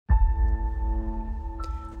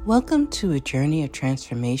Welcome to a journey of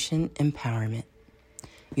transformation empowerment.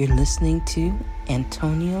 You're listening to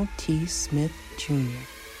Antonio T. Smith Jr.,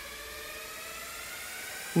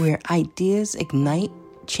 where ideas ignite,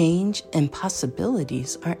 change, and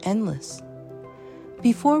possibilities are endless.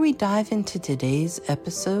 Before we dive into today's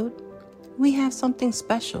episode, we have something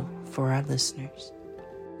special for our listeners.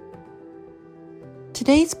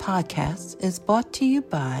 Today's podcast is brought to you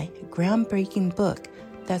by a groundbreaking book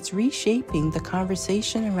that's reshaping the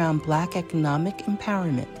conversation around Black economic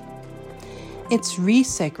empowerment. It's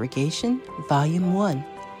Resegregation, Volume 1,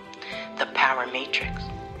 The Power Matrix,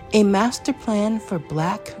 a master plan for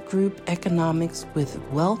Black group economics with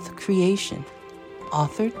wealth creation,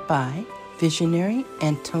 authored by visionary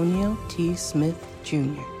Antonio T. Smith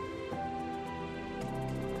Jr.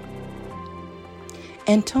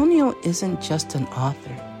 Antonio isn't just an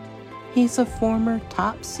author. He's a former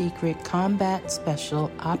top-secret combat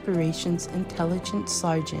special operations intelligence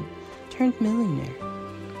sergeant turned millionaire.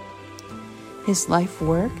 His life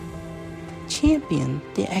work championed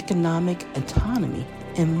the economic autonomy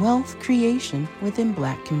and wealth creation within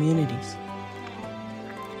Black communities.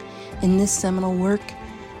 In this seminal work,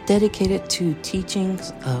 dedicated to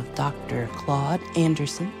teachings of Dr. Claude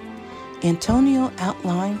Anderson, Antonio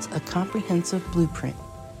outlines a comprehensive blueprint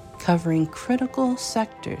covering critical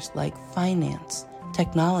sectors like finance,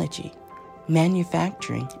 technology,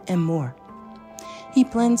 manufacturing, and more. He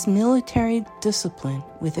blends military discipline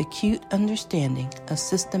with acute understanding of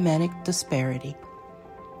systematic disparity.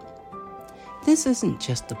 This isn't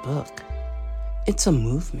just a book. It's a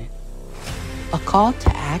movement, a call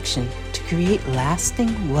to action to create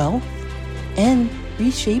lasting wealth and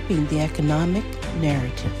reshaping the economic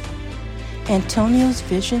narrative. Antonio's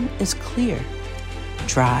vision is clear.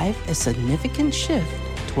 Drive a significant shift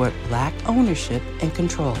toward Black ownership and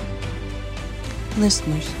control.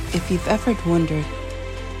 Listeners, if you've ever wondered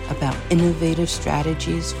about innovative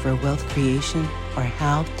strategies for wealth creation or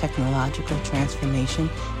how technological transformation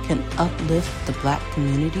can uplift the Black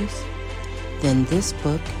communities, then this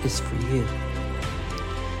book is for you.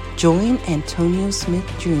 Join Antonio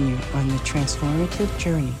Smith Jr. on the transformative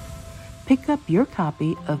journey. Pick up your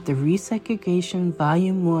copy of the Resegregation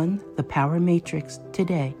Volume 1, The Power Matrix,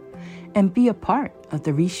 today and be a part of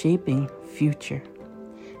the reshaping future.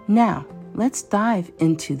 Now, let's dive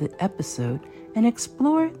into the episode and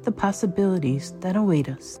explore the possibilities that await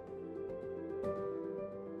us.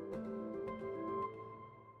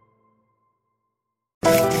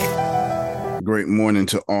 Great morning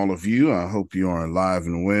to all of you. I hope you are alive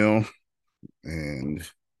and well and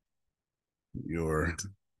your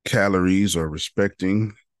calories are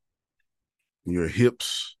respecting your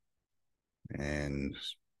hips and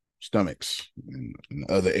stomachs and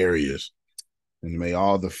other areas. And may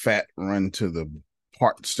all the fat run to the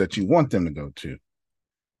parts that you want them to go to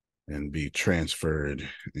and be transferred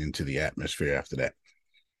into the atmosphere after that.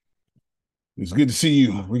 It's good to see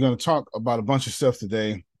you. We're going to talk about a bunch of stuff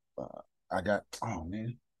today. Okay,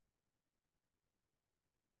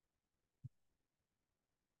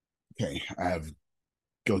 I have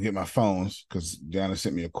go get my phones because Diana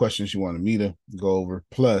sent me a question she wanted me to go over.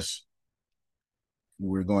 Plus,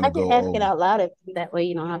 we're going to go over. I can ask it out loud if that way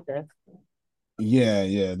you don't have to.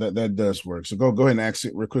 Yeah, that does work. So go ahead and ask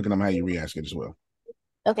it real quick, and I'm gonna have you re-ask it as well.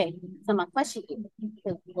 Okay, so my question is,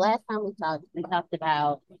 because last time we talked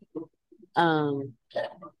about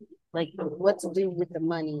like what to do with the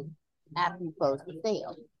money after you close the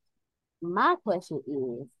sale. My question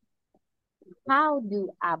is, how do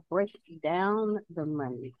I break down the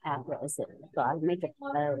money after a sale? So I make a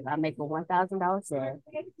 $1,000 sale,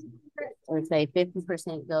 and say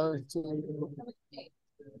 50% goes to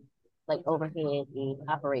like overhead and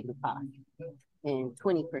operating costs, and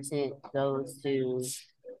 20% goes to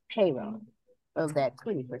payroll. Of that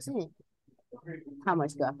 20%, how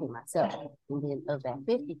much do I pay myself? And then of that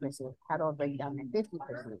 50%, how do I break down that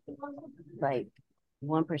 50%? Like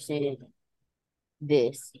 1%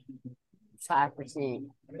 this, 5%.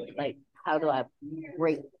 Like how do I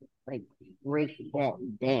break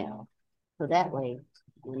that down? So that way,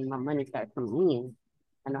 when my money starts coming in,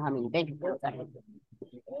 I know how many bank accounts I have.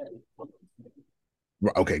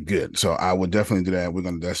 Okay, good. So I would definitely do that.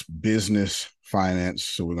 That's business, finance.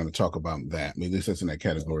 So we're going to talk about that. At least that's in that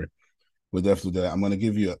category. We'll definitely do that. I'm going to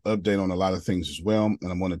give you an update on a lot of things as well.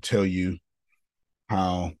 And I'm going to tell you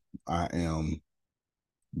how I am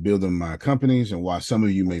building my companies and why some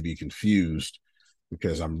of you may be confused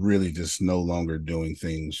because I'm really just no longer doing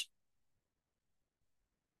things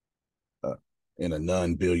in a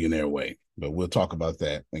non-billionaire way. But we'll talk about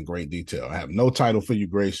that in great detail. I have no title for you,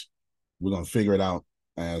 Grace. We're going to figure it out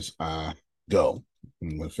as I go.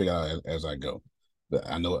 I'm going to figure it out as I go.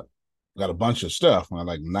 I know it. Got a bunch of stuff. I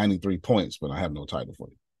like 93 points, but I have no title for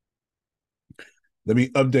you. Let me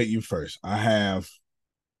update you first. I have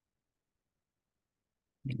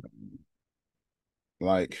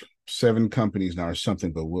like 7 companies now or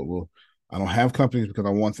something, but I don't have companies because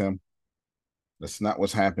I want them. That's not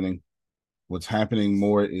what's happening. What's happening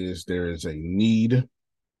more is there is a need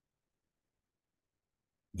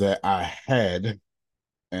that I had,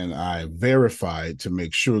 and I verified to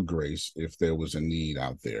make sure, Grace, if there was a need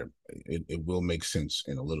out there. It will make sense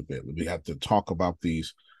in a little bit. We have to talk about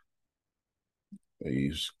these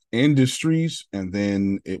industries, and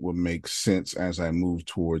then it will make sense as I move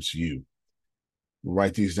towards you.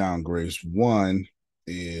 Write these down, Grace. One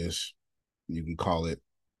is, you can call it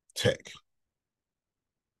tech.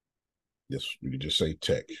 Yes, you can just say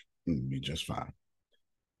tech. It'll be just fine.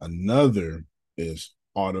 Another is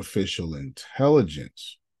artificial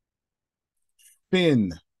intelligence.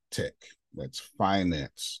 FinTech. That's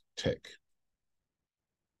finance tech.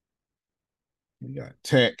 You got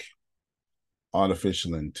tech,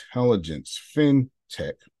 artificial intelligence,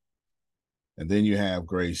 FinTech. And then you have,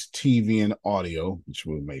 Grace, TV and audio, which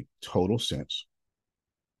will make total sense.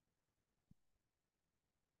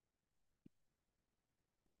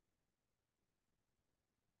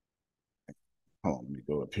 Hold on, let me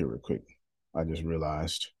go up here real quick. I just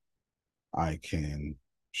realized I can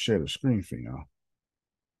share the screen for y'all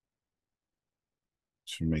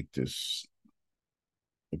to make this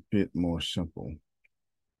a bit more simple.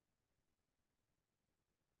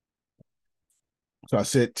 So I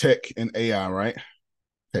said tech and AI, right?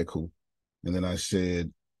 Okay, cool. And then I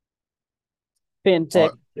said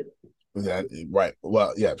FinTech. That right.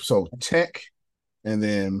 Well, yeah. So tech, and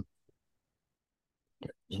then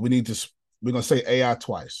we're gonna say AI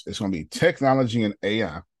twice. It's gonna be technology and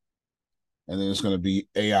AI, and then it's gonna be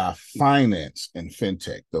AI finance and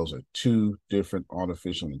fintech. Those are 2 different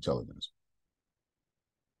artificial intelligence.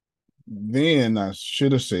 Then I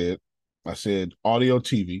should have said, I said audio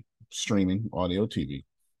TV, streaming, audio TV.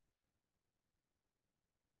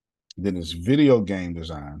 Then it's video game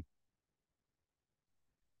design,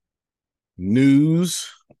 news,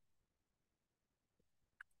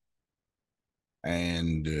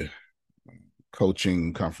 and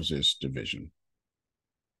coaching conferences division.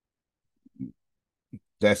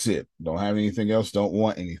 That's it. Don't have anything else. Don't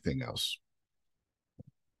want anything else.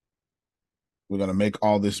 We're going to make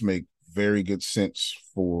all this make very good sense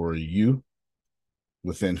for you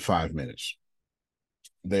within 5 minutes.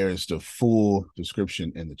 There is the full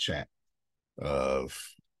description in the chat of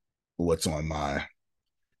what's on my,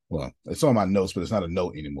 well, it's on my notes, but it's not a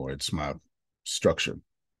note anymore. It's my structure.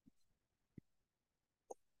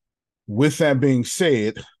 With that being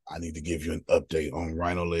said, I need to give you an update on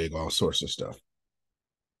Rhino Leg, all sorts of stuff.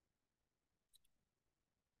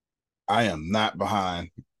 I am not behind.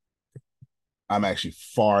 I'm actually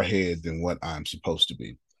far ahead than what I'm supposed to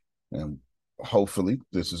be. And hopefully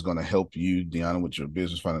this is going to help you, Deanna, with your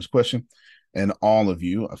business finance question. And all of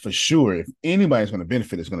you, for sure, if anybody's going to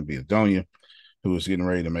benefit, it's going to be Adonia, who is getting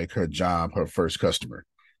ready to make her job her first customer.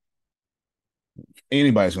 If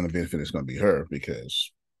anybody's going to benefit, it's going to be her,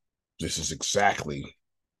 because this is exactly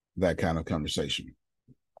that kind of conversation.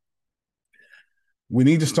 We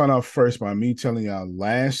need to start off first by me telling y'all,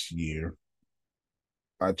 last year,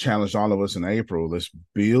 I challenged all of us in April, let's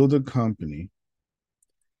build a company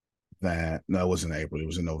that, no, it wasn't April, it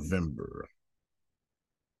was in November.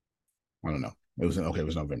 I don't know. It was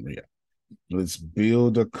November, yeah. Let's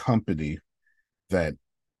build a company that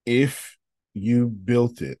if you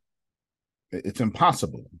built it, it's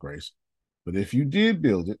impossible, Grace, but if you did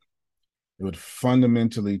build it, it would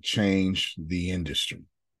fundamentally change the industry.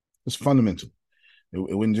 It's fundamental.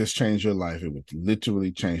 It wouldn't just change your life. It would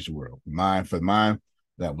literally change the world. For mine,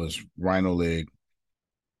 that was Rhino Leg.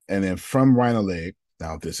 And then from Rhino Leg,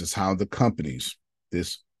 now this is how the companies,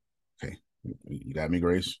 okay, you got me,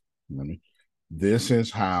 Grace? This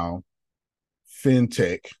is how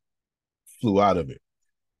FinTech flew out of it.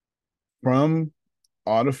 From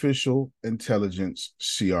artificial intelligence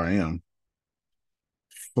CRM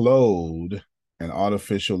flowed an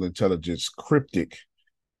artificial intelligence cryptic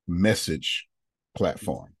message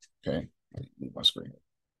platform. Okay, move my screen.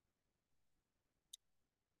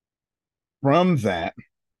 From that,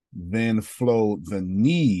 then flowed the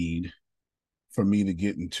need for me to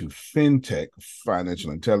get into FinTech,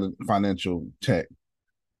 financial tech,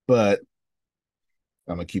 but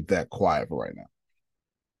I'm gonna keep that quiet for right now.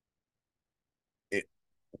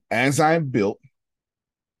 As I built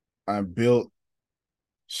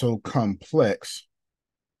so complex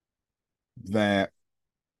that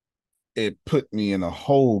it put me in a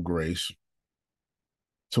hole, Grace,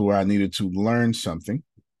 to where I needed to learn something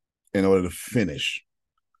in order to finish.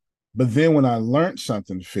 But then when I learned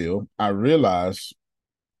something, Phil, I realized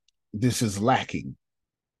this is lacking.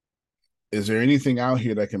 Is there anything out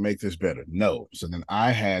here that can make this better? No. So then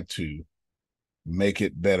I had to make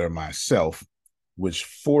it better myself, which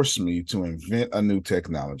forced me to invent a new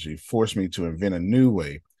technology, forced me to invent a new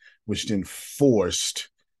way, which then forced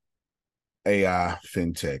AI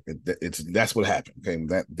fintech. That's what happened.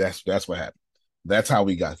 Okay, that's what happened. That's how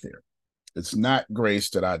we got there. It's not, Grace,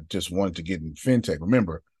 that I just wanted to get in fintech.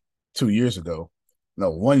 Remember,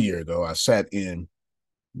 1 year ago, I sat in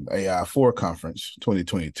AI4 conference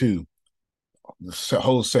 2022. The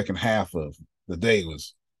whole second half of the day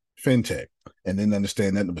was fintech, and didn't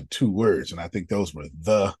understand nothing but 2 words. And I think those were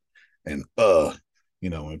the and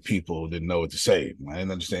when people didn't know what to say. I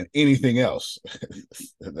didn't understand anything else.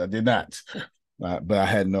 I did not. But I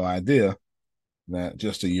had no idea that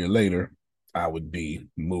just a year later, I would be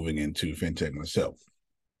moving into fintech myself.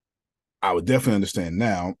 I would definitely understand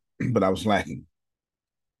now, but I was lacking.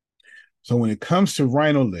 So when it comes to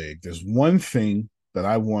Rhino Leg, there's one thing that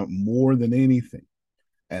I want more than anything,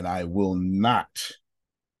 and I will not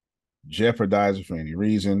jeopardize it for any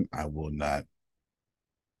reason. I would not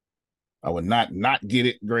get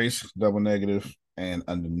it, Grace, double negative. And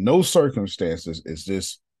under no circumstances is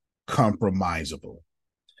this compromisable.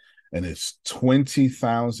 And it's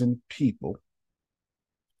 20,000 people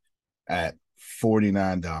at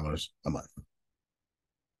 $49 a month.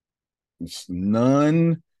 It's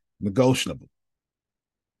non-negotiable.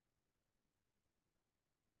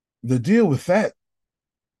 The deal with that,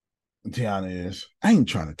 Tiana, is I ain't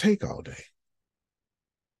trying to take all day.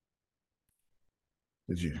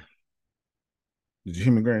 Did you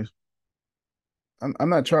hear me, Grace? I'm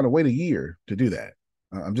not trying to wait a year to do that.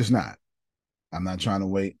 I'm just not. I'm not trying to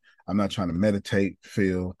wait. I'm not trying to meditate,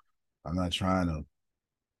 feel. I'm not trying to,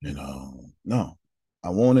 no. I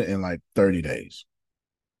want it in like 30 days.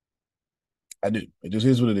 I do. It just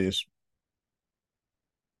is what it is.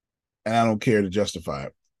 And I don't care to justify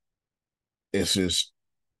it. It's just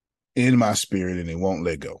in my spirit and it won't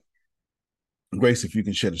let go. Grace, if you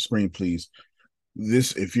can share the screen, please.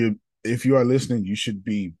 If you are listening, you should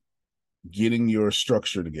be getting your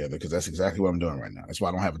structure together, because that's exactly what I'm doing right now. That's why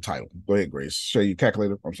I don't have a title. Go ahead, Grace. Share your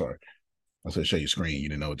calculator. I'm sorry. I said share your screen. You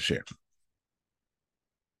didn't know what to share.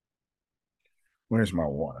 Where's my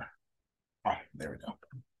water? Oh, there we go.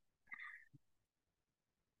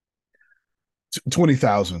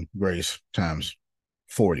 20,000, Grace, times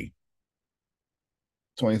 40.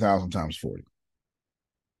 20,000 times 40.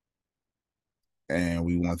 And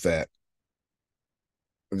we want that.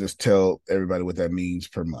 I'll just tell everybody what that means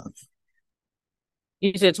per month.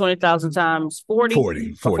 You said 20,000 times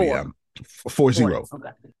 40? 40, yeah. 40. Okay.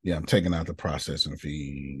 Yeah, I'm taking out the processing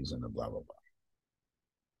fees and the blah, blah, blah.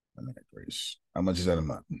 All right, Grace. How much is that a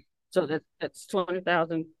month? So that's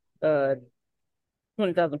 20,000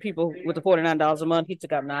 people with the $49 a month. He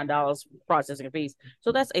took out $9 processing fees.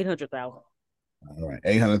 So that's 800,000. All right,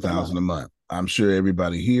 800,000 a month. I'm sure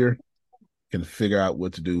everybody here can figure out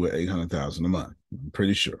what to do with 800,000 a month. I'm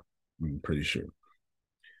pretty sure.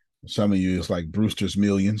 Some of you, it's like Brewster's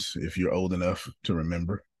Millions, if you're old enough to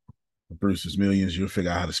remember. Brewster's Millions, you'll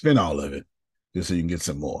figure out how to spend all of it just so you can get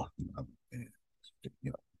some more.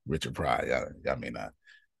 Richard Pryor, I may not.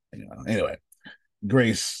 Anyway,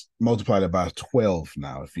 Grace, multiply that by 12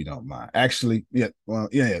 now, if you don't mind. Actually,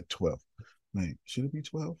 12. Wait, should it be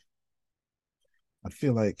 12? I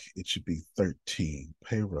feel like it should be 13.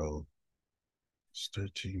 Payroll. It's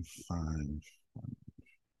 13.5.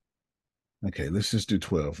 Okay, let's just do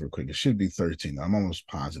 12 real quick. It should be 13. I'm almost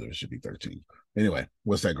positive it should be 13. Anyway,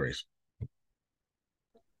 what's that, Grace?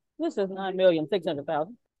 This is 9,600,000.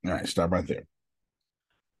 All right, stop right there.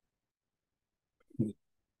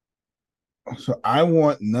 So I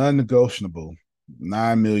want non-negotiable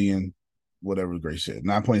 9 million, whatever Grace said,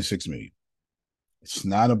 9.6 million. It's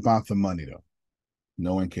not about the money, though.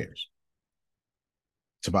 No one cares.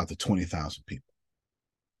 It's about the 20,000 people.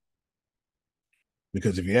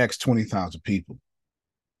 Because if you ask 20,000 people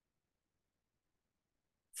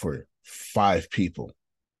for 5 people,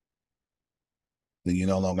 then you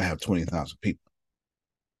no longer have 20,000 people.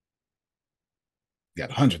 You got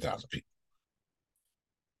 100,000 people.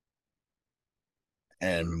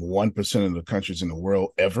 And 1% of the countries in the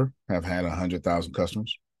world ever have had 100,000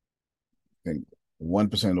 customers. And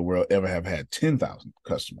 1% of the world ever have had 10,000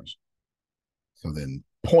 customers. So then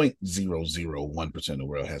 0.001% of the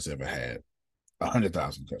world has ever had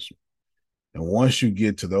 100,000 customers. And once you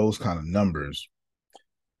get to those kind of numbers,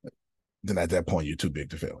 then at that point, you're too big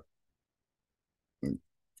to fail.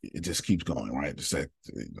 it just keeps going, right? It's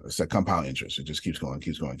that compound interest. It just keeps going,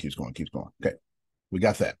 keeps going, keeps going, keeps going. Okay, we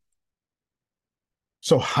got that.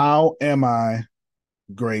 So how am I,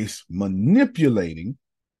 Grace, manipulating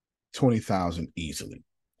 20,000 easily?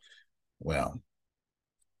 Well,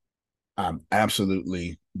 I'm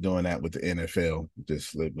absolutely doing that with the NFL.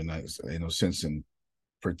 Just living, no sense in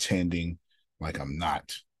pretending like I'm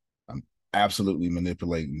not. I'm absolutely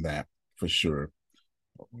manipulating that for sure.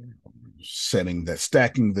 Stacking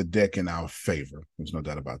the deck in our favor. There's no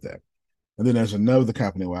doubt about that. And then there's another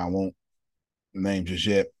company where I won't name just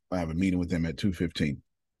yet. I have a meeting with them at 2:15.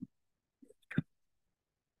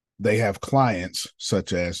 They have clients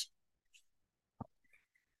such as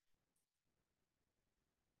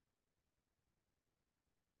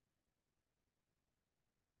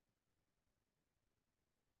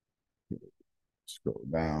scroll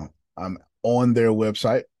down. I'm on their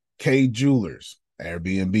website, K Jewelers,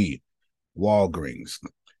 Airbnb, Walgreens,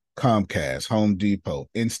 Comcast, Home Depot,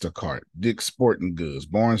 Instacart, Dick's Sporting Goods,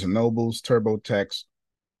 Barnes & Nobles, TurboTax,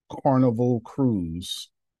 Carnival Cruise,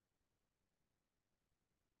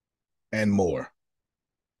 and more.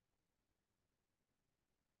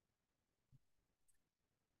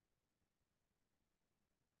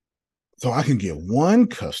 So I can get one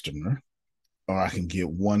customer, or I can get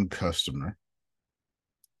one customer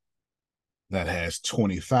that has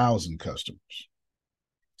 20,000 customers.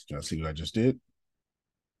 Can I see what I just did?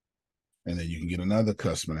 And then you can get another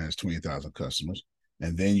customer that has 20,000 customers.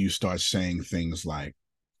 And then you start saying things like,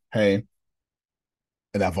 hey,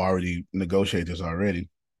 and I've already negotiated this already,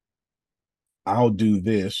 I'll do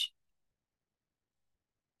this.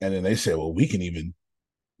 And then they say, well, we can even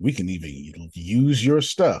use your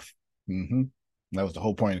stuff. Mm-hmm. That was the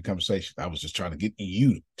whole point of the conversation. I was just trying to get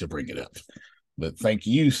you to bring it up. But thank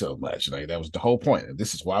you so much. Like, that was the whole point.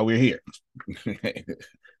 This is why we're here.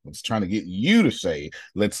 I was trying to get you to say,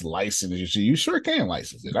 let's license it. You sure can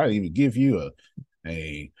license it. I'd even give you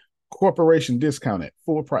a corporation discount at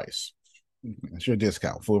full price. It's your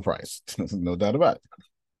discount, full price. No doubt about it.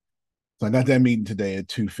 So I got that meeting today at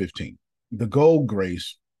 2:15. The goal,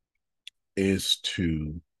 Grace, is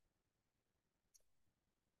to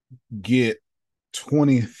get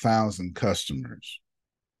 20,000 customers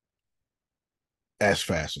as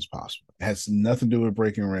fast as possible. It has nothing to do with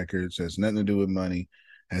breaking records, has nothing to do with money,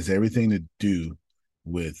 has everything to do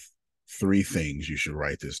with three things. You should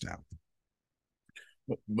write this down.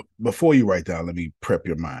 Before you write down, let me prep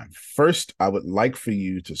your mind. First, I would like for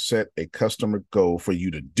you to set a customer goal for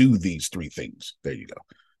you to do these three things. There you go.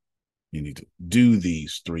 You need to do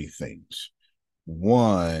these three things.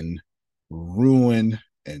 One, ruin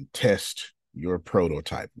and test your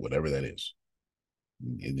prototype, whatever that is.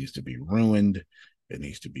 It needs to be ruined. It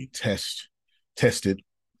needs to be tested.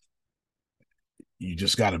 You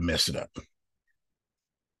just got to mess it up.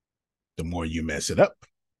 The more you mess it up,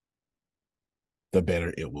 the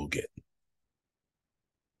better it will get.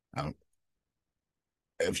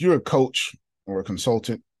 If you're a coach or a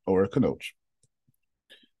consultant or a coach,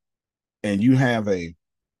 and you have a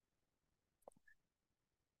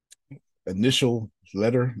initial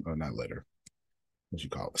letter, or not letter, what you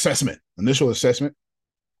call it, initial assessment,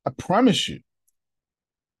 I promise you,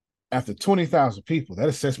 after 20,000 people, that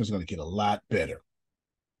assessment is going to get a lot better.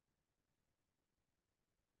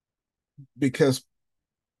 Because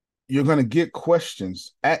you're going to get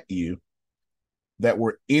questions at you that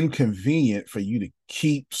were inconvenient for you to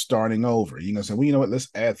keep starting over. You're going to say, well, you know what, let's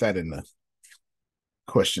add that in the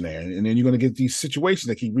questionnaire. And then you're going to get these situations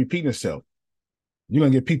that keep repeating itself. You're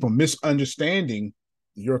going to get people misunderstanding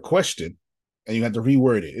your question, and you have to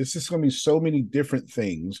reword it. It's just going to be so many different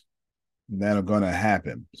things that are going to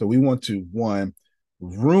happen. So we want to, one,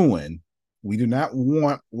 ruin. We do not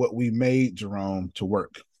want what we made, Jerome, to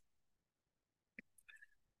work.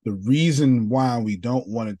 The reason why we don't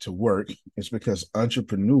want it to work is because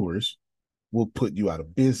entrepreneurs will put you out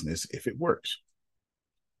of business if it works.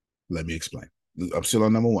 Let me explain. I'm still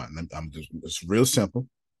on number one. It's real simple.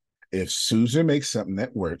 If Susan makes something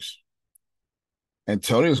that works,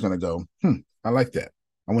 Antonio's going to go, I like that.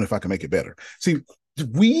 I wonder if I can make it better. See,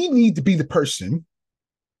 we need to be the person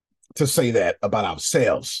to say that about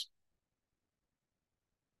ourselves.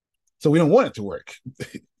 So we don't want it to work.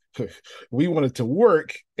 We want it to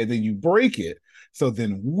work, and then you break it. So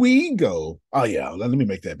then we go, oh yeah, let me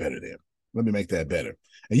make that better then. Let me make that better.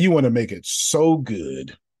 And you want to make it so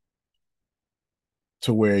good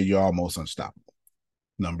to where you're almost unstoppable.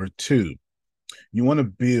 Number two, you want to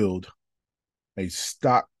build a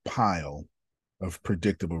stockpile of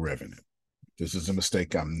predictable revenue. This is a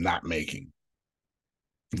mistake I'm not making.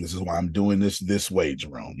 This is why I'm doing this way,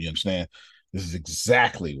 Jerome. You understand? This is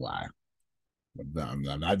exactly why I'm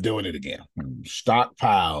not doing it again.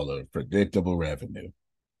 Stockpile of predictable revenue.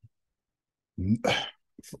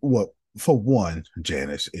 Well, for one,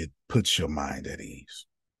 Janice, it puts your mind at ease.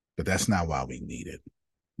 But that's not why we need it.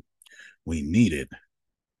 We need it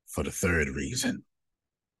for the third reason.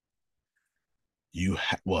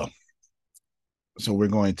 So we're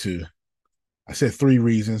going to, I said 3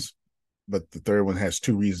 reasons, but the third one has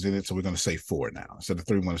 2 reasons in it. So we're going to say 4 now. So the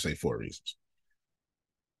 3 want to say 4 reasons.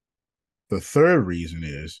 The third reason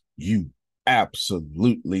is you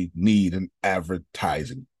absolutely need an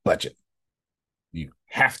advertising budget. You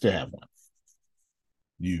have to have one.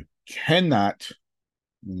 You cannot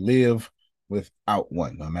live without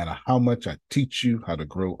one. No matter how much I teach you how to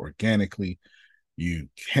grow organically, you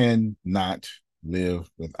cannot live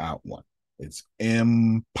without one. It's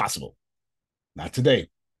impossible. Not today.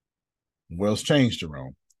 The world's changed,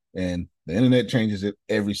 Jerome, and the internet changes it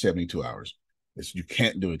every 72 hours. You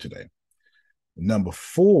can't do it today. Number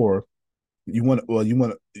 4,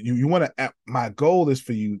 my goal is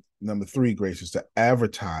for you, number 3, Grace, is to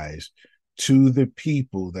advertise to the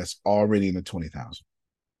people that's already in the 20,000.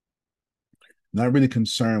 Not really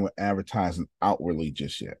concerned with advertising outwardly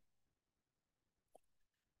just yet.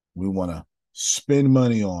 We want to spend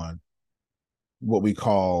money on what we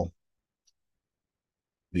call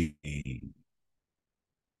the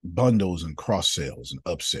bundles and cross sales and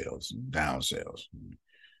upsells and down sales.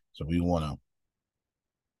 So we want to,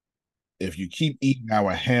 if you keep eating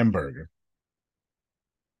our hamburger,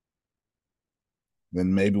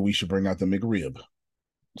 then maybe we should bring out the McRib,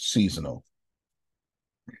 seasonal.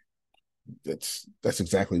 That's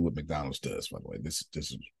exactly what McDonald's does, by the way. This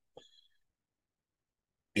is,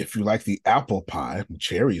 if you like the apple pie,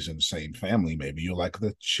 cherries in the same family, maybe you like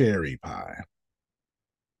the cherry pie.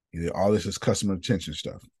 All this is customer retention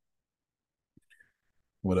stuff.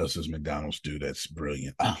 What else does McDonald's do that's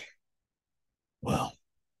brilliant? Well,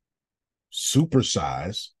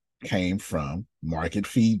 Supersize came from market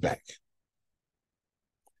feedback.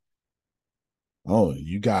 Oh,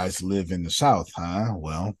 you guys live in the South, huh?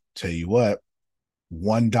 Well, tell you what,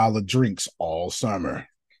 $1 drinks all summer,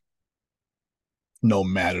 no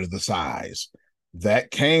matter the size. That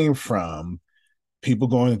came from people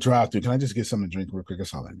going to drive through. Can I just get something to drink real quick?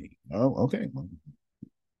 That's all I need. Oh, okay. Well,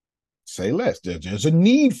 say less. There's a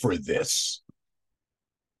need for this.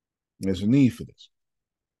 There's a need for this.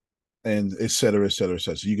 And et cetera, et cetera, et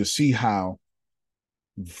cetera. So you can see how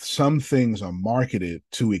some things are marketed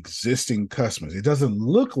to existing customers. It doesn't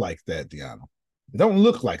look like that, Deanna. It don't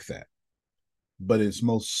look like that. But it's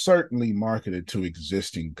most certainly marketed to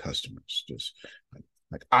existing customers. Just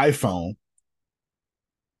like iPhone.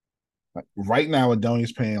 Like right now,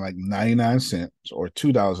 Adonia's paying like 99 cents or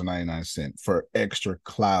 $2.99 for extra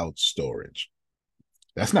cloud storage.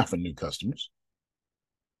 That's not for new customers.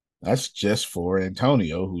 That's just for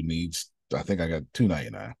Antonio, who needs, I think I got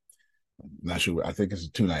 $2.99. Not sure. I think it's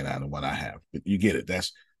a $2.99, the one I have. But you get it.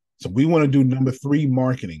 So we want to do number 3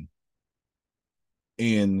 marketing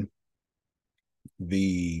in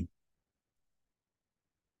the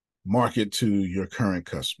market to your current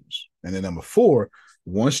customers. And then number 4,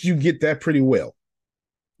 once you get that pretty well,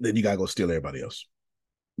 then you gotta go steal everybody else.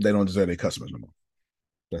 They don't deserve their customers no more.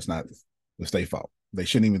 That's their fault. They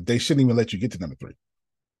shouldn't even let you get to number 3.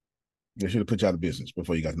 They should have put you out of business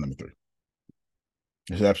before you got to number 3.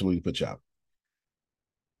 They should absolutely put you out.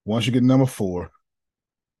 Once you get number 4,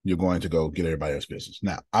 you're going to go get everybody else's business.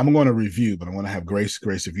 Now, I'm going to review, but I want to have Grace.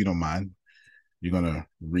 Grace, if you don't mind, you're going to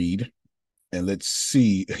read. And let's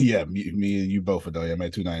see. Yeah, me and you both are done. I'm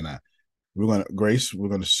at $2.99. Grace, we're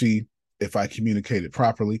going to see if I communicated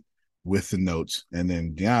properly with the notes. And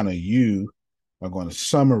then Deanna, you are going to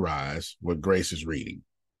summarize what Grace is reading.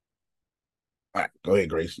 All right, go ahead,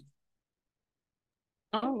 Grace.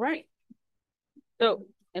 All right. So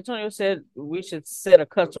Antonio said we should set a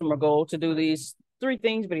customer goal to do these 3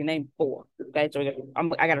 things, but he named 4. Okay, so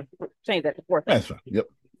I got to change that to 4 things. That's fine. Yep.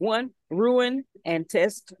 1, ruin and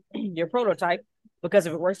test your prototype, because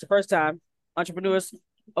if it works the first time, entrepreneurs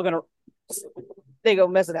are gonna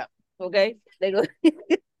mess it up. Okay, they're gonna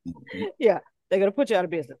put you out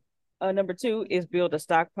of business. Number 2 is build a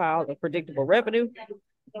stockpile of predictable revenue.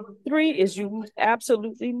 3 is you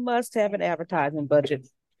absolutely must have an advertising budget.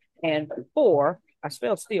 And 4, I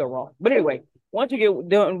spelled still wrong. But anyway, once you get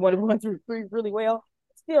done 1 through 3 really well,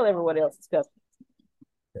 steal everyone else's customers.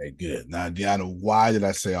 Okay, good. Now, Deanna, why did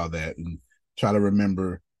I say all that? And try to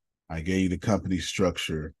remember, I gave you the company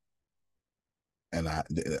structure, and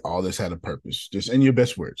all this had a purpose. Just in your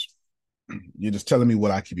best words. You're just telling me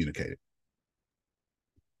what I communicated.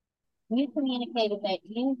 You communicated that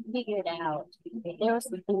you figured out that there were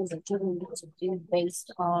some things that you needed to do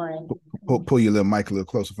based on. Pull your little mic a little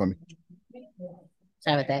closer for me.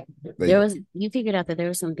 Sorry about that. There you go. You figured out that there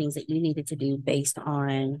were some things that you needed to do based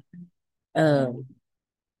on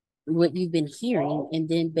what you've been hearing, and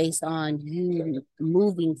then based on you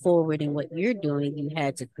moving forward and what you're doing, you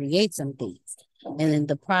had to create some things. And in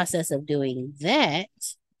the process of doing that,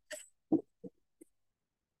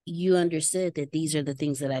 you understood that these are the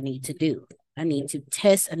things that I need to do. I need to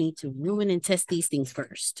ruin and test these things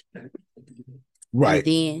first. Right.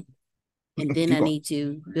 And then I need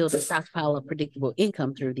to build a stockpile of predictable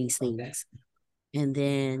income through these things. And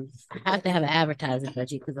then I have to have an advertising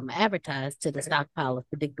budget because I'm advertised to the stockpile of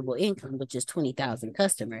predictable income, which is 20,000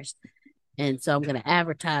 customers. And so I'm going to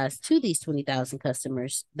advertise to these 20,000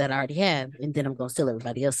 customers that I already have, and then I'm going to steal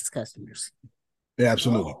everybody else's customers. Yeah,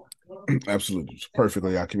 absolutely. Absolutely.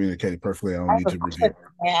 Perfectly. I communicated perfectly. I don't need to review.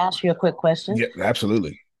 May I ask you a quick question? Yeah,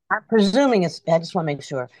 absolutely. I'm presuming I just want to make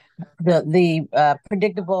sure the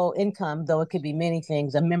predictable income, though it could be many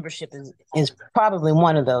things, a membership is probably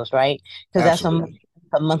one of those, right? Because that's a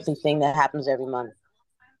monthly thing that happens every month.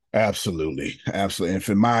 Absolutely. And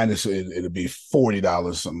for mine, it'll be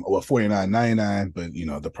 $40, or $49.99, but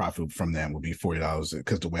the profit from that will be $40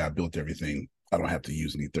 because the way I built everything, I don't have to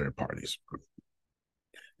use any third parties.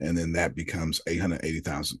 And then that becomes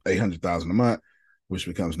 $800,000 a month, which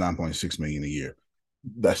becomes $9.6 million a year.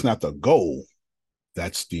 That's not the goal.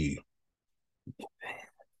 That's the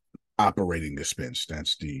operating expense.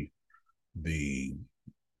 That's the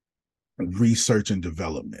research and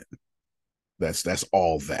development. That's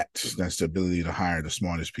all that. That's the ability to hire the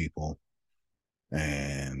smartest people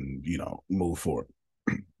and move forward.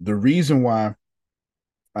 The reason why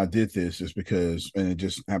I did this is because, and it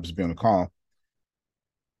just happens to be on the call,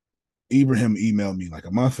 Ibrahim emailed me like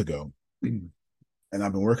a month ago, and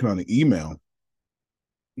I've been working on the email,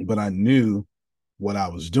 but I knew what I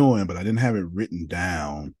was doing, but I didn't have it written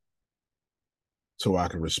down so I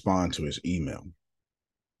could respond to his email.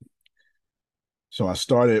 So I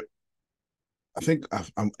started, I think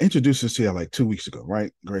I'm introduced this to you like 2 weeks ago,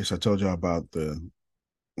 right, Grace? I told you about when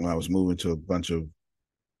I was moving to a bunch of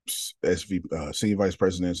senior vice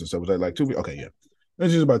presidents and stuff. Was that like 2 weeks? Okay, yeah.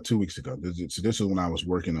 This is about 2 weeks ago. This is when I was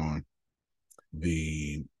working on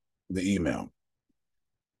the email.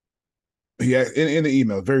 Yeah, in the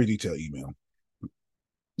email, very detailed email.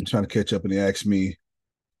 I'm trying to catch up, and he asked me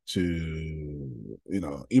to,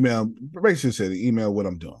 email, basically said email what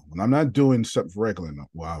I'm doing. When I'm not doing stuff regular,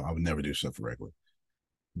 well, I would never do stuff regular,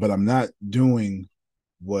 but I'm not doing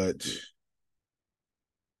whatever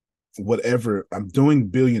I'm doing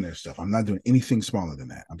billionaire stuff. I'm not doing anything smaller than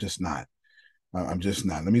that. I'm just not.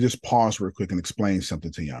 Let me just pause real quick and explain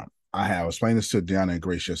something to y'all. I explained this to Deanna and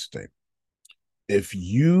Grace yesterday. If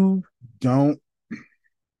you don't,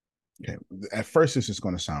 okay, at first this is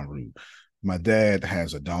going to sound rude. My dad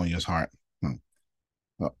has Adonia's heart.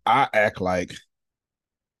 Well, I act like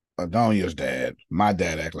Adonia's dad. My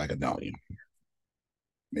dad act like Adonia.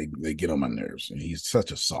 They get on my nerves. And he's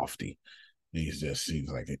such a softie. He's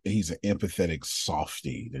an empathetic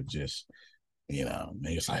softie that just,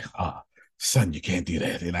 he's like, son, you can't do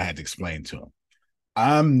that. And I had to explain to him,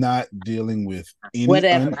 I'm not dealing with any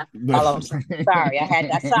whatever. Sorry,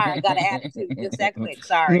 I got an attitude. Just that quick.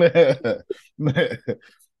 Sorry.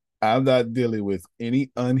 I'm not dealing with any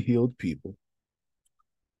unhealed people.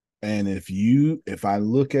 And if I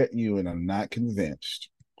look at you and I'm not convinced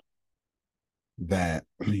that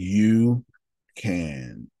you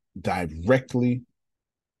can directly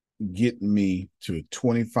get me to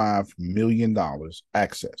 $25 million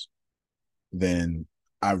access, then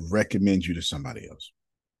I recommend you to somebody else.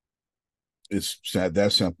 It's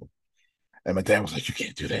that simple. And my dad was like, you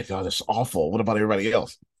can't do that. Oh, that's awful. What about everybody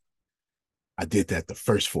else? I did that the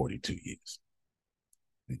first 42 years.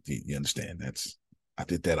 You understand? I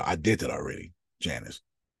did that already, Janice.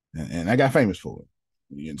 And I got famous for it.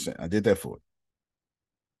 You understand? I did that for it.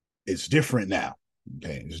 It's different now.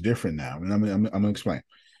 Okay, it's different now. And I'm going to explain.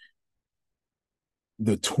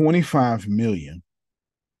 The 25 million,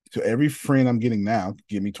 to every friend I'm getting now,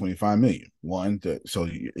 give me 25 million. So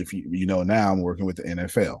if you know now I'm working with the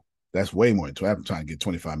NFL. That's way more than 12. I'm trying to get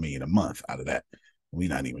 25 million a month out of that. We're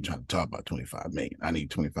not even trying to talk about 25 million. I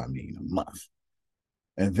need 25 million a month.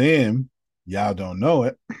 And then y'all don't know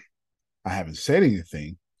it. I haven't said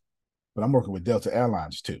anything, but I'm working with Delta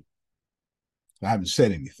Airlines too. I haven't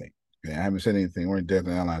said anything. Okay? I haven't said anything. We're in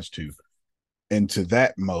Delta Airlines too. Into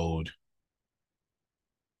that mode,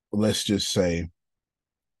 let's just say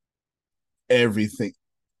everything.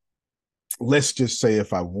 Let's just say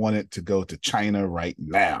if I wanted to go to China right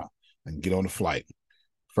now and get on a flight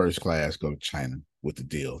first class, go to China with the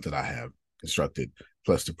deal that I have constructed,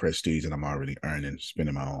 plus the prestige that I'm already earning,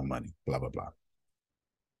 spending my own money, blah, blah, blah.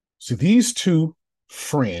 So these two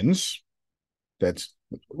friends, because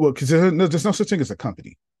there's no such thing as a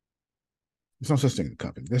company. There's no such thing as a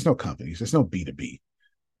company. There's no companies. There's no B2B.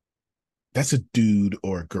 That's a dude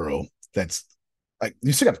or a girl that's like,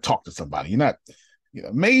 you still got to talk to somebody. You're not,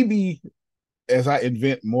 maybe as I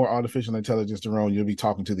invent more artificial intelligence, Jerome, you'll be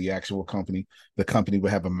talking to the actual company. The company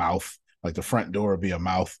will have a mouth, like the front door will be a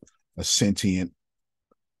mouth, a sentient,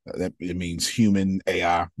 that it means human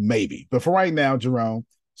AI, maybe. But for right now, Jerome,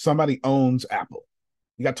 somebody owns Apple.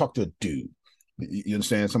 You got to talk to a dude. You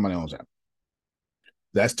understand? Somebody owns Apple.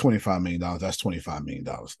 That's $25 million. That's $25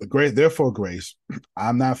 million. Therefore, Grace,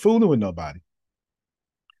 I'm not fooling with nobody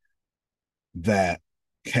that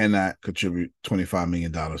cannot contribute $25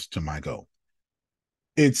 million to my goal.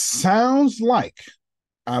 It sounds like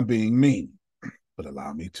I'm being mean, but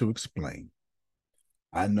allow me to explain.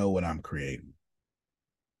 I know what I'm creating.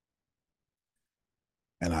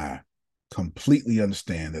 And I completely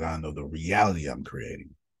understand that I know the reality I'm creating.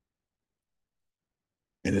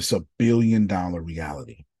 And it's $1 billion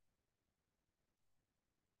reality.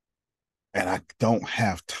 And I don't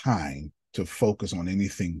have time to focus on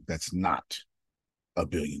anything that's not $1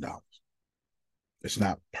 billion. It's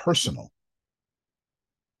not personal.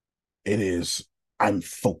 It is, I'm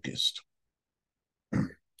focused.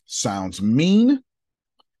 Sounds mean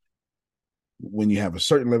when you have a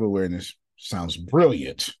certain level of awareness. Sounds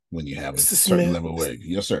brilliant when you have a certain level of awareness.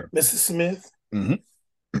 Yes, sir. Mr. Smith,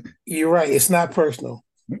 mm-hmm. You're right. It's not personal.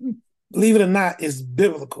 Mm-hmm. Believe it or not, it's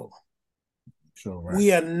biblical. Sure, right.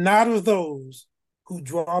 We are not of those who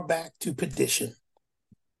draw back to perdition.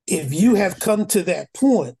 If you have come to that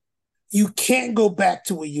point, you can't go back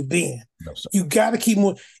to where you've been. No, sir. You got to keep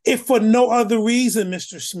moving. If for no other reason,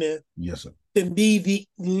 Mr. Smith, yes, sir, than be the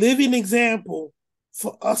living example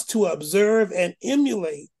for us to observe and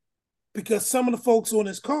emulate, because some of the folks on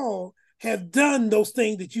this call have done those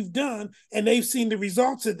things that you've done, and they've seen the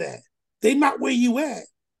results of that. They're not where you at.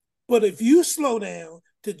 But if you slow down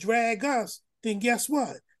to drag us, then guess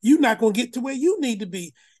what? You're not going to get to where you need to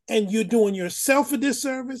be. And you're doing yourself a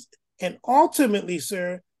disservice. And ultimately,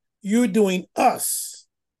 sir, you're doing us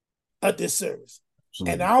a disservice.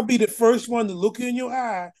 Absolutely. And I'll be the first one to look you in your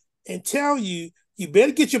eye and tell you, you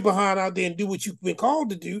better get your behind out there and do what you've been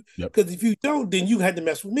called to do. Because if you don't, then you had to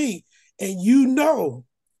mess with me. And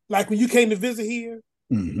like when you came to visit here,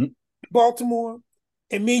 mm-hmm. Baltimore,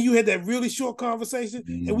 and me and you had that really short conversation,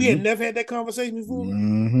 mm-hmm. and we had never had that conversation before.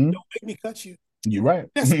 Mm-hmm. Don't make me cut you. You're right.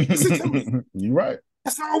 You're right.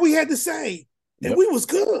 That's all we had to say. And we was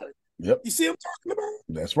good. Yep. You see what I'm talking about?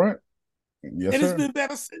 That's right. Yes, and sir. It's been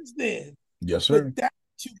better since then. Yes, sir. But that's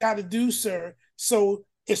what you got to do, sir. So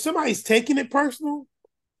if somebody's taking it personal,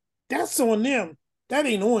 that's on them. That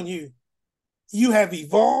ain't on you. You have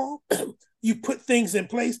evolved. You put things in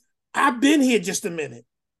place. I've been here just a minute.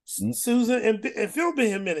 Mm-hmm. Susan and Phil been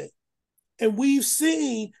here a minute. And we've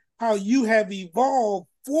seen how you have evolved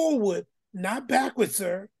forward, not backwards,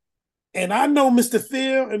 sir. And I know Mr.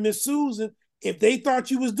 Phil and Miss Susan, if they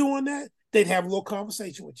thought you was doing that, they'd have a little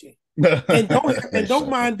conversation with you. and don't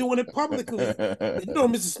mind doing it publicly. You know,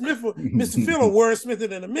 Mr. Phil will wordsmith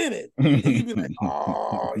it in a minute. And you'd be like,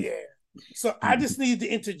 oh, yeah. So I just need to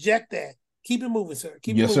interject that. Keep it moving, sir.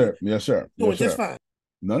 Keep it moving. Sir. Yes, sir. Doing just fine.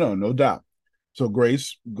 No doubt. So,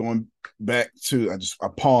 Grace, going back to, I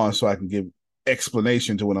pause so I can give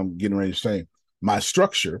explanation to what I'm getting ready to say. My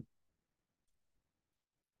structure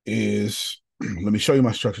is, let me show you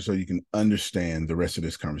my structure so you can understand the rest of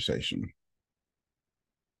this conversation.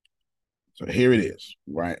 So here it is,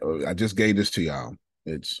 right? I just gave this to y'all.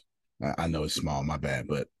 I know it's small, my bad,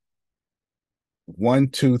 but 1,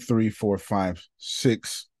 2, 3, 4, 5,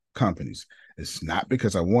 6 companies. It's not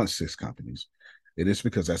because I want 6 companies. It is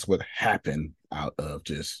because that's what happened out of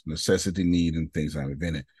just necessity, need, and things I've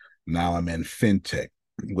invented. Now I'm in fintech.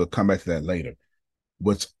 We'll come back to that later.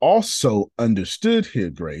 What's also understood here,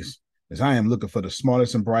 Grace, is I am looking for the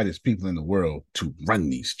smartest and brightest people in the world to run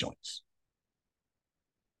these joints.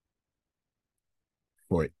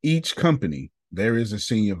 For each company, there is a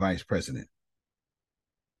senior vice president.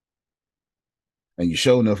 And you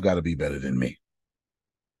sure enough got to be better than me.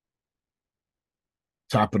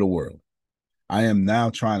 Top of the world. I am now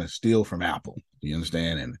trying to steal from Apple. You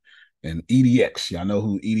understand? And EDX. Y'all know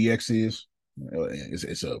who EDX is?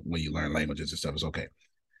 It's a when you learn languages and stuff, it's okay.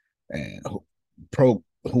 And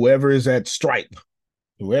whoever is at Stripe,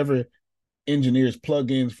 whoever engineers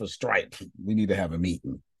plugins for Stripe, we need to have a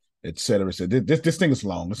meeting, etc. So this thing is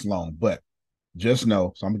long. It's long, but just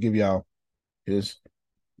know. So I'm gonna give y'all this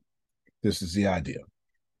is the idea.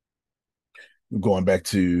 going back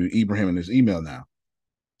to Ibrahim in his email now.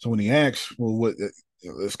 So when he asked, well, what,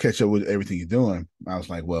 let's catch up with everything you're doing. I was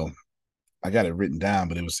like, well, I got it written down,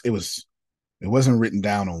 but it wasn't written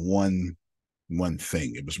down on one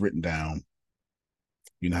thing. It was written down.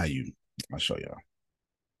 You know how I'll show y'all.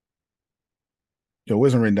 So it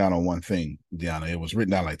wasn't written down on one thing, Deanna. It was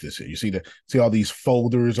written down like this here. You see all these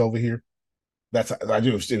folders over here? That's I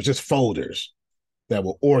do. It was just folders that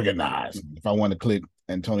were organized. If I want to click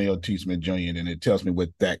Antonio T. Smith Jr., and it tells me what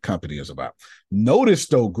that company is about. Notice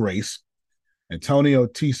though, Grace, Antonio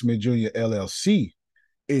T. Smith Jr. LLC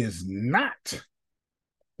is not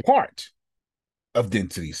part of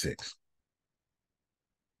Density 6.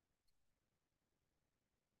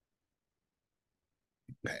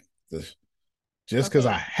 Okay. Just because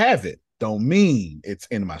I have it don't mean it's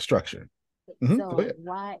in my structure. So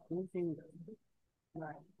why isn't it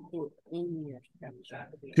in your structure?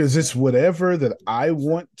 Because it's whatever that I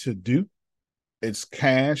want to do. It's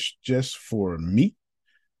cash just for me.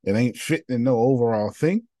 It ain't fitting in no overall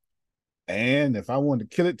thing. And if I want to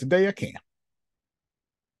kill it today, I can.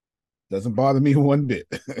 Doesn't bother me one bit.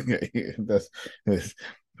 that's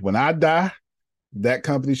when I die, that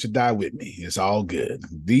company should die with me. It's all good.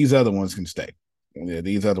 These other ones can stay. Yeah,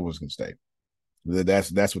 these other ones can stay.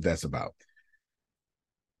 That's what that's about.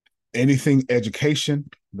 Anything education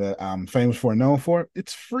that I'm famous for and known for,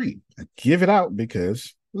 it's free. I give it out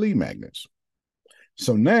because lead magnets.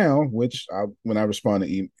 So now, when I respond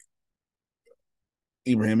to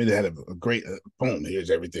Ibrahim, it had a great boom. Here's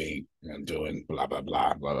everything I'm doing. Blah blah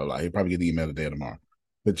blah blah blah blah. He'll probably get the email today or tomorrow.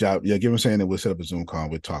 But give him saying that we'll set up a Zoom call.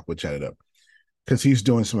 We'll talk. We'll chat it up because he's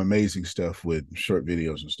doing some amazing stuff with short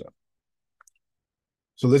videos and stuff.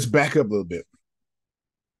 So let's back up a little bit.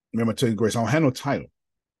 Remember, I tell you, Grace, I don't have no title,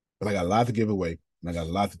 but I got a lot to give away and I got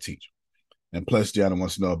a lot to teach. And plus, Gianna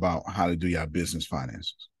wants to know about how to do your business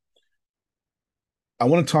finances. I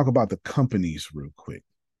want to talk about the companies real quick.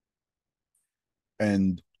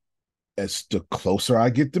 And as the closer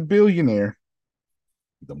I get to billionaire,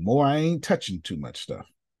 the more I ain't touching too much stuff.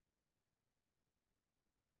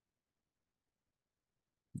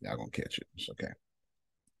 Y'all gonna catch it. It's okay.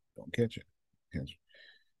 Don't catch it.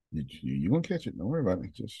 You're gonna catch it. Don't worry about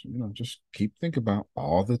it. Just keep thinking about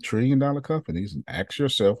all the $1 trillion companies and ask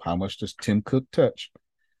yourself, how much does Tim Cook touch?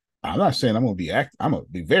 I'm not saying I'm gonna be active. I'm gonna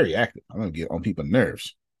be very active. I'm gonna get on people's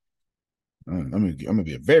nerves. I'm gonna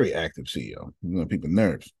be a very active CEO. I'm gonna people's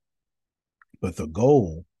nerves. But the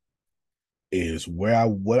goal is what I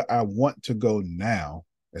want to go now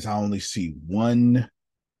is I only see one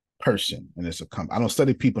person, and it's a company. I don't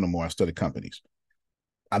study people no more. I study companies.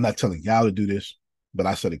 I'm not telling y'all to do this, but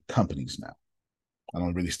I study companies now. I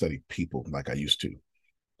don't really study people like I used to.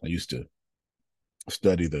 I used to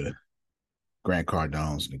study the Grant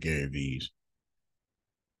Cardones and the Gary V's.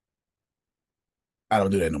 I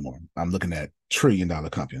don't do that no more. I'm looking at $1 trillion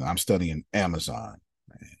companies. I'm studying Amazon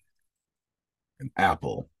and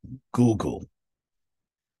Apple, and Google.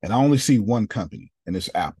 And I only see one company, and it's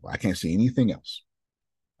Apple. I can't see anything else.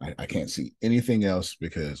 I can't see anything else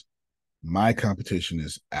because my competition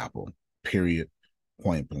is Apple, period,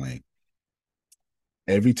 point blank.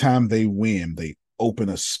 Every time they win, they open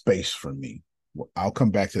a space for me. Well, I'll come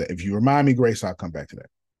back to that. If you remind me, Grace, I'll come back to that.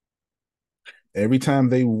 Every time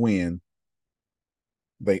they win,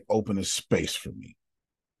 they open a space for me.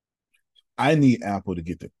 I need Apple to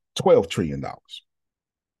get to $12 trillion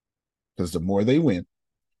because the more they win,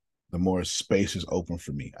 the more space is open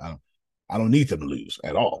for me. I don't need them to lose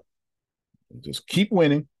at all. Just keep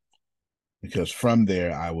winning because from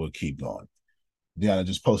there, I will keep going. Deanna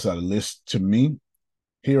just posted out a list to me.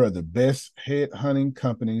 Here are the best headhunting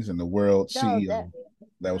companies in the world. CEO.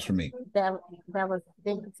 That was for me. That was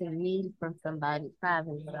sent to me from somebody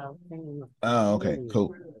private. So, oh, okay,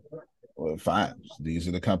 cool. Well, fine. These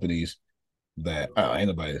are the companies that ain't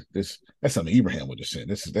nobody. That's something Ibrahim would have said.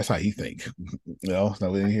 That's how he think. No,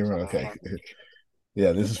 we didn't hear. Okay,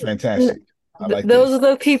 yeah, this is fantastic. I like those this.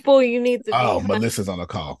 are the people you need to. Oh, Melissa's on the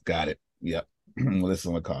call. Got it. Yep, Melissa's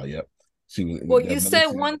on the call. Yep. Well, you said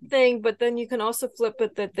one thing, but then you can also flip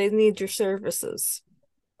it that they need your services.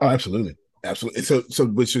 Oh, absolutely. Absolutely. So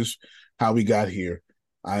which is how we got here.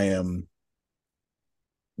 I am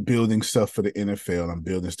building stuff for the NFL. I'm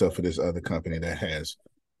building stuff for this other company that has.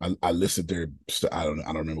 I listed their. I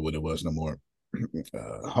don't remember what it was no more.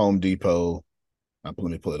 Home Depot. Let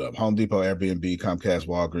me pull it up. Home Depot, Airbnb, Comcast,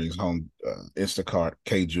 Walgreens, Instacart,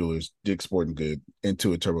 K Jewelers, Dick's Sporting Goods,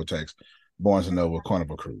 Intuit, TurboTax, Barnes & Noble,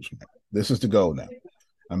 Carnival Cruise. This is the goal now.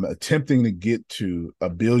 I'm attempting to get to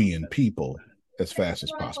 1 billion people as fast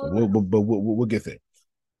as possible. We'll get there.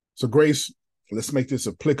 So, Grace, let's make this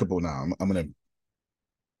applicable now. I'm going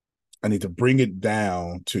to I need to bring it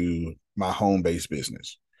down to my home-based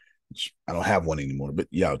business. I don't have one anymore, but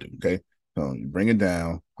y'all do, okay? So you bring it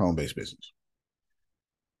down, home-based business.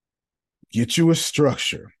 Get you a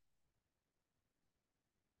structure.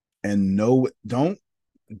 And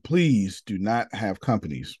please do not have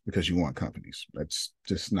companies because you want companies. That's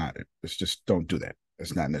just not it. It's just, don't do that.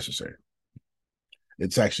 It's not necessary.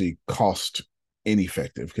 It's actually cost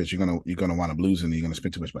ineffective because you're gonna wind up losing and you're gonna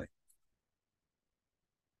spend too much money.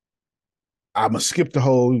 I'm gonna skip the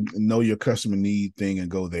whole know your customer need thing and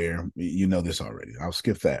go there. You know this already. I'll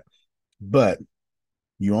skip that. But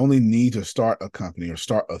you only need to start a company or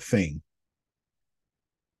start a thing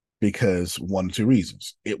because one or two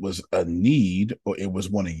reasons. It was a need or it was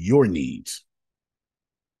one of your needs.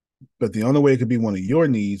 But the only way it could be one of your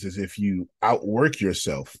needs is if you outwork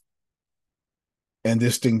yourself and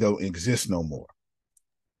this thing don't exist no more.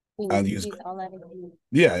 I'll do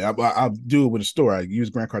it with a store. I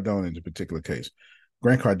use Grant Cardone in a particular case.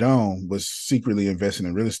 Grant Cardone was secretly investing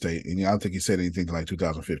in real estate, and I don't think he said anything until like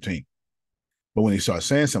 2015. But when he started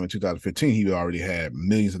saying something in 2015, he already had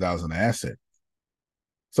millions of dollars in the asset.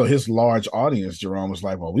 So his large audience, Jerome, was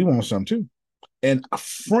like, well, we want some too. And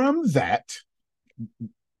from that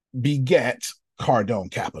begat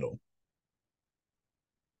Cardone Capital.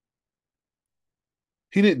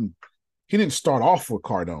 He didn't start off with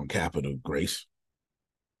Cardone Capital, Grace.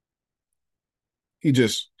 He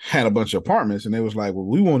just had a bunch of apartments, and they was like, well,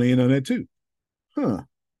 we want in on that too. Huh.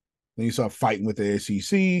 Then he started fighting with the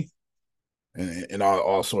SEC and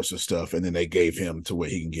all sorts of stuff. And then they gave him to where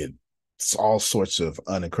he can get all sorts of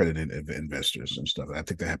unaccredited investors and stuff. I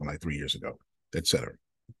think that happened like 3 years ago, et cetera.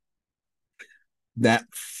 That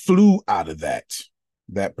flew out of that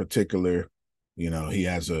particular, he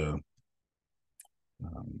has a,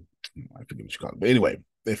 I forget what you call it. But anyway,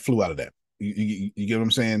 it flew out of that. You get what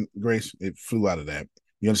I'm saying, Grace? It flew out of that.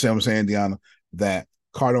 You understand what I'm saying, Deanna? That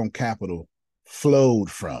Cardone Capital flowed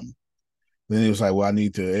from. Then it was like, well, I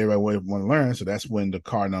need to, everybody want to learn. So that's when the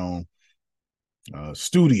Cardone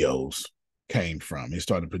Studios came from. He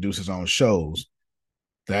started to produce his own shows.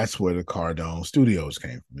 That's where the Cardone Studios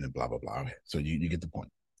came from, and blah, blah, blah. So you get the point.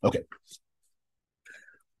 Okay.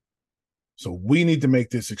 So we need to make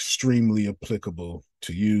this extremely applicable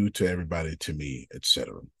to you, to everybody, to me,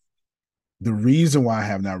 etc. The reason why I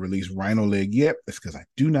have not released Rhino Leg yet is because I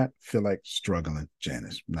do not feel like struggling,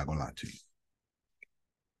 Janice. I'm not going to lie to you.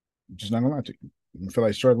 I'm just not going to lie to you. I don't feel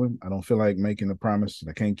like struggling. I don't feel like making a promise that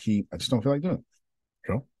I can't keep. I just don't feel like doing it.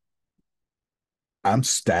 So I'm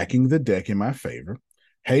stacking the deck in my favor.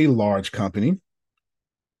 Hey, large company,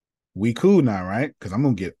 we cool now, right? Because I'm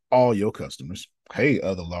going to get all your customers. Hey,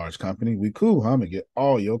 other large company, we cool, huh? I'm going to get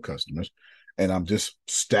all your customers. And I'm just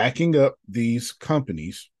stacking up these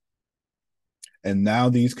companies. And now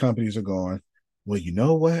these companies are going, well, you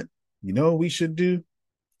know what? You know what we should do?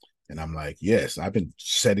 And I'm like, yes, I've been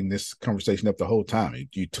setting this conversation up the whole time.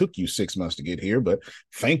 It took you 6 months to get here, but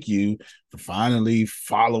thank you for finally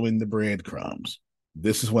following the breadcrumbs.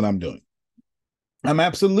 This is what I'm doing. I'm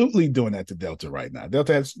absolutely doing that to Delta right now.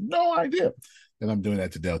 Delta has no idea that I'm doing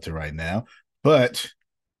that to Delta right now, but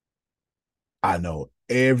I know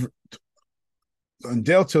on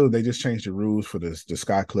Delta, they just changed the rules for the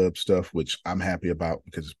Sky Club stuff, which I'm happy about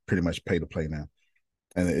because it's pretty much pay to play now.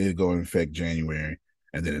 And it'll go in effect January,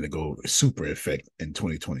 and then it'll go super effect in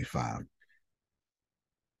 2025.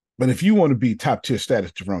 But if you want to be top tier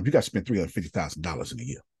status, Jerome, you got to spend $350,000 in a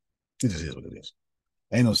year. It just is what it is.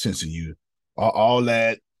 Ain't no sense in you. All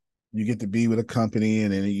that you get to be with a company,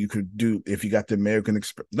 and then you could do, if you got the American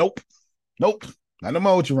Express. Nope. Not no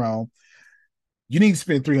more, Jerome. You need to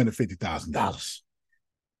spend $350,000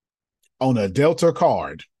 on a Delta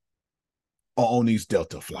card or on these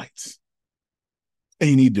Delta flights.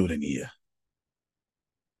 And you need to do it in a year.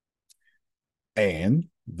 And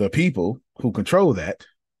the people who control that,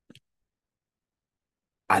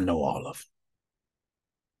 I know all of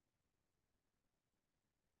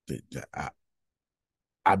them.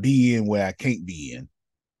 I be in where I can't be in.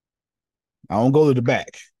 I don't go to the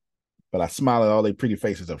back, but I smile at all their pretty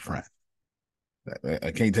faces up front.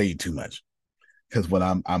 I can't tell you too much. Because when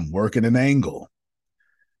I'm working an angle,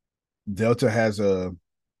 Delta has a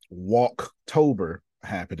Walktober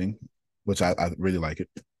happening, which I really like it.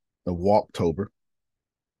 The Walktober.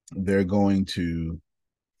 They're going to,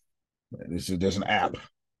 there's an app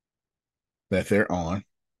that they're on,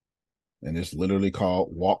 and it's literally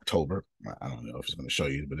called Walktober. I don't know if it's going to show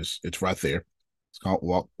you, but it's right there. It's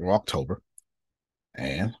called Walktober.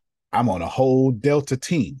 And I'm on a whole Delta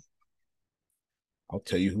team. I'll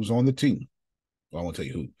tell you who's on the team. Well, I won't tell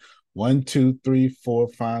you who. 1, 2, 3, 4,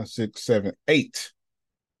 5, 6, 7, 8.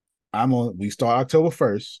 We start October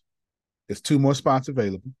 1st. It's 2 more spots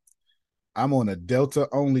available. I'm on a Delta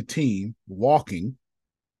only team walking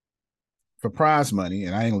for prize money,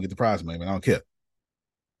 and I ain't gonna get the prize money, but I don't care.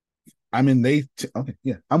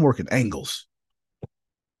 I'm working angles.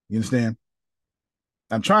 You understand?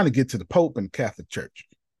 I'm trying to get to the Pope and Catholic Church.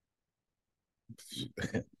 You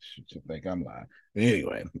think I'm lying.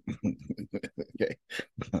 Anyway, okay.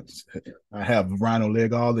 I have Rhino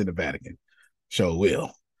leg all in the Vatican. Sure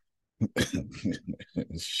will.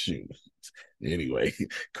 Shoot. Anyway,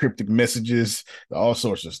 cryptic messages, all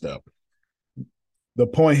sorts of stuff. The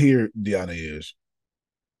point here, Deanna, is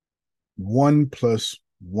 1 +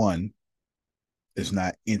 1 is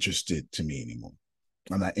not interested to me anymore.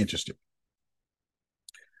 I'm not interested.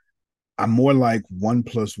 I'm more like 1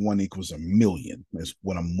 + 1 = 1,000,000. That's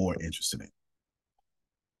what I'm more interested in.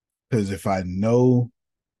 Because if I know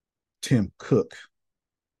Tim Cook,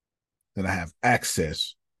 then I have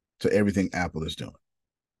access to everything Apple is doing.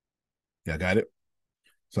 Yeah, I got it.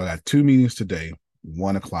 So I got 2 meetings today,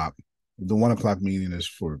 1 o'clock. The 1 o'clock meeting is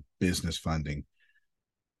for business funding.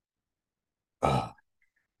 I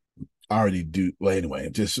already do. Well,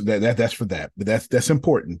 anyway, just that's for that. But that's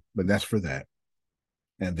important. But that's for that.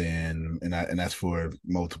 And then and that's for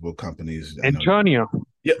multiple companies. Antonio.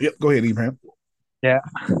 Yep. Go ahead, Ibrahim. Yeah.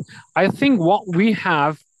 I think what we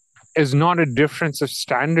have is not a difference of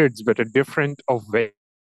standards, but a different of way.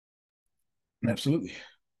 Absolutely.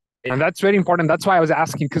 And that's very important. That's why I was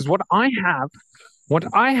asking, because what I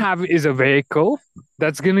have is a vehicle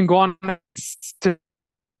that's going to go on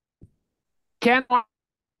cannot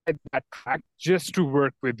that track just to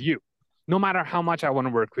work with you, no matter how much I want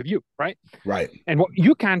to work with you, right? Right. And what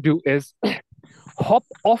you can do is hop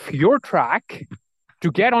off your track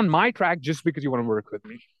to get on my track just because you want to work with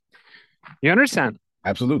me. You understand?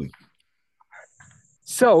 Absolutely.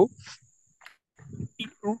 So it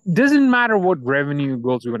doesn't matter what revenue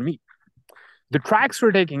goals we want to meet. The tracks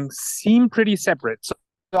we're taking seem pretty separate. So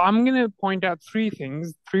I'm going to point out 3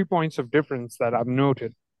 points of difference that I've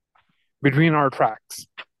noted between our tracks.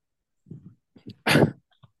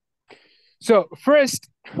 So first,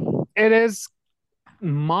 it is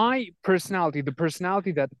my personality, the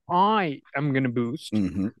personality that I am going to boost,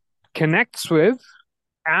 connects with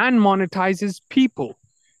and monetizes people,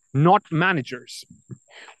 not managers.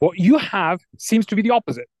 What you have seems to be the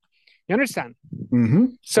opposite. You understand?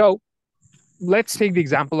 So let's take the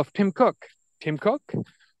example of Tim Cook. Tim Cook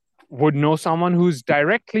would know someone who's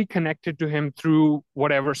directly connected to him through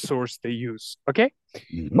whatever source they use. Okay.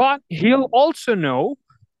 But he'll also know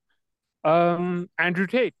Andrew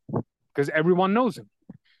Tate, because everyone knows him.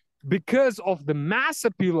 Because of the mass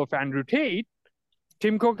appeal of Andrew Tate,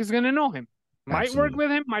 Tim Cook is going to know him. Might work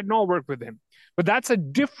with him, might not work with him. But that's a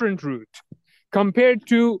different route compared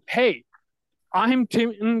to, hey, I'm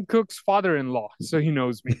Tim Cook's father-in-law, so he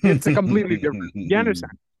knows me. It's a completely different. You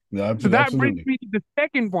understand? No, so that brings me to the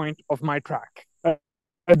second point of my track.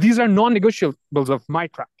 These are non-negotiables of my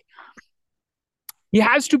track. He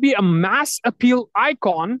has to be a mass appeal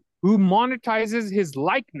icon who monetizes his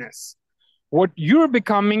likeness. What you're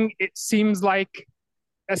becoming, it seems like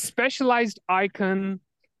a specialized icon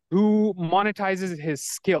who monetizes his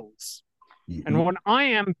skills. And what I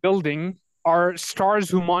am building are stars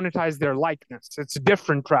who monetize their likeness. It's a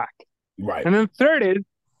different track. Right. And then third is,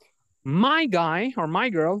 my guy or my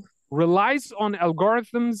girl relies on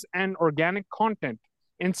algorithms and organic content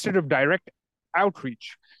instead of direct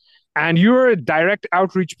outreach. And you're a direct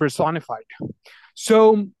outreach personified.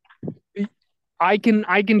 So I can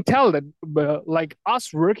tell that like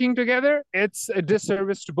us working together, it's a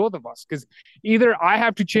disservice to both of us, because either I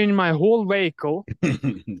have to change my whole vehicle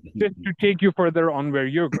just to take you further on where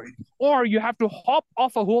you're going, or you have to hop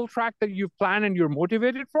off a whole track that you've planned and you're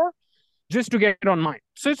motivated for just to get on mine.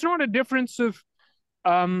 So it's not a difference of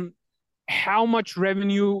how much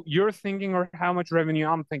revenue you're thinking or how much revenue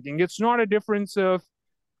I'm thinking. It's not a difference of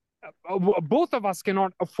both of us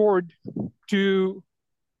cannot afford to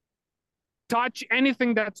touch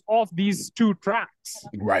anything that's off these 2 tracks.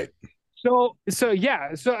 Right. So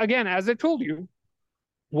yeah. So again, as I told you,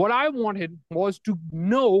 what I wanted was to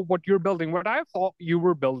know what you're building. What I thought you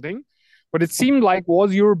were building, what it seemed like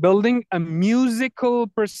was you were building a musical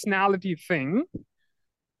personality thing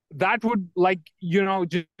that would, like, you know,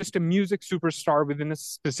 just a music superstar within a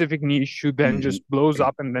specific niche who then just blows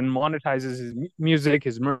up and then monetizes his music,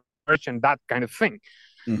 his merch, and that kind of thing.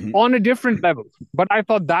 On a different level. But I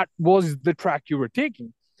thought that was the track you were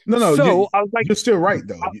taking. No. So I was like, you're still right,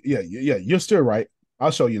 though. Yeah, you're still right.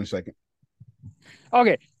 I'll show you in a second.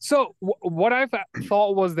 Okay. So what I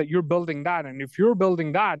thought was that you're building that. And if you're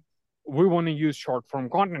building that, we want to use short form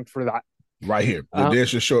content for that. Right here.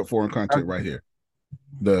 There's your short form content right here.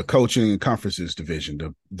 The coaching and conferences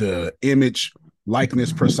division, the image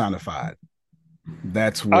likeness personified.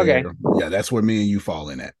 That's where, that's where me and you fall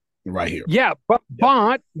in at right here. Yeah, but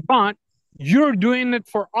you're doing it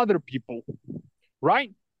for other people,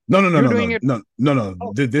 right? No.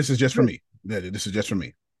 This is just for me. This is just for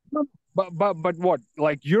me. But what?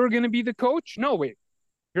 Like you're gonna be the coach? No, wait,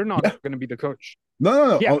 you're not gonna be the coach.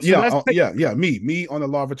 No. Yeah, me on the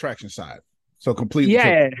law of attraction side. So completely.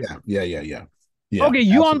 Yeah. Okay,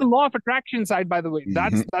 you on the law of attraction side, by the way.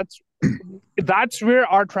 That's where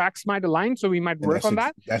our tracks might align, so we might work on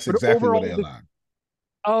that. That's exactly where they align.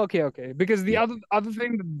 Okay. Because the other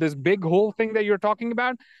thing, this big whole thing that you're talking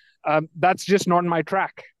about, that's just not my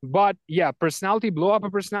track. But yeah, personality, blow up a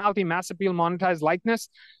personality, mass appeal, monetize likeness.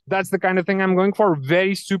 That's the kind of thing I'm going for.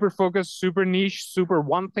 Very super focused, super niche, super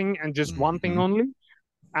one thing and just one thing only.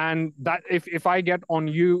 And that if I get on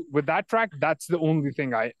you with that track, that's the only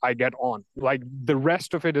thing I get on. Like the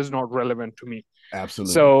rest of it is not relevant to me.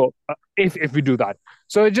 Absolutely. So if we do that.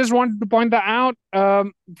 So I just wanted to point that out.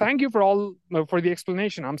 Thank you for the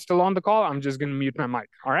explanation. I'm still on the call. I'm just going to mute my mic.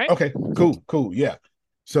 All right. Okay, cool. Yeah.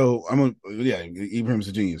 So Ibrahim's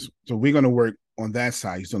a genius. So we're going to work on that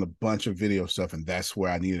side. He's done a bunch of video stuff and that's where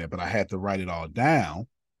I needed it, but I had to write it all down.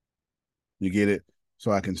 You get it?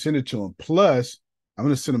 So I can send it to him. Plus, I'm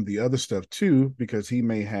going to send him the other stuff too, because he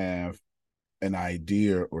may have an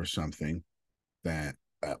idea or something that,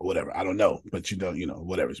 whatever, I don't know, but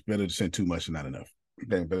whatever. It's better to send too much than not enough.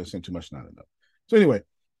 Okay, better to send too much than not enough. So anyway,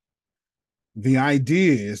 the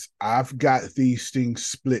idea is I've got these things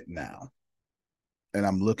split now, and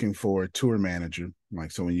I'm looking for a tour manager.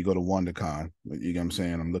 Like, so when you go to WonderCon, you know what I'm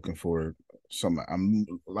saying? I'm looking for I'm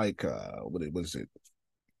like, what is it?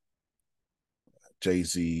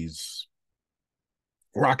 Jay-Z's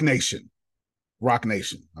Rock Nation.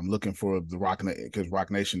 I'm looking for the Rock Nation because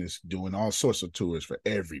Rock Nation is doing all sorts of tours for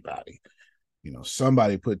everybody.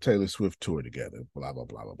 Somebody put Taylor Swift tour together, blah, blah,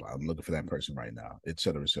 blah, blah, blah. I'm looking for that person right now, et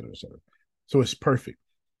cetera, et cetera, et cetera. So it's perfect.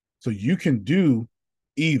 So you can do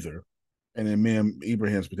either. And in me and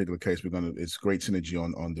Ibrahim's particular case, it's great synergy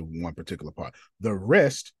on the one particular part. The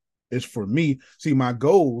rest is for me. See, my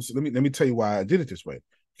goals, let me tell you why I did it this way.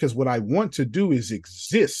 Because what I want to do is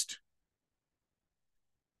exist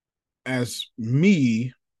as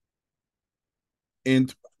me,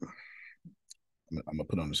 and I'm gonna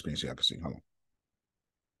put it on the screen so y'all can see. Hold on.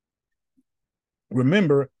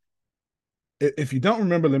 Remember, if you don't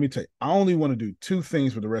remember, let me tell you, I only want to do two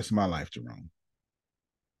things for the rest of my life, Jerome.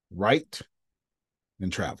 Write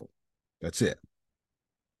and travel. That's it.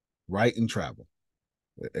 Write and travel.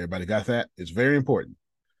 Everybody got that? It's very important.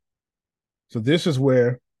 So this is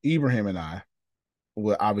where Ibrahim and I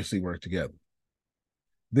will obviously work together.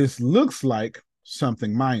 This looks like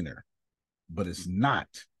something minor, but it's not.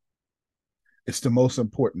 It's the most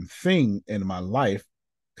important thing in my life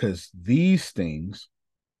because these things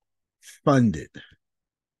fund it.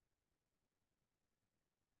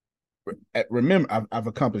 Remember, I've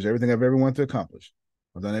accomplished everything I've ever wanted to accomplish.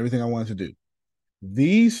 I've done everything I wanted to do.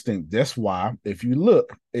 These things, that's why, if you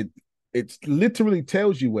look, it literally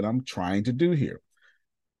tells you what I'm trying to do here.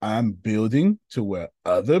 I'm building to where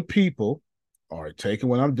other people are taking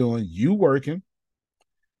what I'm doing, you working,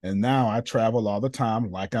 and now I travel all the time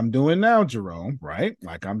like I'm doing now, Jerome, right?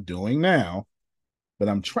 Like I'm doing now, but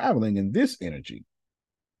I'm traveling in this energy.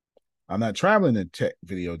 I'm not traveling in tech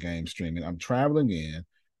video game streaming. I'm traveling in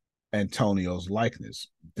Antonio's likeness.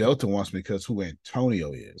 Delta wants me because who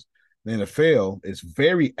Antonio is. The NFL is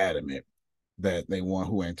very adamant that they want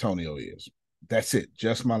who Antonio is. That's it.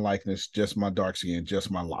 Just my likeness, just my dark skin, just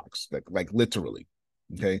my locks. Like literally.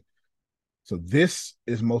 Okay. So this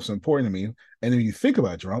is most important to me. And if you think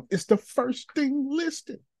about it, Jerome, it's the first thing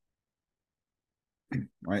listed.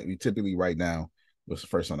 Right? We typically write down what's the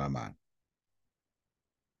first on our mind.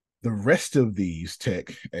 The rest of these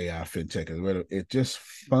tech, AI, fintech, it just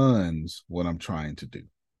funds what I'm trying to do.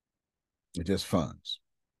 It just funds.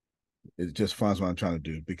 It just funds what I'm trying to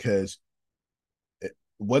do because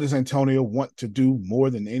what does Antonio want to do more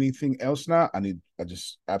than anything else now? I'm the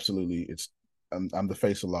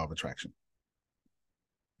face of law of attraction.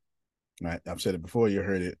 Right? I've said it before, you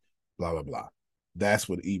heard it, blah, blah, blah. That's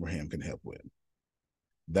what Ibrahim can help with.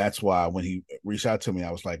 That's why when he reached out to me,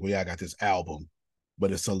 I was like, well, yeah, I got this album,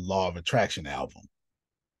 but it's a law of attraction album.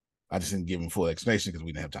 I just didn't give him full explanation because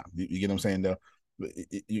we didn't have time. You get what I'm saying, though?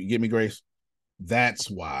 You get me, Grace? That's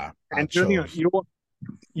why Antonio,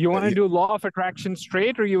 you want to do law of attraction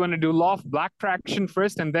straight, or you want to do law of black traction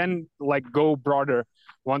first and then like go broader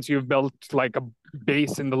once you've built like a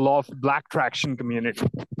base in the law of black traction community?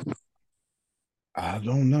 I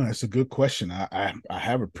don't know. That's a good question. I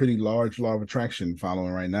have a pretty large law of attraction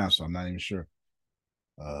following right now, so I'm not even sure.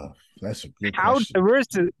 That's a good How question. diverse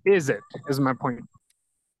is it? Is my point.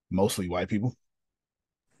 Mostly white people.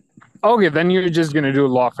 Okay, then you're just gonna do a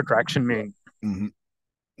law of attraction main. Mm-hmm.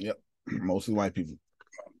 Yep, mostly white people,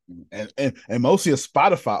 and mostly a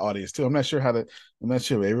Spotify audience too. I'm not sure.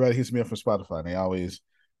 Everybody hits me up from Spotify.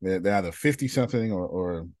 And they're either 50 something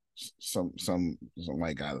or some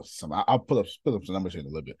like some. I'll put up some numbers here in a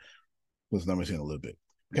little bit. Put some numbers here in a little bit.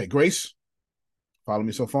 Okay, Grace, follow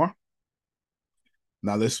me so far.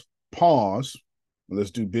 Now let's pause.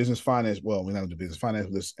 Let's do business finance. Well, we're not gonna do business finance.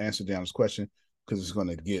 Let's answer Deanna's question because it's going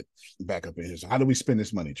to get back up in here. So how do we spend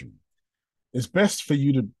this money, Drew? It's best for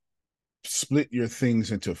you to split your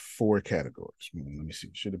things into 4 categories. Let me see.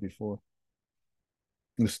 Should it be 4?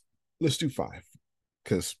 Let's do 5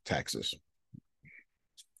 because taxes.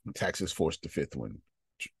 Taxes forced the 5th one.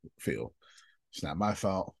 Phil, it's not my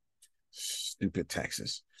fault. Stupid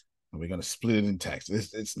taxes. And we're going to split it in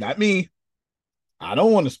taxes. It's not me. I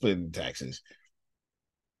don't want to split it in taxes.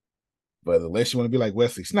 But unless you want to be like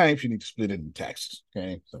Wesley Snipes, you need to split it in taxes.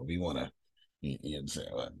 Okay, so we want to. You know what I'm saying?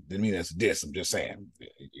 Didn't mean that's a diss. I'm just saying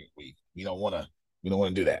we don't want to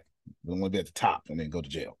do that. We don't want to be at the top and then go to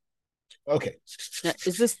jail. Okay. Now,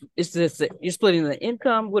 is this you're splitting the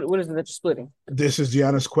income? What is it that you're splitting? This is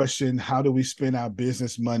Deanna's question. How do we spend our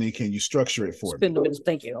business money? Can you structure it for me?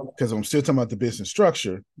 Thank you. Because I'm still talking about the business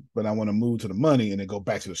structure, but I want to move to the money and then go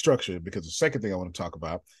back to the structure because the second thing I want to talk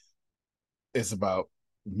about is about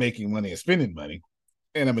making money and spending money.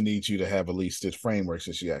 And I'm going to need you to have at least this framework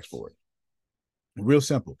since you asked for it. Real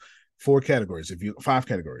simple. 5 categories,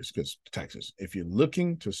 because taxes. If you're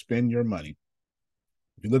looking to spend your money,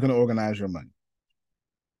 if you're looking to organize your money,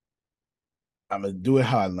 I'm going to do it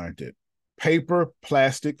how I learned it. Paper,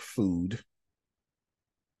 plastic, food.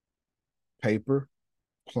 Paper,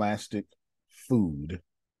 plastic, food,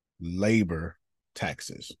 labor,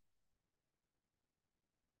 taxes.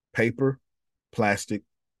 Paper, plastic,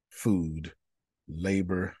 food,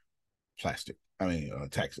 labor,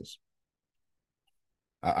 taxes.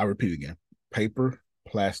 I repeat again. Paper,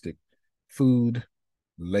 plastic, food,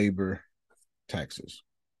 labor, taxes.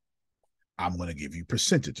 I'm going to give you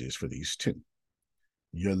percentages for these 2.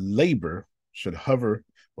 Your labor should hover.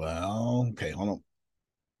 Well, okay, hold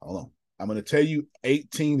on. I'm going to tell you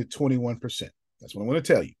 18 to 21%. That's what I'm going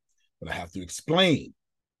to tell you. But I have to explain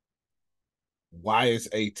why it's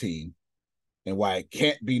 18 and why it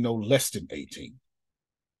can't be no less than 18.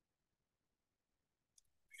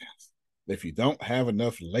 If you don't have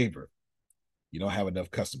enough labor, you don't have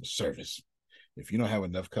enough customer service. If you don't have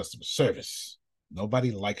enough customer service,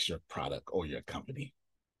 nobody likes your product or your company.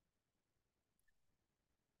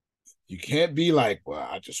 You can't be like, well,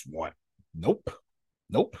 I just want. Nope.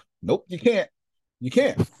 You can't.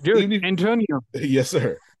 Dude, Antonio. Yes,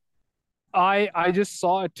 sir. I just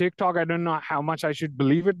saw a TikTok. I don't know how much I should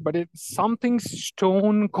believe it, but it's something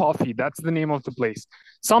Stone Coffee. That's the name of the place.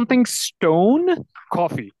 Something Stone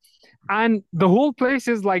Coffee. And the whole place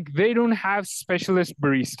is like they don't have specialist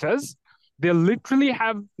baristas. They literally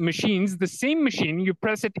have machines, the same machine, you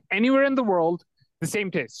press it anywhere in the world, the same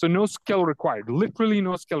taste. So no skill required, literally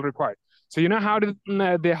no skill required. So you know how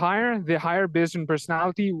they hire? They hire based on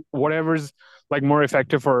personality, whatever's like more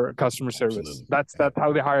effective for customer service. Absolutely. That's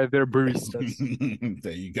how they hire their baristas.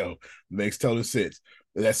 There you go. Makes total sense.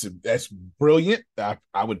 That's brilliant.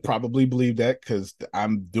 I would probably believe that because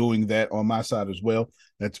I'm doing that on my side as well.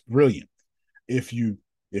 That's brilliant. If your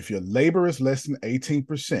labor is less than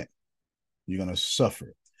 18%, you're going to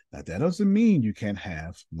suffer. Now, that doesn't mean you can't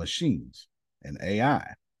have machines and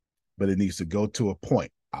AI, but it needs to go to a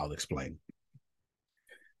point. I'll explain.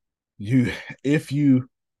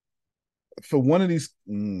 For one of these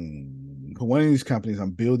companies,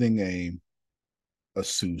 I'm building a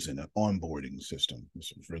Susan, an onboarding system.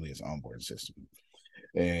 This really is an onboarding system.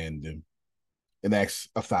 And it asks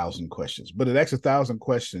 1,000 questions, but it asks 1,000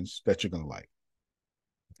 questions that you're going to like.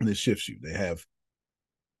 And it shifts you. They have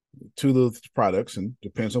 2 little products, and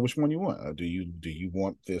depends on which one you want. Do you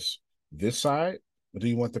want this side, or do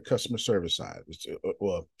you want the customer service side?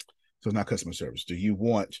 Well, so it's not customer service. Do you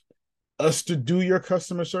want us to do your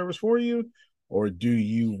customer service for you, or do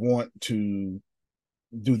you want to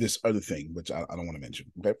do this other thing, which I don't want to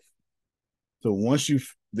mention? Okay. So once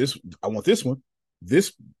I want this one.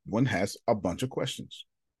 This one has a bunch of questions,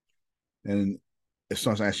 and it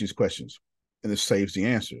starts asking these questions, and it saves the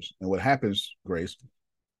answers. And what happens, Grace,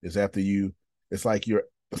 is it's like you're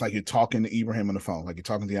talking to Ibrahim on the phone, like you're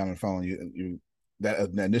talking to him on the phone.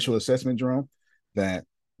 That initial assessment, Jerome, that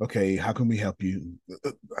Okay, how can we help you?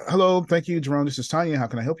 Hello, thank you, Jerome. This is Tanya. How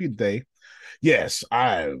can I help you today? Yes,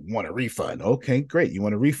 I want a refund. Okay, great. You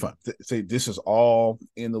want a refund. Say this is all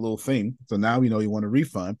in the little thing. So now we know you want a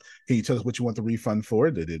refund. Can you tell us what you want the refund for?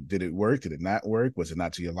 Did it work? Did it not work? Was it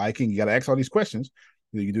not to your liking? You got to ask all these questions.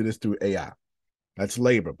 You can do this through AI. That's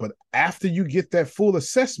labor. But after you get that full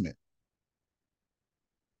assessment,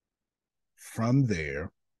 from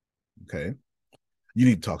there, okay, you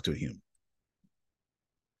need to talk to a human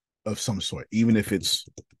of some sort, even if it's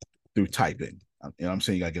through typing. You know what I'm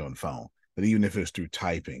saying? You got to get on the phone. But even if it's through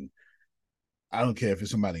typing, I don't care if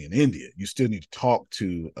it's somebody in India, you still need to talk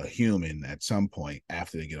to a human at some point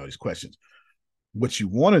after they get all these questions. What you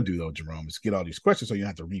want to do, though, Jerome, is get all these questions so you don't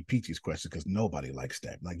have to repeat these questions because nobody likes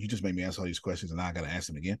that. Like, you just made me answer all these questions and now I got to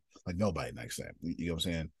answer them again. Like, nobody likes that. You know what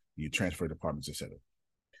I'm saying? You transfer departments, etc.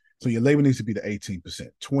 So your labor needs to be the 18%.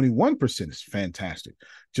 21% is fantastic.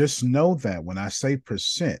 Just know that when I say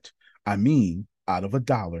percent, I mean out of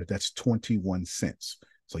 $1, that's 21 cents.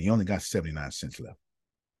 So you only got 79 cents left.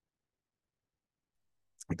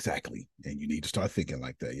 Exactly. And you need to start thinking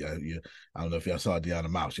like that. Yeah. I don't know if y'all saw Deanna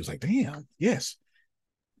Mouse. She was like, damn, yes.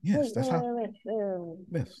 Yes, that's how.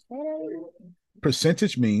 Yes.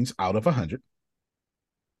 Percentage means out of 100.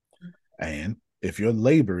 And if your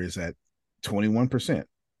labor is at 21%,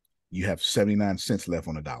 you have 79 cents left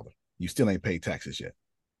on $1. You still ain't paid taxes yet.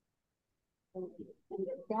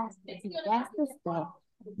 That's the stuff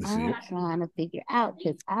I'm trying to figure out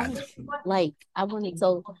because I wanted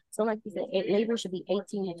so like you said, labor should be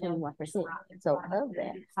 18 to 21%. So of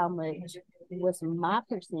that, how much was my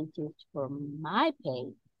percentage for my pay,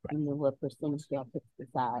 and then what percentage y'all put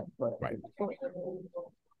aside for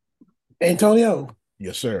Antonio?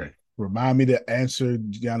 Yes, sir. Remind me to answer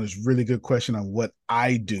Deanna's really good question on what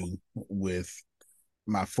I do with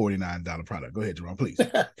my $49 product. Go ahead, Jerome, please.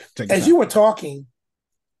 As you were talking,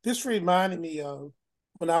 this reminded me of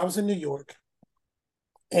when I was in New York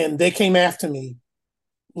and they came after me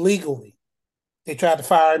legally. They tried to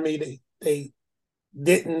fire me. They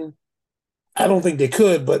didn't. I don't think they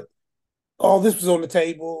could, but all this was on the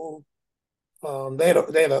table. They had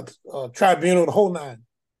a tribunal, the whole nine.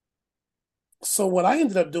 So what I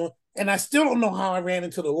ended up doing, and I still don't know how I ran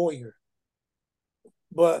into the lawyer,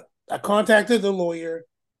 but I contacted the lawyer.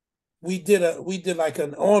 We did like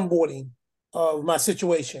an onboarding of my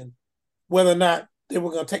situation, whether or not they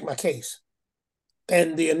were going to take my case.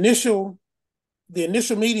 And the initial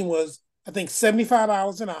meeting was, I think,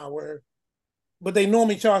 $75 an hour, but they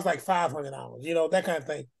normally charge like $500, that kind of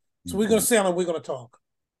thing. So we're going to sit down and we're going to talk.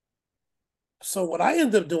 So what I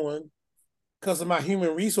ended up doing, because of my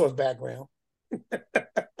human resource background,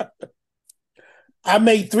 I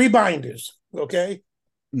made 3 binders. Okay,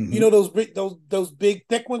 you know those big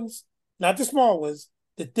thick ones, not the small ones,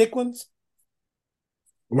 the thick ones.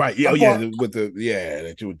 Right. Yeah. With the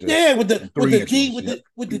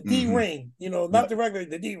D ring. Not the regular,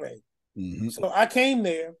 the D ring. Mm-hmm. So I came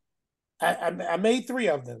there. I made 3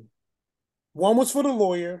 of them. One was for the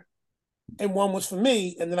lawyer, and one was for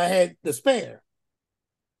me, and then I had the spare.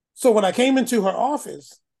 So when I came into her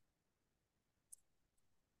office,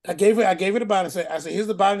 I gave her the binder. I said, here's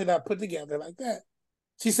the binder that I put together like that.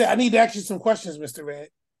 She said, I need to ask you some questions, Mr. Red.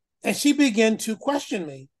 And she began to question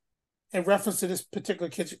me in reference to this particular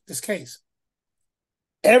case.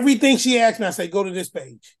 Everything she asked me, I said, go to this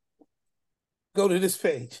page. Go to this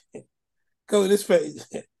page. Go to this page.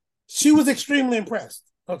 She was extremely impressed,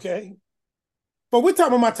 okay? But we're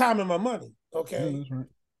talking about my time and my money, okay? Yeah, that's right.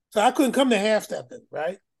 So I couldn't come to half-stepping,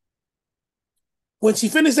 right? When she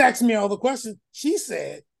finished asking me all the questions, she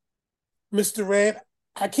said, Mr. Red,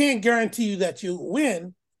 I can't guarantee you that you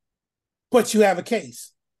win, but you have a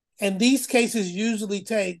case. And these cases usually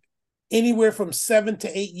take anywhere from 7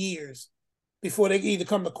 to 8 years before they either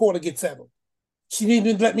come to court or get settled. She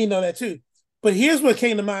needed to let me know that too. But here's what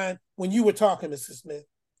came to mind when you were talking, Mrs. Smith.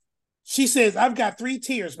 She says, I've got 3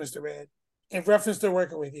 tiers, Mr. Red, in reference to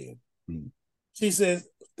working with you. Mm-hmm. She says,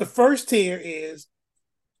 the first tier is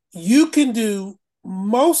you can do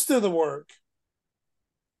most of the work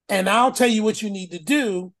and I'll tell you what you need to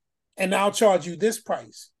do and I'll charge you this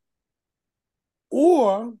price.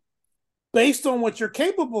 Or based on what you're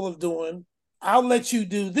capable of doing, I'll let you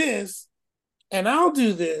do this and I'll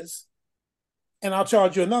do this and I'll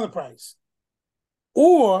charge you another price.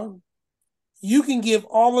 Or you can give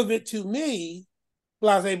all of it to me,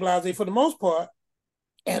 blase for the most part,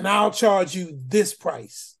 and I'll charge you this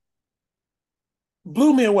price.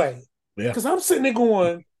 Blew me away. Because I'm sitting there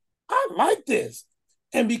going, I like this.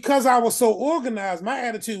 And because I was so organized, my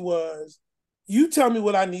attitude was, you tell me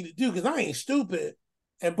what I need to do because I ain't stupid.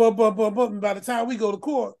 And by the time we go to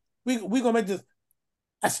court, we going to make this.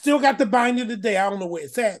 I still got the binder today. I don't know where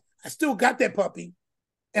it's at. I still got that puppy,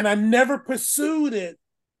 and I never pursued it.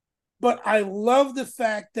 But I love the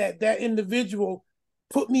fact that that individual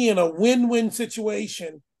put me in a win-win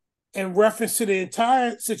situation in reference to the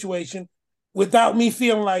entire situation without me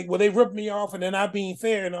feeling like, well, they ripped me off and they're not being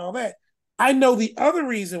fair and all that. I know the other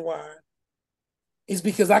reason why is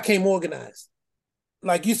because I came organized.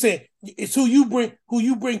 Like you said, it's who you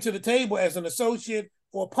bring to the table as an associate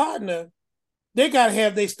or partner. They got to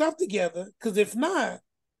have their stuff together, because if not,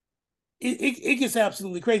 it gets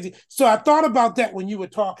absolutely crazy. So I thought about that when you were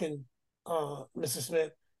talking, Mr.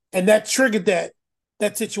 Smith, and that triggered that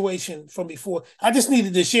situation from before. I just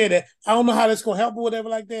needed to share that. I don't know how that's going to help or whatever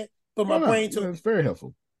like that, but my brain took. It's very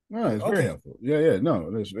helpful. No, it's very helpful. Yeah. No,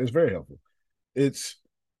 it's very helpful. It's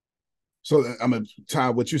so I'm gonna tie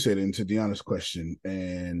what you said into Deanna's question,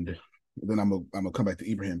 and then I'm gonna come back to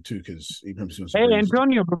Ibrahim too, because Ibrahim's doing some. Hey,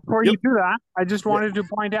 Antonio, before you do that, I just wanted to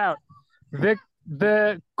point out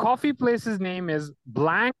the coffee place's name is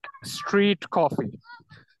Blank Street Coffee.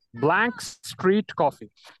 Blank Street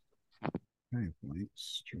Coffee. Okay, Blank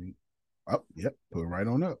Street. Oh, yep, put it right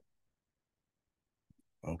on up.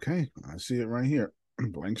 Okay, I see it right here.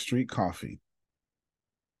 Blank Street Coffee.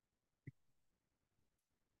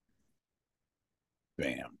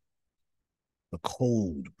 Bam. The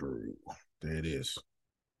cold brew. There it is.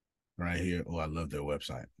 Right here. Oh, I love their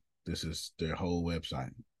website. This is their whole website.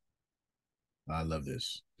 I love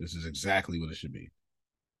this. This is exactly what it should be.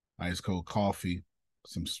 Ice cold coffee.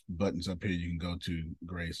 Some buttons up here you can go to,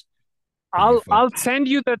 Grace. I'll send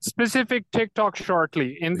you that specific TikTok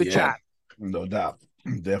shortly in the chat. No doubt.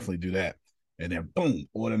 Definitely do that. And then boom,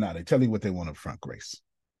 order now. They tell you what they want up front, Grace.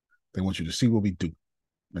 They want you to see what we do.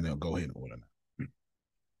 And they'll go ahead and order now.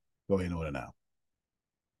 Go ahead and order now.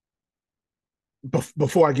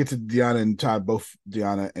 Before I get to Deanna and Todd, both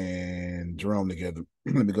Deanna and Jerome together,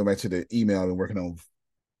 let me go back to the email I've been working on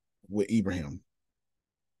with Ibrahim.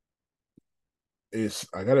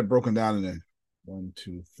 I got it broken down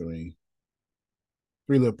into 3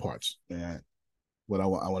 little parts. And what I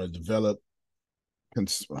want to develop. I'll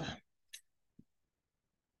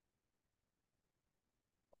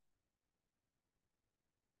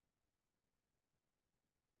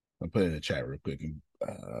put it in the chat real quick. And,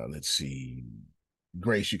 let's see.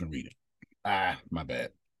 Grace, you can read it. My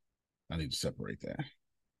bad. I need to separate that.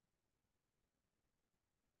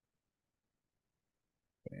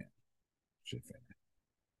 Bam. Shift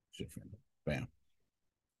finger. Bam.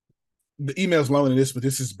 The email's longer than this, but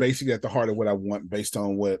this is basically at the heart of what I want based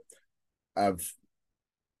on what I've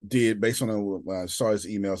did, based on what I saw his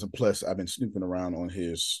emails, and plus I've been snooping around on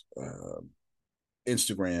his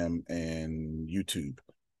Instagram and YouTube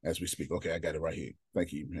as we speak. Okay, I got it right here.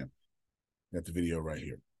 Thank you, man. Got the video right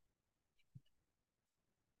here.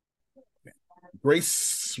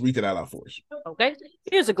 Grace, read it out loud for us. Okay,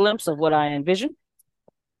 here's a glimpse of what I envision.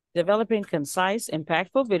 Developing concise,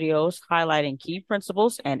 impactful videos highlighting key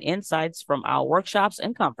principles and insights from our workshops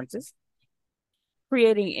and conferences.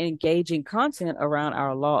 Creating engaging content around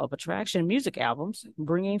our Law of Attraction music albums,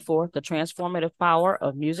 bringing forth the transformative power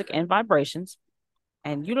of music and vibrations,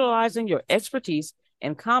 and utilizing your expertise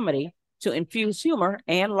in comedy to infuse humor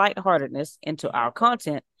and lightheartedness into our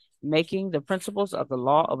content, making the principles of the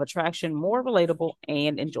Law of Attraction more relatable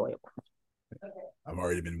and enjoyable. I've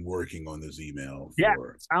already been working on this email.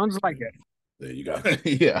 Sounds like it. There you go.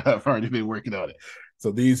 Yeah, I've already been working on it.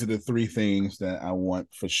 So these are the 3 things that I want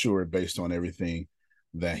for sure based on everything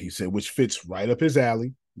that he said, which fits right up his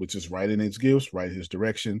alley, which is right in his gifts, right in his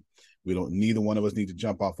direction. Neither one of us need to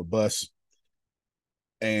jump off a bus.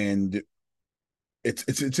 And it's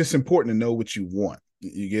just important to know what you want.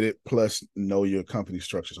 You get it? Plus know your company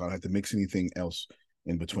structure. So I don't have to mix anything else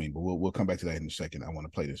in between, but we'll come back to that in a second. I want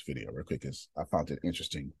to play this video real quick because I found it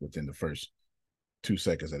interesting within the first 2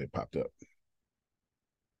 seconds that it popped up.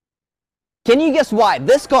 Can you guess why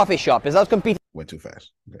this coffee shop is outcompeting? Went too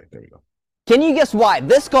fast. Okay, there we go. Can you guess why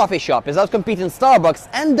this coffee shop is outcompeting Starbucks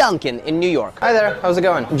and Dunkin' in New York? Hi there, how's it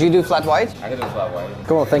going? Did you do flat white? I can do flat white.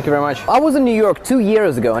 Cool, thank you very much. I was in New York 2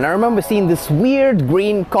 years ago and I remember seeing this weird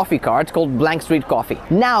green coffee cart called Blank Street Coffee.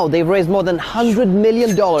 Now they've raised more than $100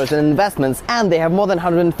 million in investments and they have more than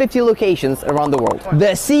 150 locations around the world.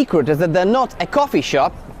 Their secret is that they're not a coffee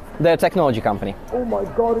shop, They're a technology company. Oh my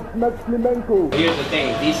god, it's Meximental. Here's the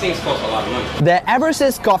thing, these things cost a lot of money. The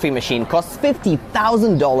Eversys coffee machine costs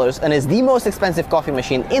 $50,000 and is the most expensive coffee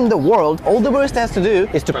machine in the world. All the barista has to do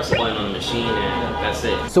is to press a button on the machine and that's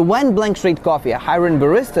it. So when Blank Street Coffee are hiring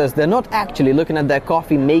baristas, they're not actually looking at their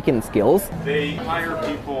coffee making skills. They hire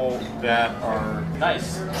people that are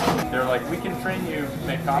nice. They're like, we can train you to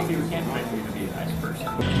make coffee, we can't train you to be a nice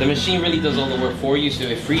person. The machine really does all the work for you, so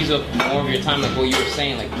it frees up more of your time, like what you were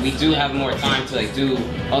saying. Like, we do have more time to like do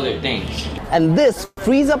other things. And this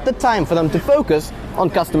frees up the time for them to focus on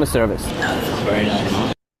customer service. Very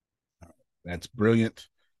nice. That's brilliant.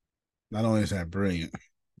 Not only is that brilliant,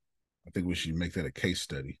 I think we should make that a case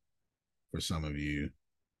study for some of you.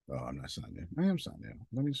 Oh, I'm not signed in. I am signed in.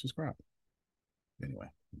 Let me subscribe. Anyway,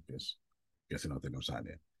 guess I don't think I'm signed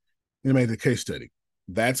in. You make the case study.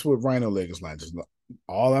 That's what Rhino Leg is like. Just,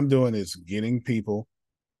 all I'm doing is getting people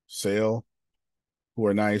sell who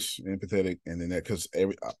are nice, empathetic, and then that because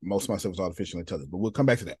most of my stuff is artificial intelligence. But we'll come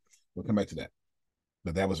back to that.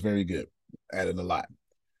 But that was very good. Added a lot.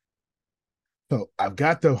 So I've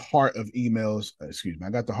got the heart of emails. I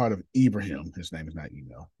got the heart of Ibrahim. His name is not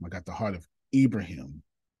email. I got the heart of Ibrahim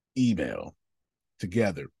email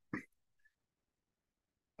together.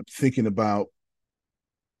 I'm thinking about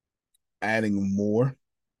adding more.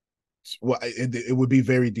 Well, it would be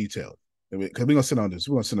very detailed because we're gonna sit on this.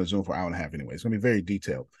 We're gonna sit on Zoom for an hour and a half anyway. It's gonna be very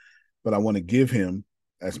detailed, but I want to give him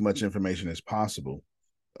as much information as possible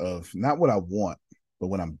of not what I want, but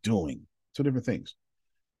what I'm doing. Two different things,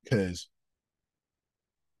 because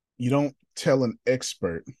you don't tell an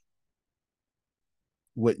expert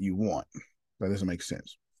what you want. That doesn't make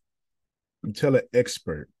sense. You tell an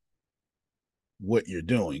expert what you're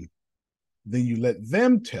doing, then you let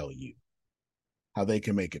them tell you how they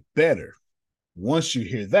can make it better. Once you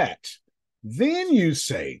hear that, then you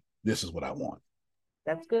say, this is what I want.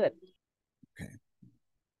 That's good. Okay.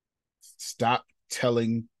 Stop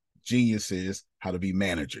telling geniuses how to be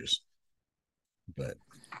managers. But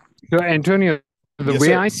so, Antonio, the way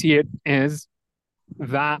sir. I see it is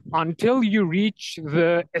that until you reach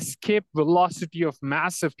the escape velocity of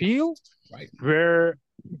mass appeal, right, where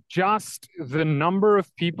just the number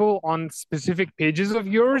of people on specific pages of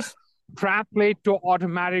yours translate to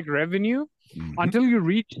automatic revenue, until you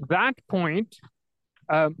reach that point,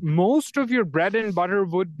 most of your bread and butter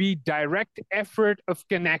would be direct effort of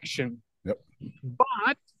connection. Yep.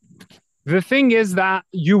 But the thing is that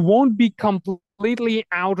you won't be completely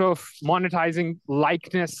out of monetizing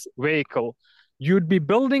likeness vehicle. You'd be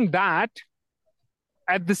building that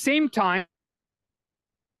at the same time.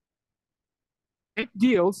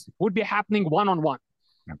 Deals would be happening one-on-one.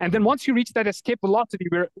 And then once you reach that escape velocity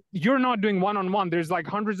where you're not doing one-on-one, there's like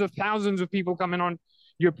hundreds of thousands of people coming on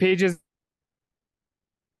your pages.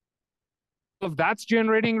 If that's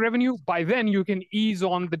generating revenue, by then you can ease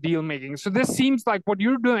on the deal making. So this seems like what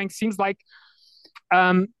you're doing seems like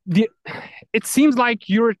it seems like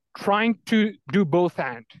you're trying to do both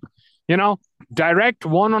and, direct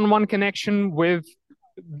one-on-one connection with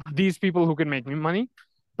these people who can make me money.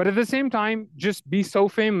 But at the same time, just be so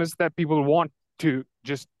famous that people want to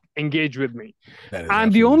just engage with me.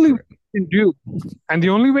 And the only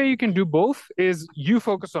way you can do both is you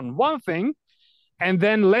focus on one thing, and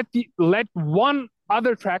then let one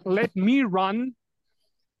other track, let me run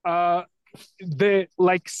the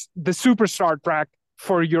superstar track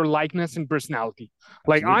for your likeness and personality.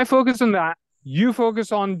 Like I focus on that. You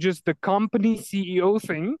focus on just the company CEO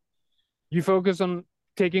thing. You focus on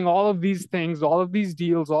taking all of these things, all of these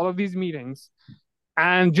deals, all of these meetings,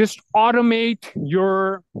 and just automate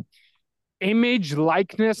your image,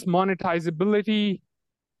 likeness, monetizability,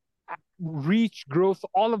 reach, growth,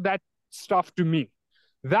 all of that stuff to me.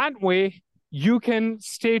 That way, you can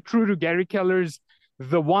stay true to Gary Keller's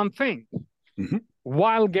the one thing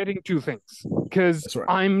while getting two things, because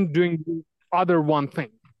I'm doing the other one thing.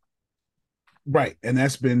 Right. And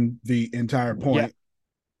that's been the entire point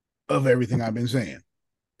of everything I've been saying.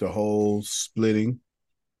 The whole splitting,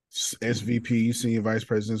 SVP, senior vice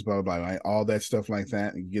presidents, blah, blah, blah, right? All that stuff like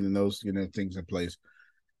that, and getting those things in place.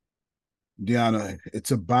 Deanna,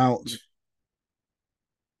 it's about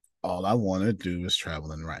all I want to do is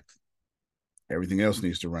travel and write. Everything else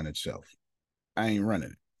needs to run itself. I ain't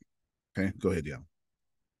running it. Okay, go ahead, Deanna.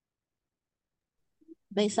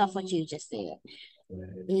 Based off what you just said,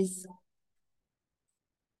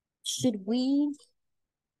 should we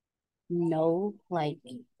know,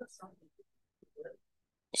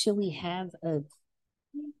 should we have a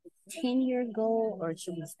 10-year goal, or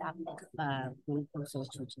should we stop at 5 when it comes to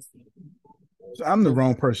what you just said? So I'm the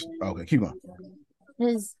wrong person. Okay, keep going.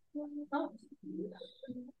 Because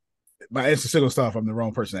my answer still gonna start off. I'm the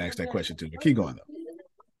wrong person to ask that question to, but keep going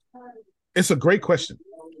though. It's a great question.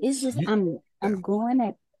 It's just I'm going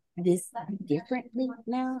at this differently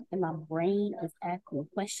now, and my brain is asking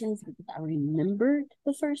questions because I remembered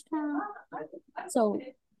the first time. So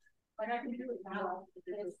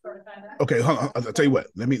okay, hold on. I'll tell you what.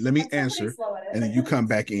 Let me answer, and then you come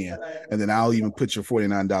back in, and then I'll even put your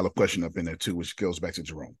 $49 question up in there too, which goes back to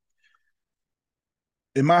Jerome.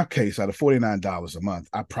 In my case, out of $49 a month,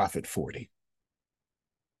 I profit 40.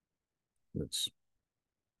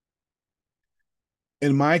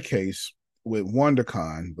 In my case, with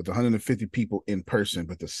WonderCon, with 150 people in person,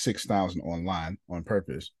 but the 6,000 online on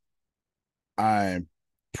purpose, I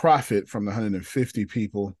profit from the 150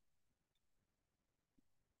 people,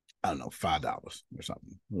 I don't know, $5 or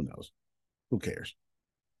something. Who knows? Who cares?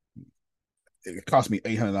 It cost me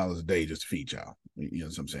 $800 a day just to feed y'all. You know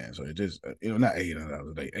what I'm saying? So it just, not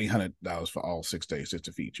 $800 a day, $800 for all 6 days just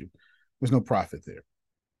to feed you. There's no profit there.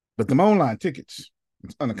 But them online tickets,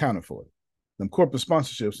 it's unaccounted for. Them corporate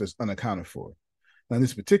sponsorships, that's unaccounted for. Now, in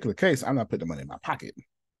this particular case, I'm not putting the money in my pocket.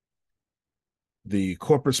 The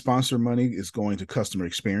corporate sponsor money is going to customer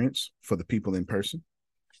experience for the people in person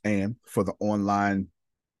and for the online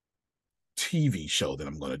TV show that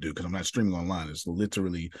I'm going to do, because I'm not streaming online. It's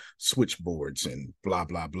literally switchboards and blah,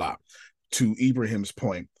 blah, blah. To Ibrahim's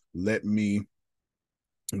point, let me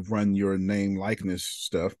run your name, likeness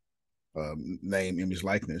stuff, name, image,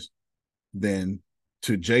 likeness. Then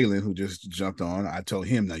to Jalen, who just jumped on, I told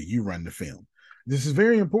him, now you run the film. This is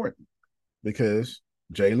very important because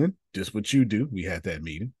Jalen, just what you do. We had that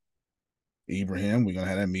meeting. Ibrahim, we're going to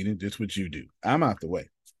have that meeting. Just what you do. I'm out the way.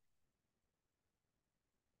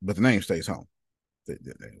 But the name stays home. Anyway,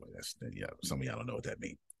 some of y'all don't know what that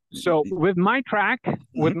means. So with my track,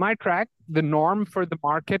 the norm for the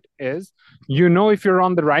market is, if you're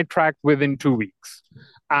on the right track within 2 weeks.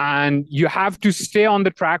 And you have to stay on the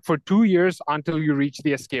track for 2 years until you reach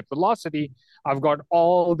the escape velocity. I've got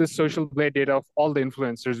all the Social Blade data of all the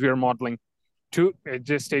influencers we are modeling. It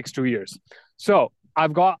just takes 2 years. So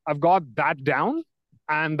I've got that down.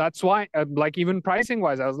 And that's why, even pricing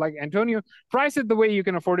wise, I was like, Antonio, price it the way you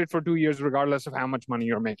can afford it for 2 years, regardless of how much money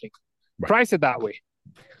you're making. Right. Price it that way.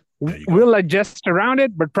 We'll adjust around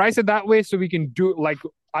it, but price it that way so we can do,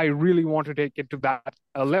 I really want to take it to that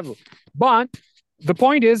level. But the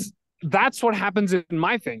point is, that's what happens in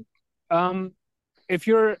my thing. If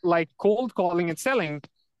you're cold calling and selling,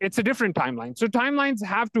 it's a different timeline. So timelines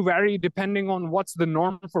have to vary depending on what's the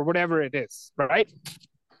norm for whatever it is, right?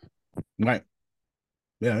 Right.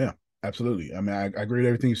 Yeah, absolutely. I mean, I agree with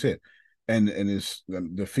everything you said. And it's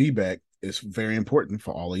the feedback is very important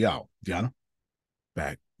for all of y'all. Deanna,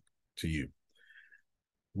 back to you.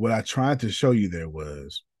 What I tried to show you there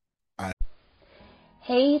was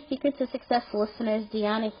Hey, Secrets of Success listeners,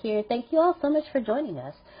 Deanna here. Thank you all so much for joining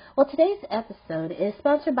us. Well, today's episode is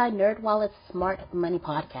sponsored by NerdWallet's Smart Money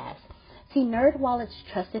Podcast. See, NerdWallet's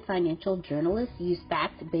trusted financial journalists use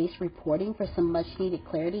fact-based reporting for some much-needed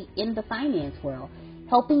clarity in the finance world,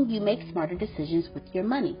 helping you make smarter decisions with your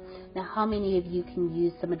money. Now, how many of you can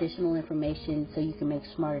use some additional information so you can make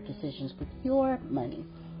smarter decisions with your money?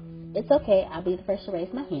 It's okay. I'll be the first to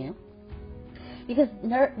raise my hand. Because the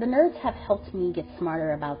nerds have helped me get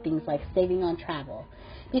smarter about things like saving on travel.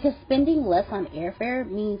 Because spending less on airfare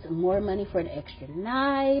means more money for an extra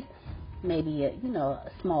night, maybe a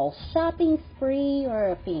small shopping spree or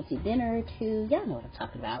a fancy dinner or two. Y'all know what I'm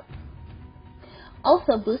talking about.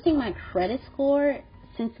 Also, boosting my credit score,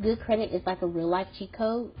 since good credit is like a real life cheat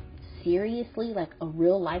code. Seriously, like a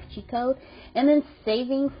real life cheat code. And then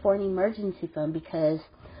saving for an emergency fund, because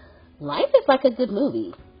life is like a good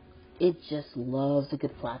movie. It just loves a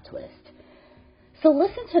good plot twist. So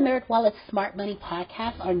listen to NerdWallet's Smart Money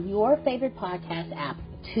Podcast on your favorite podcast app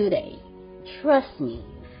today. Trust me,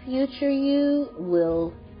 future you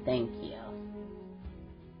will thank you.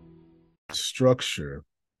 Structure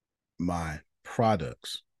my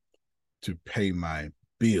products to pay my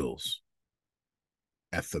bills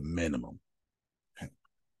at the minimum.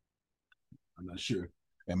 I'm not sure.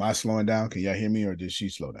 Am I slowing down? Can y'all hear me, or did she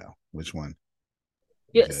slow down? Which one?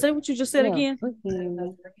 Yeah, say what you just said again.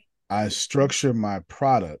 I structure my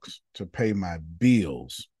products to pay my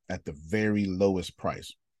bills at the very lowest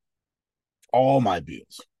price. All my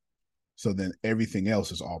bills. So then everything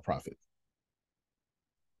else is all profit.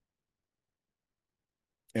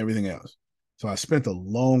 Everything else. So I spent a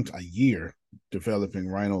year developing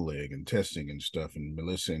Rhino Leg and testing and stuff, and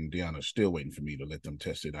Melissa and Deanna are still waiting for me to let them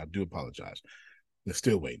test it. I do apologize. They're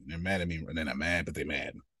still waiting. They're mad at me. They're not mad, but they're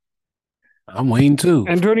mad. I'm waiting too.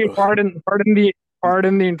 Antonio, pardon the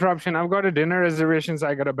interruption. I've got a dinner reservations.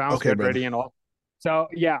 I got to bounce, get ready and all. So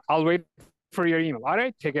yeah, I'll wait for your email. All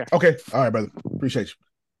right, take care. Okay, all right, brother. Appreciate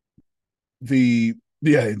you.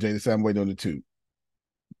 Jay, I'm waiting on the two.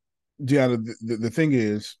 Deanna, the thing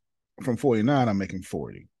is, from 49, I'm making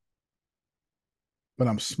 40. But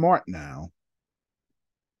I'm smart now.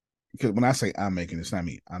 Because when I say I'm making, it's not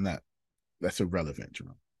me. I'm not. That's irrelevant, you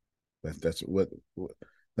know. That's irrelevant.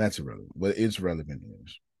 What is relevant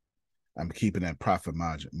is I'm keeping that profit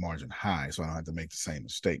margin high, so I don't have to make the same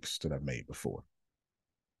mistakes that I've made before.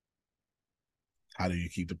 How do you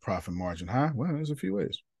keep the profit margin high? Well, there's a few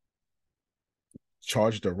ways.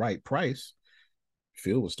 Charge the right price.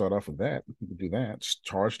 Phil will start off with that. You can do that.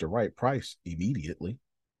 Charge the right price immediately.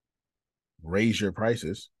 Raise your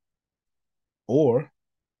prices, or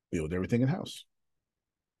build everything in-house.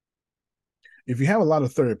 If you have a lot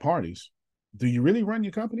of third parties, do you really run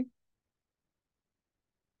your company?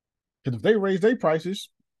 Because if they raise their prices,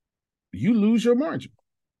 you lose your margin.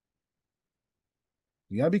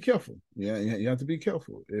 You gotta be careful. Yeah, you have to be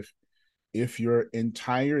careful. If your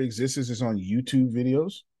entire existence is on YouTube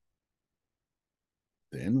videos,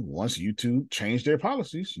 then once YouTube changed their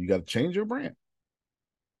policies, you got to change your brand.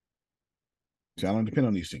 So I don't depend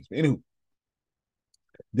on these things. But anywho,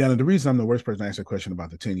 Dana, the reason I'm the worst person to answer a question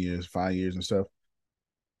about the 10 years, 5 years and stuff,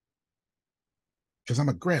 because I'm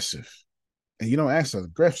aggressive. And you don't ask an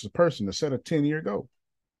aggressive person to set a 10-year goal.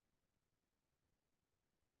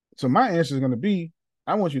 So my answer is going to be,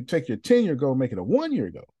 I want you to take your 10-year goal, make it a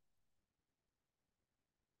 1-year goal.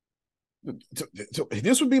 So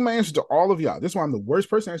this would be my answer to all of y'all. This is why I'm the worst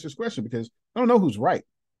person to answer this question, because I don't know who's right.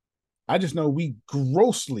 I just know we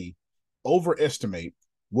grossly overestimate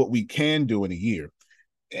what we can do in a year.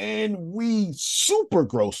 And we super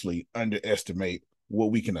grossly underestimate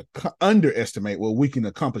what we can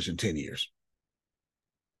accomplish in 10 years.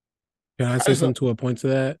 Can I say something to a point to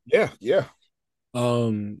that? Yeah.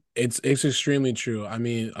 It's extremely true. I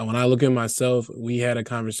mean, when I look at myself, we had a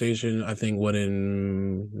conversation, I think,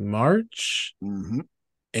 in March? Mm-hmm.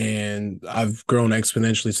 And I've grown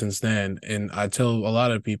exponentially since then. And I tell a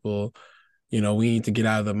lot of people, we need to get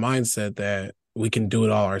out of the mindset that we can do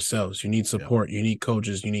it all ourselves. You need support, you need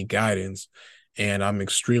coaches, you need guidance. And I'm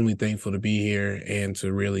extremely thankful to be here and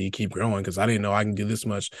to really keep growing, because I didn't know I can do this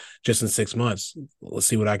much just in 6 months. Let's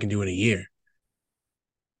see what I can do in a year.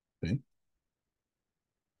 Okay.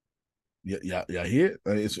 Yeah. Here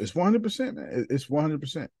it's 100%. Man. It's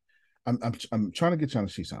 100%. I'm trying to get y'all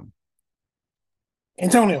to see something.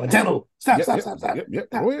 Antonio, stop. Yep.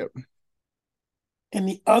 Go ahead. And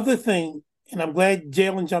the other thing, and I'm glad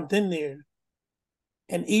Jalen jumped in there,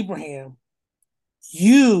 and Ibrahim,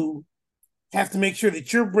 you have to make sure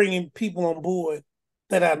that you're bringing people on board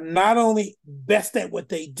that are not only best at what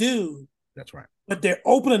they do, that's right, but they're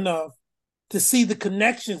open enough to see the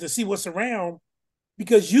connections, to see what's around,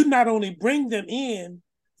 because you not only bring them in,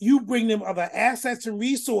 you bring them other assets and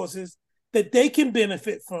resources that they can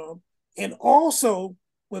benefit from. And also,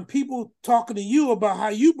 when people talking to you about how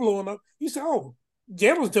you blowing up, you say, oh,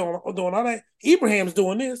 Jalen's doing all that. Ibrahim's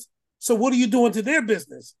doing this. So what are you doing to their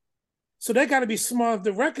business? So they got to be smart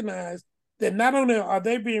to recognize that not only are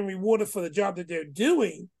they being rewarded for the job that they're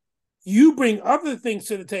doing, you bring other things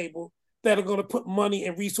to the table that are going to put money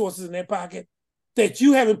and resources in their pocket that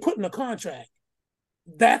you haven't put in a contract.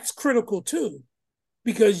 That's critical too,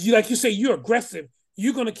 because like you say, you're aggressive.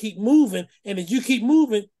 You're going to keep moving, and if you keep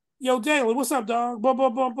moving, yo, Jalen, what's up, dog?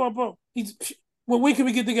 Boom. When can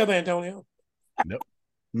we get together, Antonio? Nope.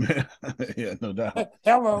 Yeah, no doubt.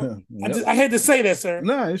 Hello. Yep. I had to say that, sir.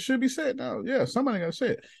 No, it should be said. No, yeah, somebody got to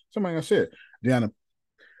say it. Deanna,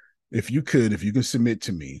 if you can submit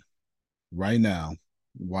to me right now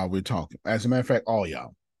while we're talking. As a matter of fact, all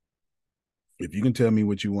y'all, if you can tell me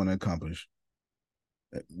what you want to accomplish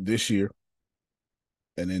this year,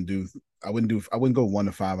 and then I wouldn't go 1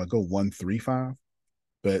 to 5. I'd go 1, 3, 5,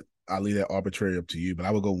 but I'll leave that arbitrary up to you. But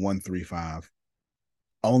I would go 1, 3, 5,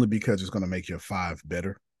 only because it's going to make your 5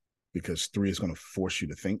 better, because 3 is going to force you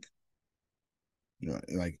to think.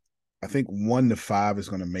 Like I think 1 to 5 is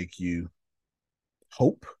going to make you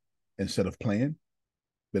hope instead of plan.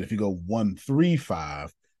 But if you go 1, 3,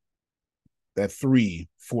 5, that 3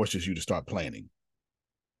 forces you to start planning.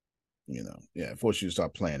 It forces you to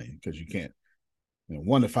start planning, because you can't.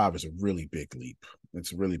 1 to 5 is a really big leap.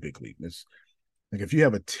 It's a really big leap. It's like if you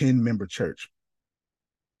have a 10-member church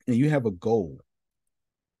and you have a goal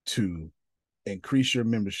to increase your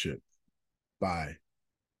membership by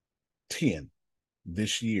 10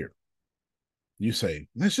 this year, you say,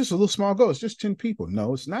 that's just a little small goal. It's just 10 people.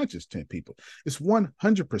 No, it's not just 10 people. It's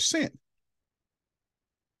 100%.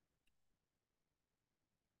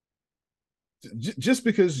 Just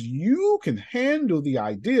because you can handle the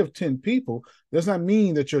idea of 10 people does not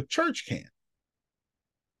mean that your church can.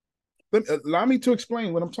 Allow me to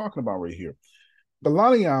explain what I'm talking about right here. A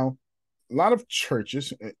lot of y'all, a lot of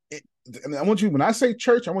churches, and I want you, when I say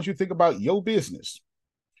church, I want you to think about your business.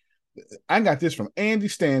 I got this from Andy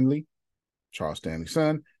Stanley, Charles Stanley's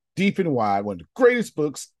son, Deep and Wide, one of the greatest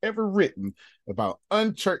books ever written about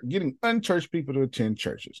getting unchurched people to attend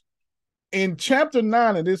churches. In chapter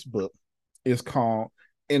 9 of this book is called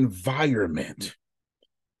Environment.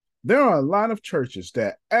 There are a lot of churches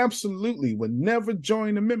that absolutely would never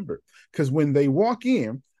join a member because when they walk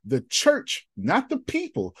in, the church, not the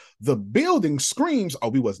people, the building screams, oh,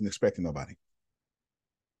 we wasn't expecting nobody.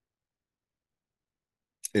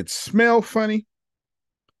 It smells funny.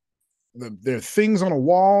 There are things on a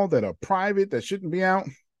wall that are private that shouldn't be out.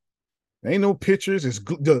 There ain't no pictures.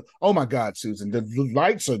 Oh my God, Susan, the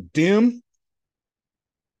lights are dim.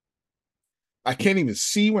 I can't even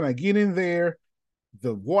see when I get in there.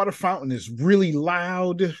 The water fountain is really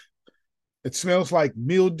loud. It smells like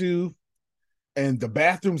mildew. And the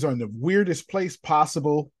bathrooms are in the weirdest place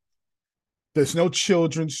possible. There's no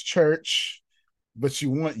children's church, but you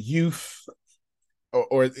want youth.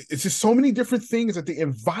 Or it's just so many different things that the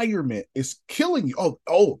environment is killing you.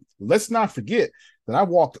 Oh, let's not forget that I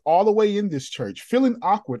walked all the way in this church feeling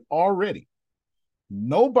awkward already.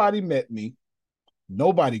 Nobody met me.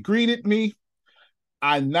 Nobody greeted me.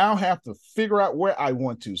 I now have to figure out where I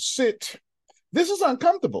want to sit. This is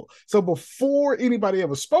uncomfortable. So before anybody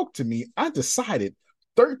ever spoke to me, I decided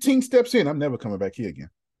 13 steps in, I'm never coming back here again.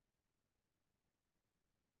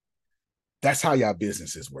 That's how y'all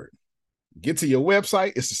businesses work. Get to your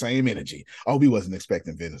website, it's the same energy. Oh, we wasn't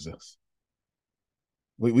expecting visitors.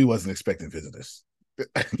 We wasn't expecting visitors.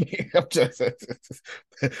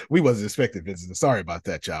 We wasn't expecting visitors. Sorry about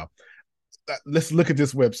that, y'all. Let's look at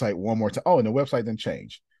this website one more time. Oh, and the website didn't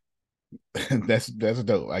change. That's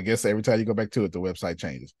dope. I guess every time you go back to it, the website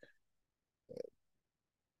changes.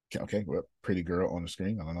 Okay, well, pretty girl on the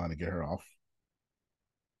screen. I don't know how to get her off.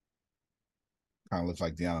 Kind of looks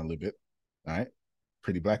like Deanna a little bit. All right.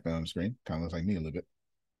 Pretty black man on the screen. Kind of looks like me a little bit.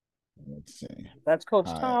 Let's see. That's Coach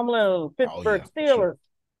Tomlin, Pittsburgh Steelers. Sure.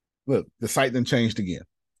 Look, the site then changed again.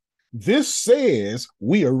 This says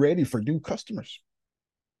we are ready for new customers.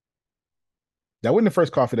 That wasn't the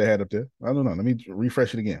first coffee they had up there. I don't know. Let me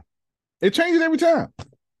refresh it again. It changes every time.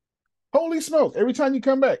 Holy smoke. Every time you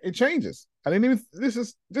come back, it changes. I didn't even, this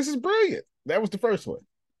is brilliant. That was the first one.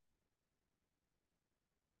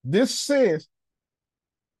 This says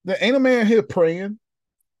there ain't a man here praying.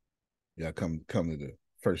 Yeah, come to the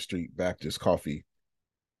First Street Baptist Coffee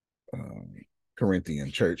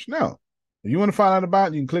Corinthian Church. No. If you want to find out about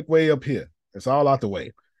it, you can click way up here. It's all out the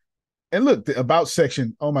way. And look, the about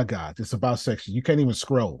section, oh my God, this about section, you can't even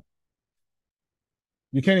scroll.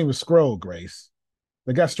 You can't even scroll, Grace.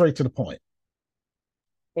 They got straight to the point.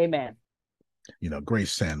 Amen. You know,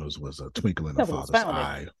 Grace Sandals was a twinkle in her father's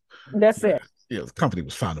eye. That's it. Yeah, the company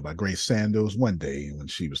was founded by Grace Sandals. One day when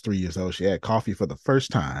she was 3 years old, she had coffee for the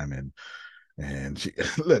first time. And she,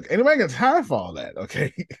 look, anybody got time for all that,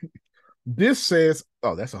 okay? This says,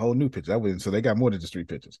 oh, that's a whole new picture. So they got more than just 3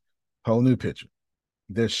 pictures. Whole new picture.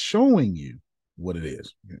 They're showing you what it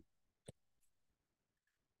is.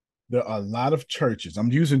 There are a lot of churches.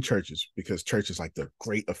 I'm using churches because church is like the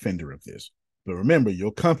great offender of this. But remember,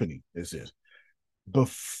 your company is this.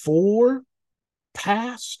 Before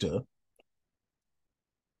pastor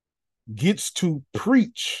gets to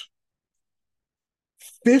preach,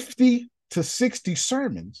 50 to 60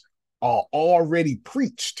 sermons are already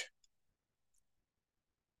preached.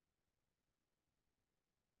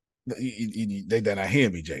 They did not hear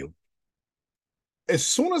me, Jay. As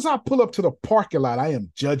soon as I pull up to the parking lot, I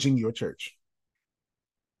am judging your church.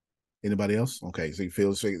 Anybody else? Okay, so you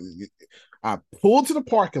feel I pull to the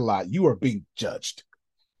parking lot, you are being judged.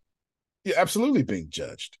 You're absolutely being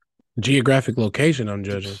judged. Geographic location, I'm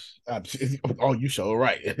judging. Oh, you sure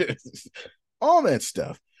right. All that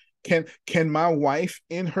stuff. Can my wife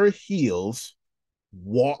in her heels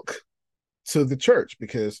walk to the church?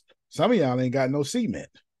 Because some of y'all ain't got no cement.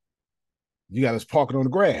 You got us parking on the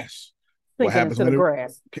grass. What happens when the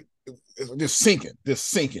grass? Just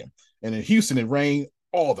sinking. And in Houston, it rained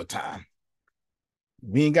all the time.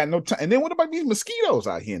 We ain't got no time. And then what about these mosquitoes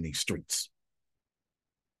out here in these streets?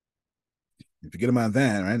 Forget about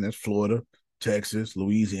that, right? That's Florida, Texas,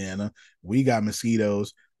 Louisiana. We got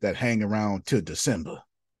mosquitoes that hang around till December.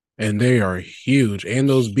 And they are huge. And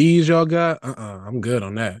those bees y'all got, I'm good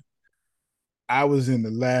on that. I was in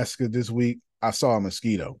Alaska this week. I saw a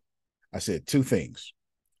mosquito. I said 2 things.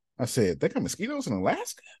 I said, they got mosquitoes in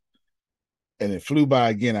Alaska? And it flew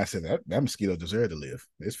by again. I said, that mosquito deserved to live.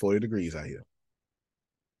 It's 40 degrees out here.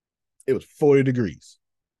 It was 40 degrees.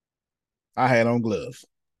 I had on gloves.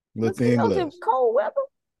 Little thin gloves. In cold weather?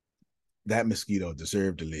 That mosquito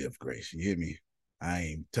deserved to live, Grace. You hear me? I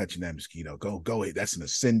ain't touching that mosquito. Go ahead. That's an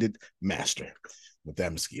ascended master with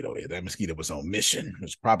that mosquito there. That mosquito was on mission. It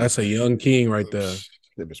was probably That's a young king right there.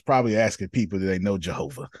 It was probably asking people that they know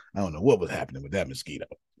Jehovah. I don't know what was happening with that mosquito.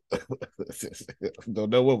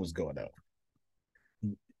 Don't know what was going on.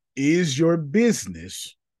 Is your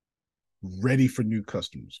business ready for new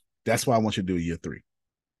customers? That's why I want you to do year 3.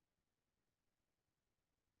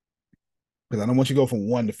 Because I don't want you to go from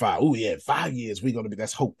 1 to 5. Oh, yeah, 5 years, we're going to be,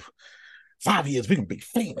 that's hope. 5 years, we're going to be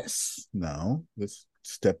famous. No, let's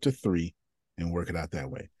step to 3 and work it out that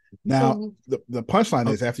way. Now, the punchline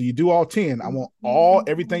is after you do all 10, I want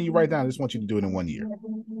everything you write down. I just want you to do it in 1 year.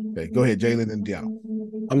 Okay, go ahead, Jalen and Deanna.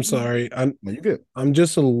 I'm sorry. No, you're good. I'm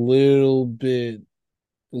just a little bit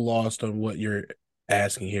lost on what you're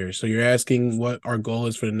asking here. So you're asking what our goal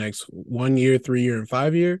is for the next 1 year, 3 year, and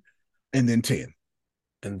 5 year? And then 10.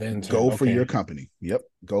 And then 10. Go for your company. Yep.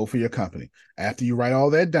 Go for your company. After you write all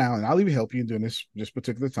that down, and I'll even help you in doing this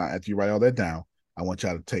particular time. After you write all that down, I want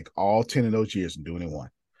y'all to take all 10 of those years and do it in 1.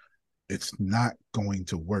 It's not going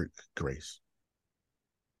to work, Grace.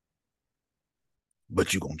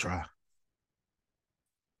 But you're going to try.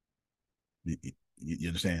 You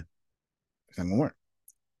understand? It's not going to work.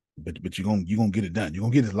 But you're going to get it done. You're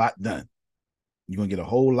going to get a lot done. You're going to get a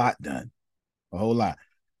whole lot done. A whole lot.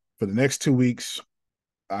 For the next 2 weeks,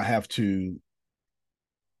 I have to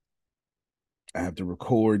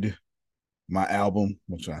record my album,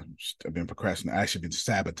 which I've been procrastinating. I actually been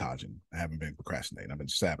sabotaging. I haven't been procrastinating. I've been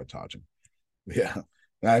sabotaging. Yeah,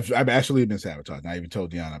 I've actually been sabotaging. I even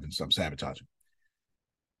told Deanna I'm sabotaging.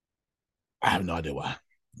 I have no idea why.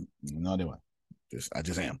 No idea why. I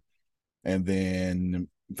just am. And then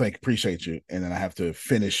appreciate you. And then I have to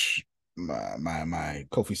finish my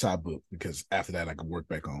Kofi Side book because after that I can work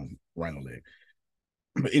back on Rhino Leg.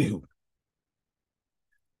 But anywho.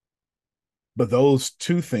 But those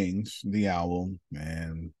 2 things, the album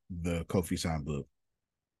and the Kofi Side book,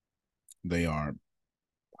 they are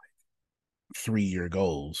 3-year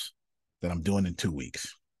goals that I'm doing in 2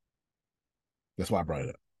 weeks. That's why I brought it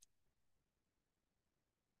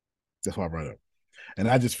up. And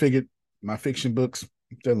I just figured my fiction books,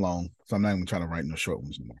 they're long, so I'm not even trying to write no short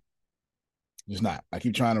ones anymore. Just not. I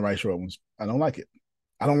keep trying to write short ones. I don't like it.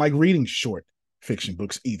 I don't like reading short fiction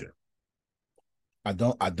books either. I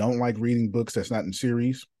don't like reading books that's not in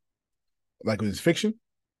series. Like when it's fiction,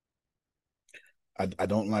 I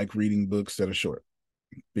don't like reading books that are short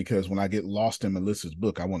because when I get lost in Melissa's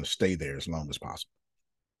book, I want to stay there as long as possible.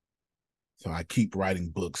 So I keep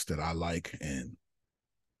writing books that I like and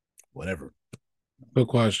whatever. Good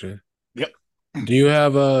question. Yep. Do you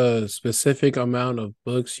have a specific amount of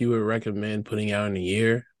books you would recommend putting out in a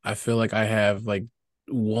year? I feel like I have like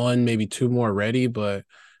 1, maybe 2 more ready, but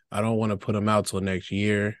I don't want to put them out till next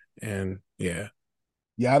year. And yeah.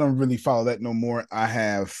 Yeah, I don't really follow that no more.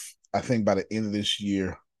 I think by the end of this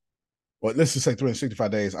year, well, let's just say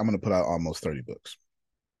 365 days, I'm going to put out almost 30 books.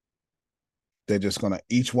 They're just going to,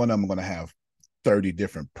 each one of them are going to have 30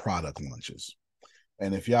 different product launches.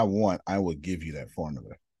 And if y'all want, I will give you that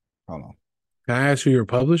formula. Hold on. Can I ask who your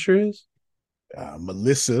publisher is?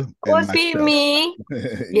 Melissa. Would be me.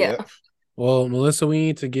 Yeah. Well, Melissa, we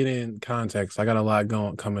need to get in context. I got a lot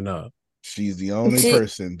coming up. She's the only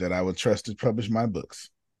person that I would trust to publish my books.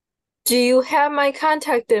 Do you have my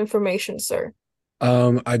contact information, sir?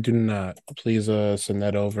 I do not. Please send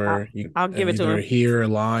that over. I'll give it to her. him. Here,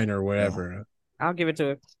 line, or whatever. I'll give it to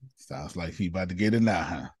her. Sounds like he about to get it now,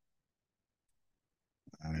 huh?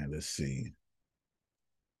 All right, let's see.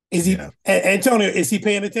 Is he Antonio? Is he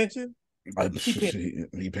paying attention? He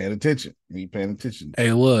paying attention. He paying attention.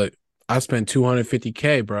 Hey, look, I spent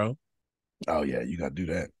 $250K, bro. Oh yeah, you gotta do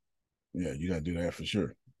that. Yeah, you gotta do that for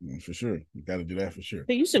sure. For sure, you got to do that for sure.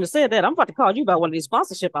 You shouldn't have said that. I'm about to call you about one of these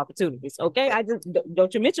sponsorship opportunities. Okay, I just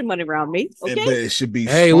don't you mention money around me. Okay, but it should be.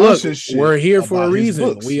 Hey, look, we're here for a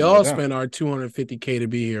reason. We all spent our $250K to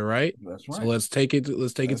be here, right? That's right. So let's take it.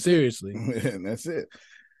 Let's take it seriously. And that's it.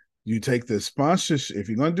 You take the sponsorship. If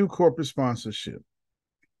you're gonna do corporate sponsorship,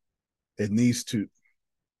 it needs to.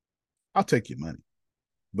 I'll take your money,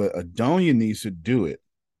 but Adonia needs to do it.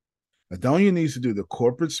 Adonia needs to do the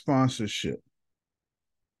corporate sponsorship.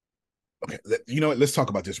 Okay, you know what? Let's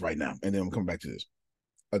talk about this right now, and then we'll come back to this.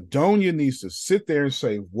 Adonia needs to sit there and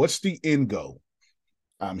say, what's the end goal?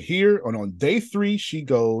 I'm here, and on day 3, she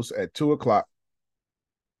goes at 2:00.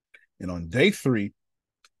 And on day 3,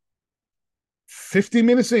 50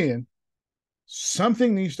 minutes in,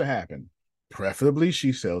 something needs to happen Preferably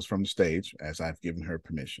she sells from the stage, as I've given her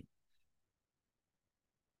permission.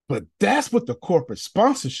 But that's what the corporate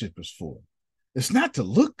sponsorship is for. It's not to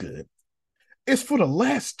look good. It's for the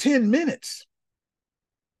last 10 minutes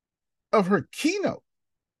of her keynote.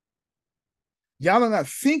 Y'all are not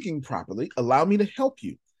thinking properly. Allow me to help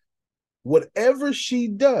you. Whatever she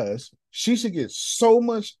does, she should get so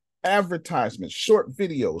much advertisement, short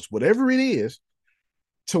videos, whatever it is,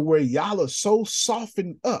 to where y'all are so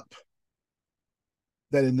softened up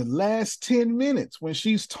that in the last 10 minutes when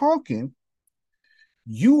she's talking,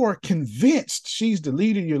 you are convinced she's the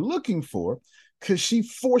leader you're looking for because she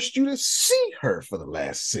forced you to see her for the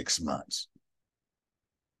last 6 months.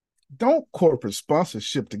 Don't corporate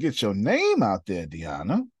sponsorship to get your name out there,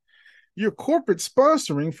 Deanna. You're corporate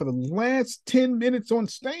sponsoring for the last 10 minutes on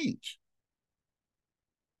stage.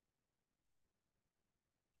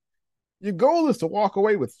 Your goal is to walk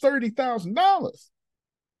away with $30,000.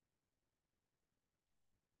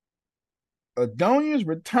 Adonia's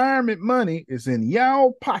retirement money is in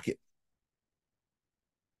y'all pocket.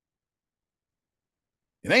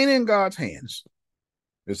 It ain't in God's hands.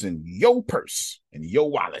 It's in your purse and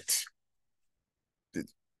your wallet.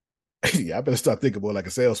 Yeah, I better start thinking more like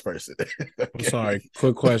a salesperson. Okay. I'm sorry.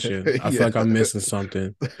 Quick question. I feel like I'm missing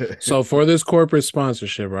something. So for this corporate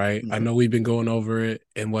sponsorship, right? I know we've been going over it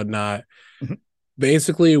and whatnot.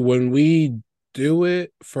 Basically, when we do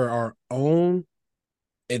it for our own,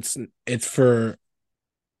 it's for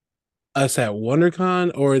us at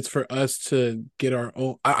WonderCon, or it's for us to get our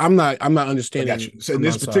own. I'm not understanding. So in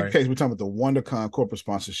this particular case, we're talking about the WonderCon corporate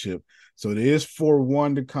sponsorship. So it is for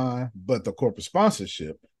WonderCon, but the corporate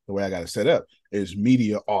sponsorship, the way I got it set up, is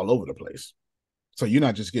media all over the place. So you're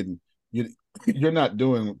not just getting you're not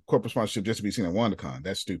doing corporate sponsorship just to be seen at WonderCon.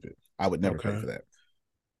 That's stupid. I would never pay for that.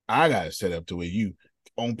 I got it set up to where you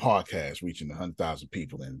on podcasts reaching 100,000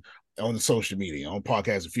 people and on the social media, on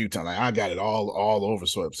podcasts a few times. Like, I got it all over.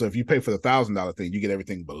 So if you pay for the $1,000 thing, you get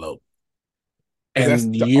everything below.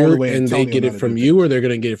 And they get it from you, or they're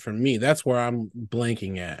going to get it from me. That's where I'm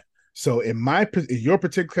blanking at. So in your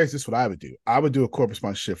particular case, this is what I would do. I would do a corporate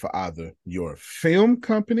sponsorship for either your film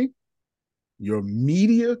company, your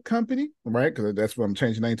media company, right? Because that's what I'm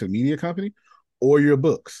changing the name to, the media company, or your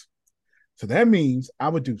books. So that means I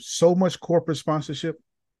would do so much corporate sponsorship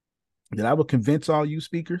that I would convince all you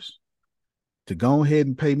speakers to go ahead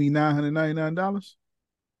and pay me $999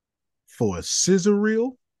 for a scissor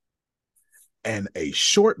reel and a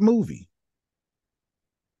short movie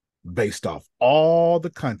based off all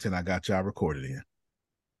the content I got y'all recorded in.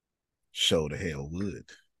 Show the hell would.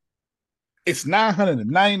 It's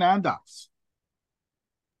 $999.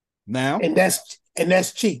 Now, and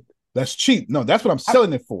that's cheap. That's cheap. No, that's what I'm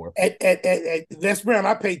selling it for. At Les Brown,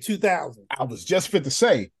 I paid $2,000. I was just fit to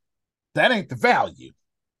say that ain't the value.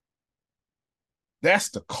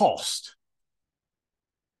 That's the cost.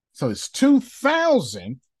 So it's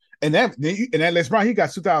 $2,000, and that Les Brown, he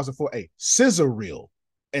got $2,000 for a scissor reel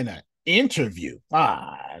and an interview.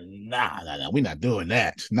 Nah, we're not doing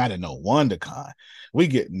that. Not in no WonderCon. We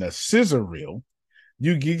getting a scissor reel.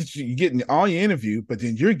 You're getting all your interview, but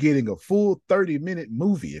then you're getting a full 30-minute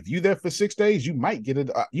movie. If you're there for 6 days, you might get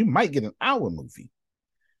an hour movie,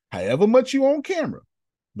 however much you on camera.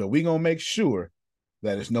 But we're gonna make sure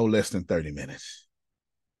that it's no less than 30 minutes.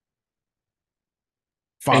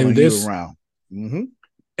 Following you around. Mm-hmm.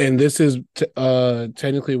 And this is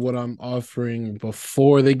technically what I'm offering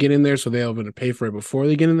before they get in there, so they're able to pay for it before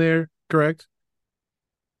they get in there, correct?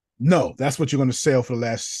 No, that's what you're going to sell for the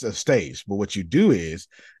last stage. But what you do is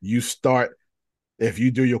you start, if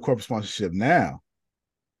you do your corporate sponsorship now,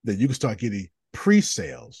 then you can start getting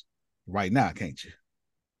pre-sales right now, can't you?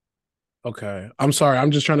 Okay. I'm sorry.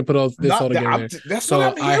 I'm just trying to put all this all together. That's so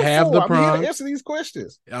what I'm I have for. the prompt. I'm here to answer these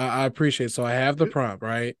questions. I appreciate it. So I have the prompt,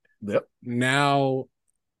 right? Yep. Now,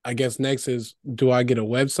 I guess next is, do I get a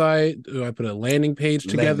website? Do I put a landing page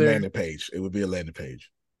together? Landing page. It would be a landing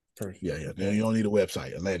page. Perfect. Yeah. You don't need a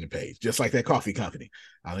website, a landing page. Just like that coffee company.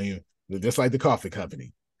 Just like the coffee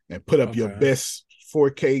company. And put up your best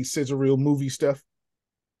 4K scissor reel movie stuff.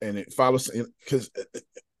 And it follows, because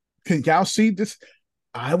can y'all see this?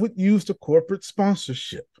 I would use the corporate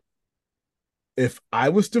sponsorship. If I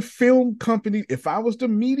was the film company, if I was the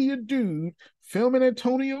media dude filming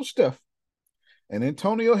Antonio stuff, and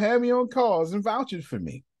Antonio had me on calls and vouching for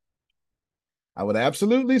me, I would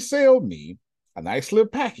absolutely sell me a nice little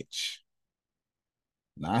package.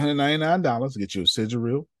 $999 to get you a scissor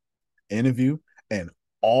reel, interview, and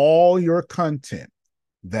all your content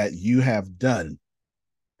that you have done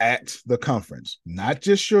at the conference. Not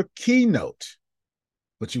just your keynote,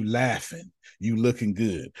 but you laughing, you looking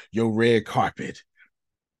good, your red carpet.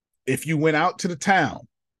 if you went out to the town,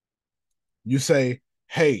 you say,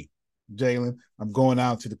 hey, Jalen, I'm going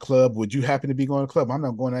out to the club. Would you happen to be going to the club? I'm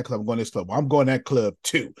not going to that club. I'm going to this club. I'm going to that club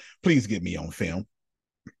too. Please get me on film.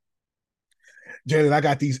 Jalen, I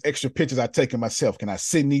got these extra pictures I taken myself. Can I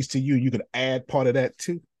send these to you? You can add part of that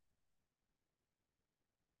too.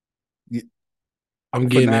 I'm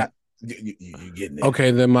getting it. You getting it.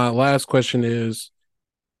 Okay, then my last question is,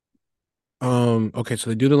 okay, so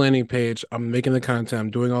they do the landing page. I'm making the content. I'm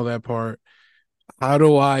doing all that part. How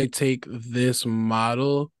do I take this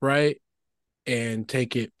model, right, and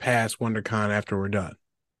take it past WonderCon after we're done?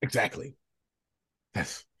 Exactly.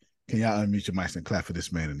 Can y'all unmute your mics and clap for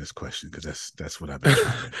this man in this question? Because that's what I've been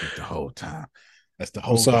trying to think the whole time. That's the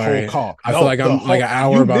whole call. I feel like I'm like an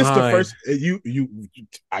hour behind. Missed the first.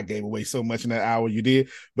 I gave away so much in that hour you did,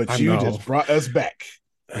 but you just brought us back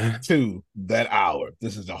to that hour.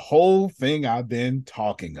 This is the whole thing I've been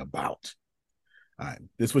talking about. All right,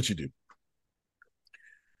 this is what you do.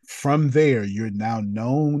 From there, you're now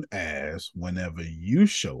known as, whenever you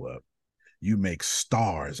show up, you make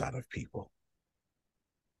stars out of people.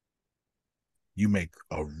 You make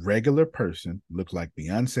a regular person look like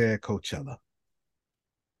Beyonce at Coachella.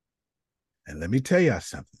 And let me tell y'all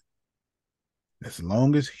something. As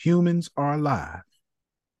long as humans are alive,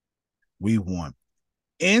 we want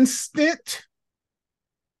instant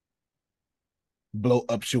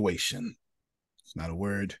blow-uptuation. It's not a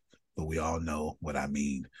word, but we all know what I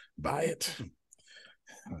mean by it.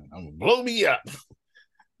 I'm gonna blow me up.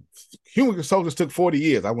 Human soldiers took 40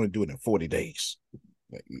 years. I want to do it in 40 days.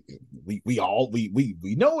 We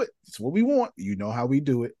know it. It's what we want. You know how we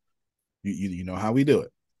do it. You know how we do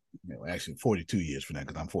it. Actually 42 years for that,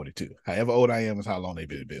 because I'm 42. However old I am is how long they've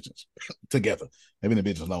been in business together. They've been in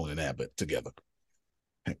business longer than that, but together.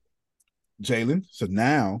 Hey, Jalen, so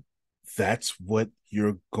now that's what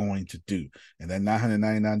you're going to do. And that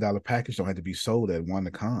 $999 package don't have to be sold at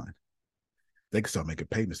WonderCon. They can start making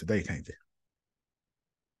payments today, can't they?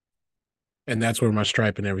 And that's where my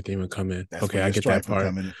Stripe and everything would come in. Okay, I get that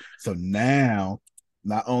part. So now,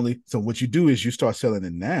 not only, so what you do is you start selling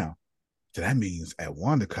it now. So that means at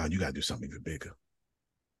WonderCon, you got to do something even bigger.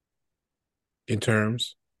 In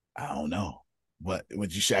terms? I don't know. But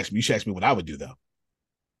what you should ask me what I would do, though.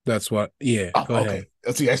 That's what, yeah. Go ahead.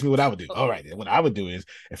 So you ask me what I would do. All right. What I would do is,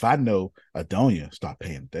 if I know Adonia start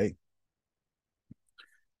paying today,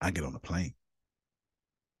 I get on a plane.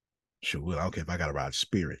 Sure will. I don't care if I got to ride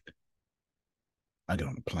Spirit. I get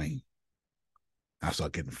on the plane. I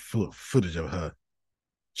start getting footage of her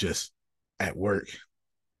just at work.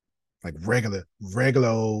 Like regular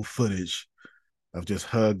old footage of just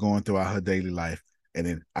her going throughout her daily life. And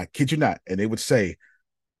then, I kid you not, and they would say,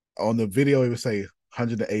 on the video, it would say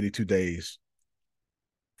 182 days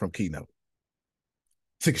from Keynote.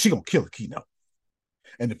 So she gonna kill a Keynote.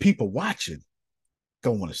 And the people watching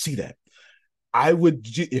don't want to see that. I would,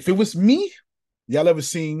 if it was me, y'all ever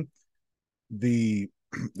seen this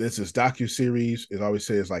docu-series? It always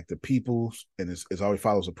says like the people's, and it always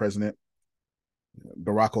follows the president.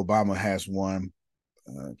 Barack Obama has one.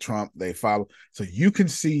 Trump, they follow. So you can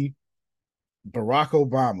see Barack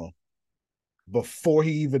Obama before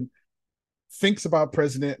he even thinks about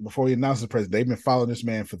president, before he announces president. They've been following this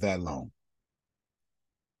man for that long.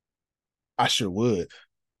 I sure would.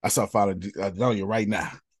 I start following Adonia right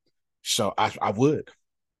now. So I would.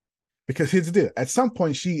 Because here's the deal. At some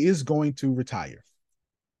point, she is going to retire.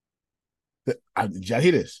 Y'all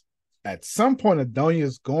hear this? At some point, Adonia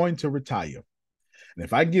is going to retire. And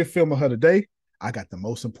if I get film of her today, I got the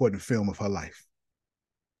most important film of her life.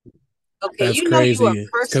 Okay, that's crazy.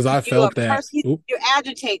 Because I felt that. You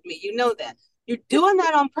agitate me. You know that. You're doing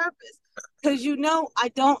that on purpose. Because you know I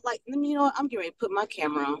don't like, you know what? I'm getting ready to put my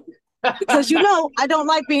camera on. Because you know I don't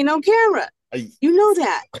like being on camera. You know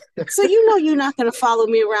that. So you know you're not going to follow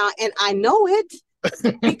me around. And I know it.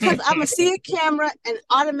 Because I'm gonna see a camera and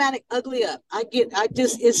automatic ugly up. I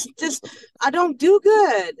don't do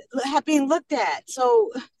good being looked at.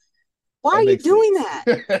 So why are you doing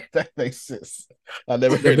that? That makes sense. I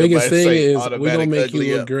never the biggest thing is we're gonna make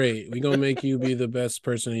you look great. We're gonna make you be the best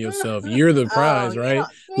person of yourself. You're the prize, right?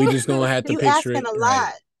 We just gonna have to picture it.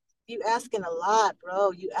 Right. You asking a lot,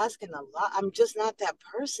 bro. You asking a lot. I'm just not that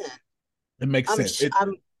person. It makes sense.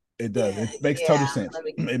 It does. It makes total sense.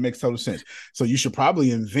 It makes total sense. So you should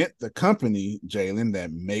probably invent the company, Jalen,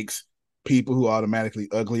 that makes people who automatically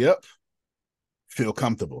ugly up feel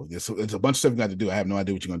comfortable. It's a bunch of stuff you got to do. I have no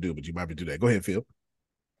idea what you're going to do, but you might be do that. Go ahead, Phil.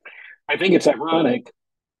 I think it's ironic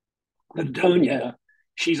that Adonia,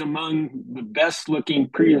 she's among the best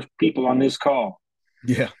looking people on this call.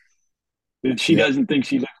 Yeah. She doesn't think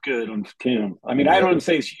she looks good on Tim. I mean, I don't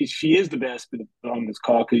say she is the best on this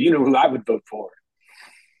call because you know who I would vote for.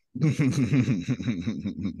 She's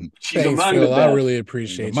Thanks, among Phil. the best. I really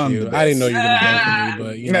appreciate you. I didn't know you were going to vote for me,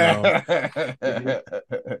 but you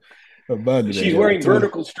know. She's wearing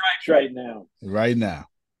vertical stripes right now. Right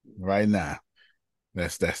now.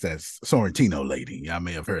 That's that Sorrentino lady. Y'all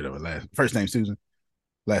may have heard of her. First name Susan,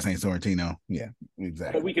 last name Sorrentino. Yeah,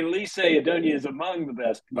 exactly. But we can at least say Adonia is among the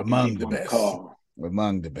best. Among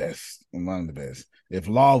the best. If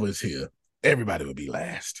Law was here, everybody would be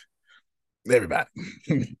last. Everybody.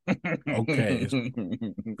 Okay.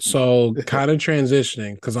 So kind of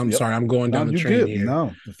transitioning, because I'm sorry, I'm going down the train here.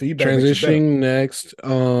 No, the feedback. Transitioning next.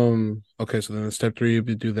 Okay, so then step 3, you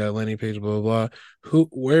do that landing page, blah blah blah.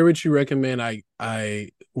 Where would you recommend I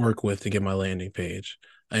work with to get my landing page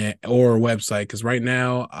or website? Because right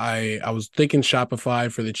now I was thinking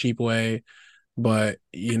Shopify for the cheap way, but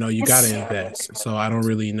you know you got to invest. So I don't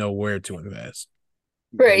really know where to invest.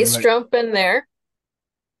 Grace, jump in there.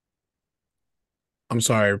 I'm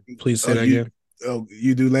sorry. Please say that again.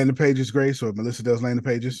 You do landing pages, Grace, or Melissa does landing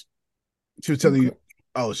pages? She was telling you.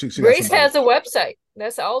 Oh, she Grace has a website.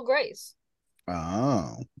 That's all Grace.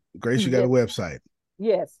 Oh, Grace, you got a website?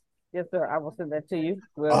 Yes, sir. I will send that to you.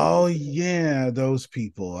 Oh yeah, those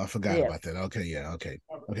people. I forgot about that. Okay, yeah, okay.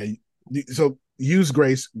 So use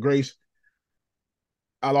Grace. Grace,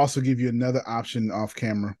 I'll also give you another option off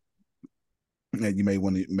camera that you may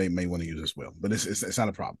want to use as well. But it's not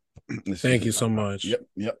a problem. Thank you so much.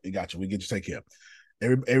 Yep, you got you. We get you take care.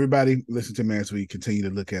 Everybody listen to me as we continue to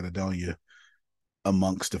look at Adonia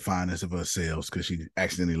amongst the finest of ourselves, because she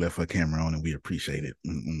accidentally left her camera on, and we appreciate it.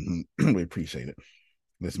 We appreciate it.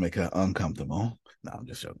 Let's make her uncomfortable. No, I'm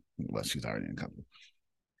just joking. Well, she's already uncomfortable.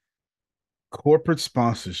 Corporate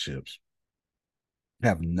sponsorships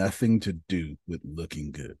have nothing to do with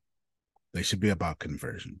looking good. They should be about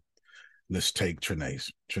conversion. Let's take Trinace.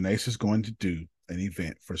 Trinace is going to do an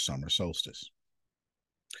event for summer solstice.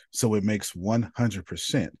 So it makes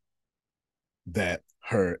 100% that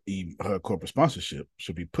her corporate sponsorship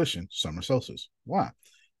should be pushing summer solstice. Why?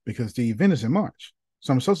 Because the event is in March.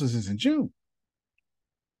 Summer solstice is in June.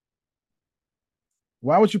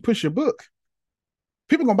 Why would you push your book?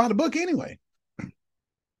 People are going to buy the book anyway.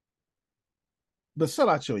 But sell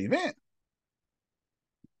out your event.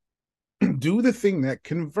 Do the thing that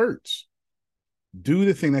converts.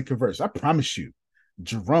 I promise you,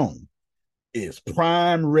 Jerome is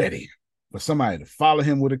prime ready for somebody to follow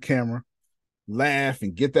him with a camera, laugh,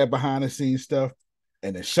 and get that behind the scenes stuff,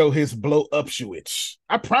 and then show his blow up switch.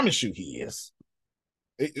 I promise you he is.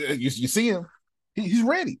 You see him? He's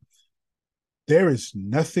ready. There is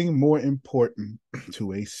nothing more important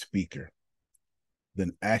to a speaker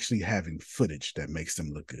than actually having footage that makes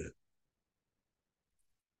them look good.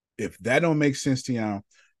 If that don't make sense to y'all,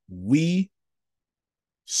 we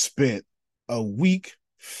spent a week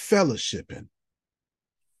fellowshipping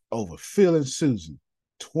over Phil and Susan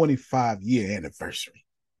 25-year anniversary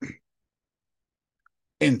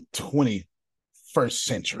in 21st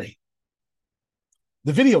century.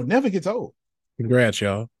 The video never gets old. Congrats,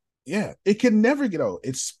 y'all. Yeah, it can never get old,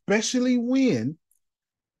 especially when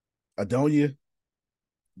Adonia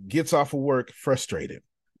gets off of work frustrated.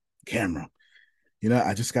 Camera,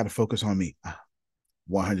 I just got to focus on me.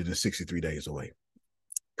 163 days away.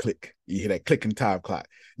 Click. You hear that clicking time clock.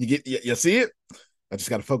 You see it? I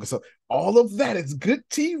just got to focus on all of that. It's good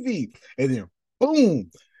TV. And then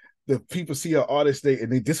boom, the people see our artist day,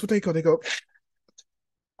 and this what they go. They go,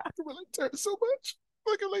 I can relate to her so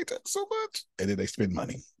much. And then they spend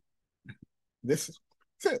money. This is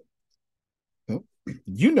it.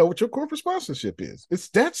 You know what your corporate sponsorship is. It's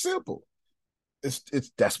that simple.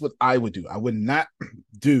 That's what I would do. I would not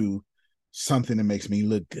do something that makes me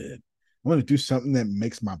look good. I want to do something that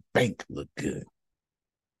makes my bank look good.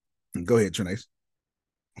 Go ahead, Trinace.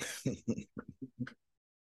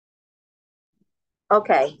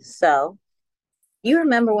 Okay, so you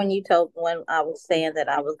remember when I was saying that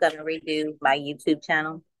I was going to redo my YouTube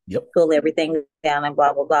channel? Yep. Pull everything down and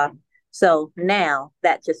blah, blah, blah. So now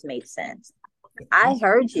that just made sense. I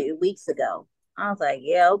heard you weeks ago. I was like,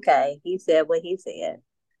 yeah, okay. He said what he said.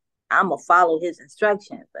 I'm going to follow his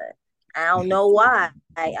instructions, but I don't know why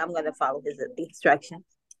I'm going to follow his instructions.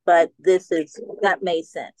 But that made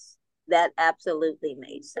sense. That absolutely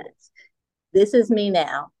made sense. This is me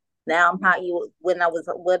now. Now I'm hot you when I was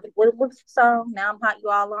what song? Now I'm hot you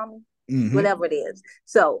all on me. Mm-hmm. Whatever it is.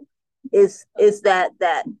 So it's that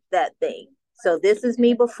thing. So this is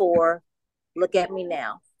me before. Look at me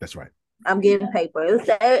now. That's right. I'm getting paper. Is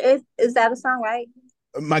that a song, right?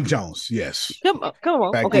 Mike Jones, yes. Come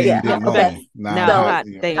on. Back Okay, then you didn't know okay. me. Now, Now, So, hot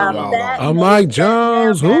you damn. all that know. Mike made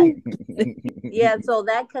Jones, that who? yeah, so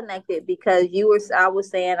that connected because I was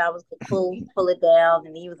saying I was to pull it down,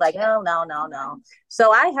 and he was like, oh no.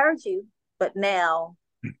 So I heard you, but now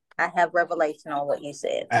I have revelation on what you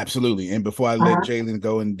said. Absolutely. And before I let Jalen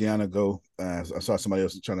go and Deanna go, I saw somebody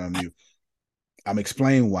else trying to unmute. I'm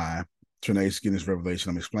explaining why Trinae's getting this revelation.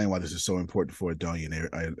 I'm explaining why this is so important for Adonia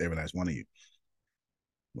and every last one of you.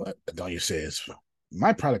 What Adonia says,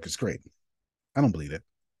 my product is great. I don't believe that.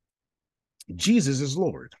 Jesus is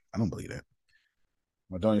Lord. I don't believe that.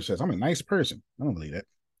 Adonia says, I'm a nice person. I don't believe that.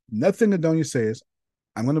 Nothing Adonia says,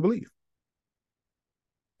 I'm going to believe.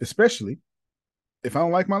 Especially if I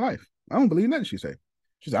don't like my life. I don't believe nothing she said.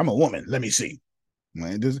 She said, I'm a woman. Let me see.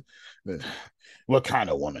 Like, what kind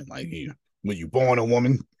of woman? Like, were you born a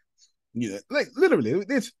woman? Like, literally,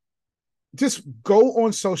 it's just go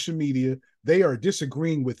on social media. They are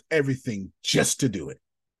disagreeing with everything just to do it.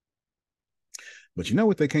 But you know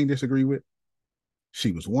what they can't disagree with?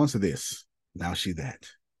 She was once this, now she that.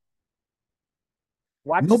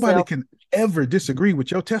 Nobody can ever disagree with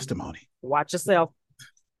your testimony. Watch yourself.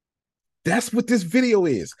 That's what this video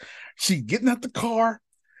is. She getting out the car,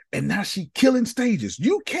 and now she killing stages.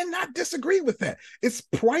 You cannot disagree with that. It's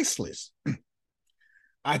priceless.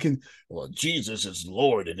 Jesus is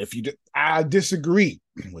Lord, and if you do, I disagree.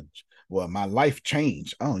 Well, my life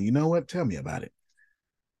changed. Oh, you know what? Tell me about it.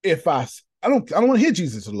 If I don't want to hear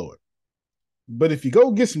Jesus is Lord, but if you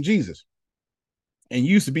go get some Jesus, and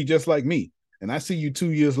you used to be just like me, and I see you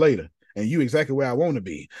 2 years later, and you exactly where I want to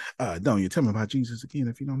be, don't you tell me about Jesus again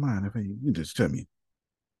if you don't mind? If you just tell me,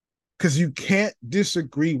 because you can't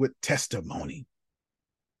disagree with testimony.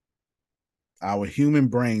 Our human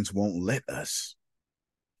brains won't let us.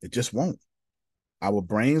 It just won't. Our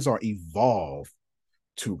brains are evolved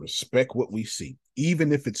to respect what we see,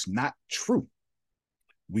 even if it's not true.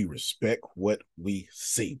 We respect what we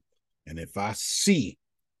see, and if I see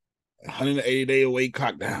 180-day awake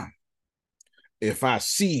clock down, if I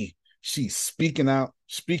see she's speaking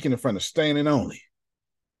in front of standing only,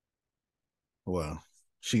 well,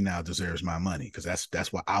 she now deserves my money because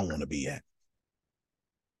that's where I want to be at.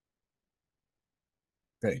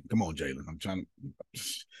 Hey, come on, Jalen. I'm trying to.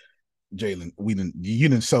 Jalen, you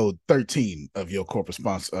done sold 13 of your corporate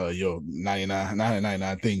sponsor, your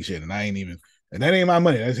 99 things yet, and I ain't even, and that ain't my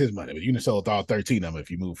money. That's his money. But you done sold all 13 of them.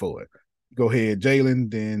 If you move forward, go ahead,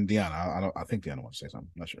 Jalen. Then Deanna. I think Deanna wants to say something.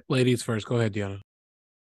 I'm not sure. Ladies first. Go ahead, Deanna.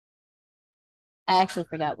 I actually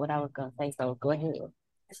forgot what I was going to say, so go ahead.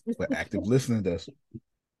 But active listening does.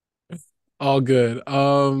 All good.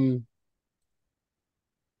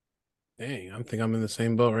 Dang, I think I'm in the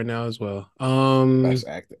same boat right now as well. That's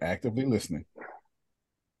actively listening.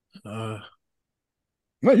 No,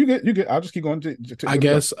 you get. I'll just keep going. I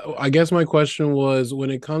guess my question was,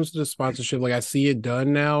 when it comes to the sponsorship, like I see it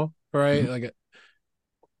done now, right?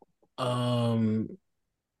 Mm-hmm.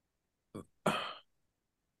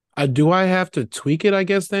 Like, do I have to tweak it? I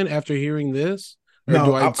guess then after hearing this. Or no,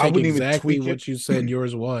 do I take wouldn't exactly even tweak what you said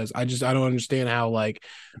yours was? I don't understand how, like,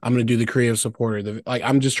 I'm going to do the creative supporter.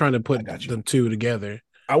 I'm just trying to put the two together.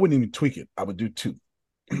 I wouldn't even tweak it. I would do two.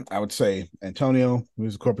 I would say, Antonio,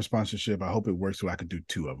 who's a corporate sponsorship, I hope it works so I could do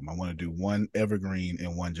two of them. I want to do one evergreen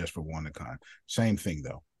and one just for WonderCon. Same thing,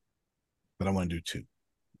 though. But I want to do two.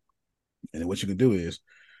 And then what you can do is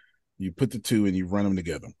you put the two and you run them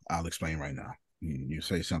together. I'll explain right now. You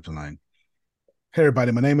say something like, hey,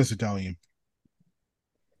 everybody, my name is Adonia.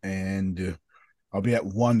 And I'll be at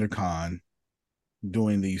WonderCon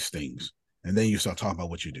doing these things. And then you start talking about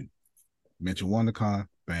what you do. Mention WonderCon,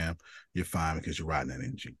 bam, you're fine because you're riding that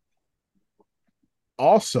energy.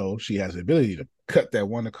 Also, she has the ability to cut that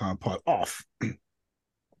WonderCon part off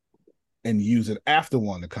and use it after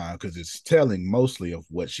WonderCon because it's telling mostly of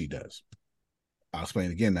what she does. I'll explain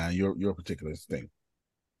again now, your particular thing.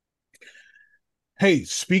 Hey,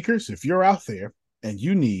 speakers, if you're out there and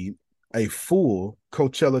you need a full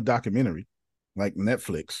Coachella documentary like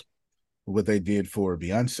Netflix, what they did for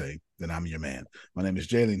Beyonce, then I'm your man. My name is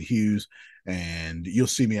Jalen Hughes, and you'll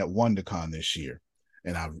see me at WonderCon this year.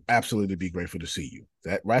 And I'll absolutely be grateful to see you.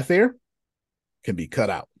 That right there can be cut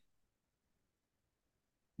out.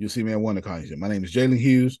 You'll see me at WonderCon. My name is Jalen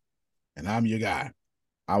Hughes, and I'm your guy.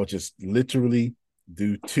 I would just literally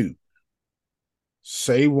do two.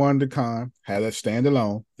 Say WonderCon, have that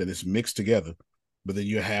standalone, that is mixed together, but then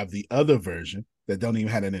you have the other version that don't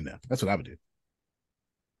even have it in there. That's what I would do.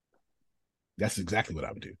 That's exactly what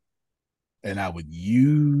I would do. And I would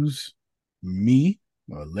use me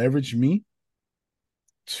or leverage me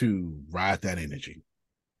to ride that energy,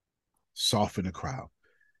 soften the crowd.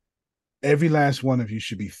 every last one of you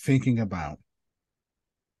should be thinking about.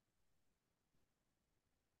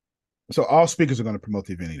 So all speakers are going to promote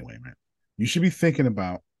the event anyway, man. You should be thinking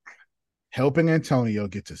about helping Antonio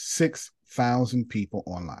get to 6,000 people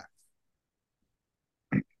online.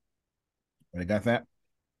 You got that?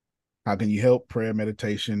 How can you help? Prayer,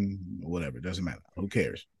 meditation, whatever. It doesn't matter. Who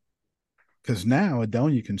cares? Because now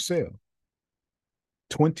Adonia can sell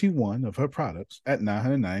 21 of her products at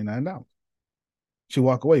 $999. She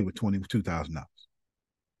walk away with $22,000.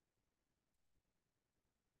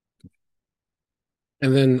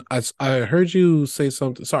 And then I heard you say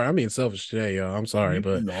something. Sorry, I'm being selfish today, y'all. I'm sorry,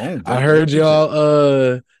 but no, I heard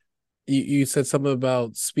y'all. You said something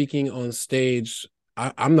about speaking on stage.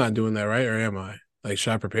 I'm not doing that, right? Or am I? Like,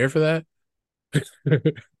 should I prepare for that?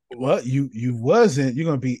 Well, you wasn't. You're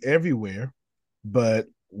gonna be everywhere, but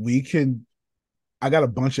we can. I got a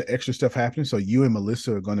bunch of extra stuff happening, so you and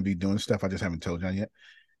Melissa are going to be doing stuff. I just haven't told you yet.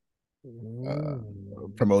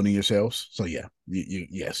 Promoting yourselves. So yeah,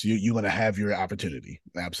 you're going to have your opportunity.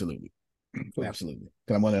 Absolutely. Absolutely.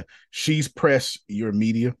 I'm going to, she's press your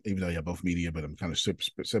media, even though you're both media, but I'm kind of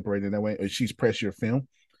separated that way. She's press your film,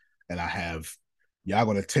 and I have, y'all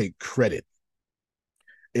going to take credit.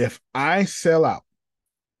 If I sell out,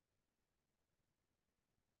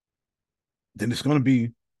 then it's going to be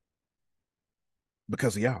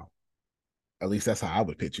because of y'all. At least that's how I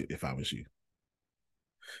would pitch it if I was you.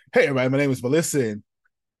 Hey, everybody, my name is Melissa, and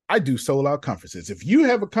I do sold out conferences. If you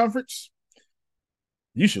have a conference,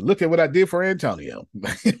 you should look at what I did for Antonio.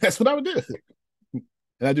 That's what I would do.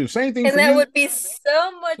 And I do the same thing and for that you. would be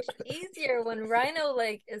so much easier when Rhino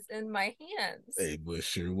Lake is in my hands. It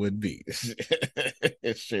sure would be.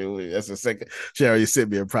 It sure would. That's the second. Cheryl, you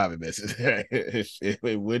sent me a private message.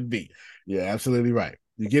 It would be. You're absolutely right.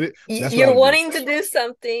 You get it? That's You're wanting to do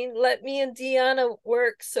something. Let me and Deanna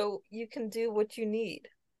work so you can do what you need.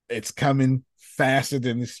 It's coming faster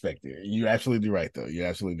than expected. You're absolutely right, though. You're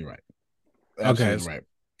absolutely right. Absolutely right.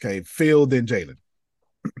 Okay, Phil, then Jalen.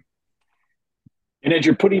 And as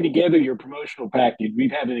you're putting together your promotional package,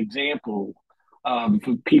 we've had an example of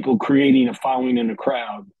people creating a following in a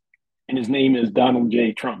crowd, and his name is Donald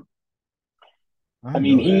J. Trump. I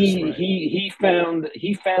mean, he found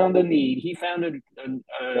a need. He found a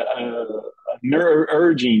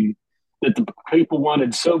urging that the people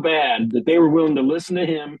wanted so bad that they were willing to listen to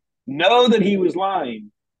him, know that he was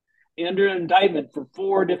lying, under indictment for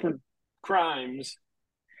 4 different crimes.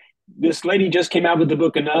 This lady just came out with the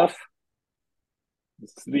book Enough.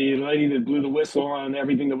 It's the lady that blew the whistle on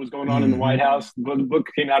everything that was going on in the White House. The book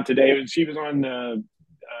came out today. She was on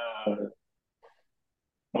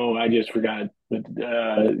I just forgot. But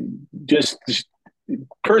just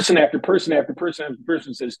person after person after person after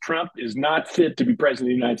person says Trump is not fit to be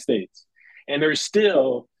president of the United States. And there's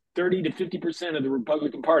still 30 to 50% of the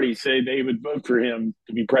Republican Party say they would vote for him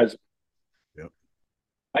to be president. Yep.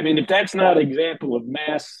 I mean, if that's not an example of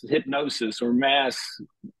mass hypnosis or mass,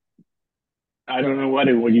 I don't know what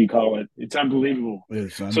you call it. It's unbelievable.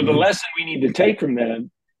 So the lesson we need to take from that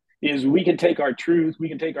is we can take our truth, we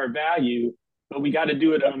can take our value, but we got to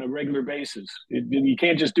do it on a regular basis. You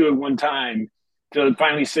can't just do it one time till it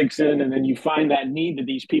finally sinks in, and then you find that need that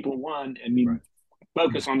these people want, and you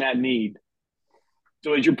focus on that need.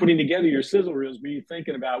 So as you're putting together your sizzle reels, be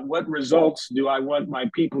thinking about what results do I want my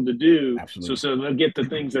people to do. Absolutely. So they'll get the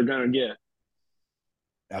things they're going to get.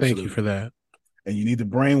 Absolutely. Thank you for that. And you need to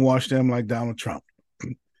brainwash them like Donald Trump.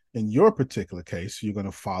 In your particular case, you're going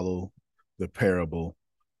to follow the parable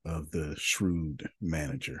of the shrewd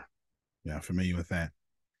manager. Yeah, familiar with that?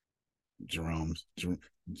 Jerome's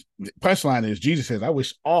punchline is Jesus says, I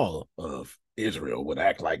wish all of Israel would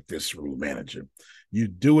act like this shrewd manager. You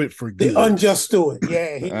do it for good. The unjust steward.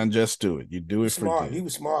 Yeah. Unjust steward. You do it for good. He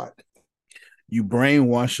was smart. You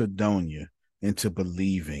brainwash Adonia into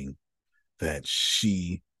believing that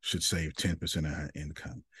she should save 10% of her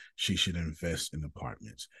income. She should invest in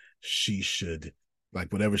apartments. She should,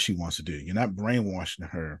 like, whatever she wants to do. You're not brainwashing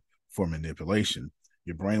her for manipulation.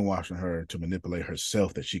 You're brainwashing her to manipulate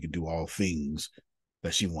herself that she can do all things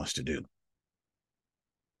that she wants to do.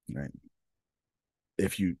 Right?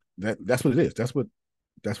 That's what it is. That's what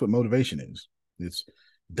motivation is. It's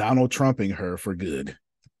Donald Trumping her for good.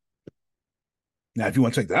 Now, if you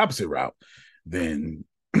want to take the opposite route, then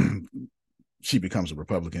she becomes a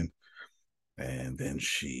Republican, and then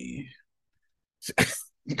she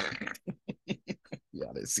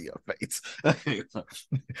y'all didn't see her face.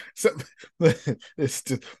 So it's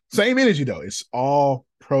the same energy though. It's all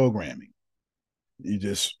programming. You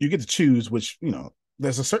get to choose which,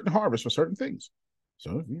 there's a certain harvest for certain things.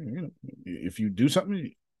 So if you do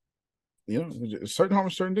something, a certain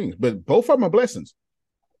harvest, certain things. But both of them are blessings.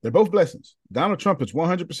 They're both blessings. Donald Trump is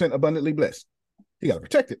 100% abundantly blessed. He got to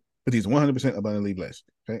protect it, but he's 100% abundantly blessed.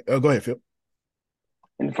 Okay, go ahead, Phil.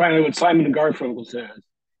 And finally, what Simon Garfunkel says,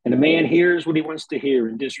 and a man hears what he wants to hear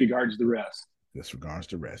and disregards the rest. Disregards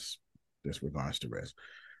the rest.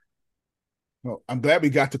 Well, I'm glad we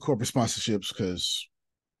got the corporate sponsorships because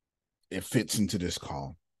it fits into this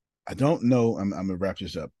call. I don't know. I'm going to wrap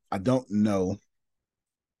this up. I don't know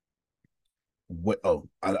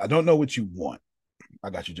I don't know what you want. I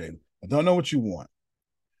got you, Jalen. I don't know what you want.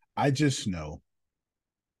 I just know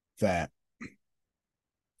that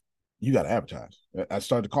you got to advertise. I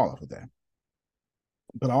started to call off with that.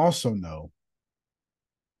 But I also know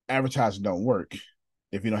advertising don't work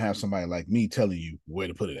if you don't have somebody like me telling you where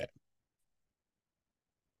to put it at.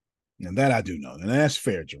 And that I do know. And that's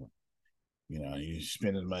fair, Joe. You know, you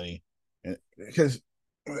spending money. Because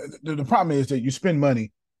the problem is that you spend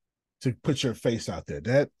money to put your face out there.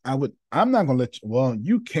 I'm not going to let you, well,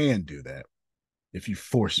 you can do that if you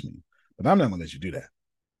force me, but I'm not going to let you do that.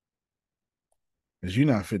 Because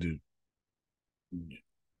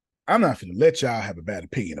I'm not going to let y'all have a bad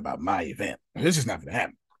opinion about my event. This is not going to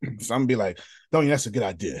happen. So I'm going to be like, Donya, that's a good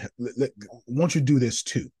idea. Won't you do this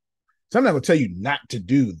too? So I'm not going to tell you not to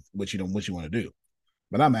do what you want to do,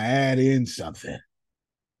 but I'm going to add in something.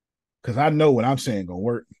 Because I know what I'm saying going to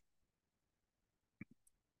work.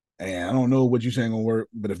 And I don't know what you're saying gonna work,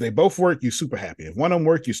 but if they both work, you're super happy. If one of them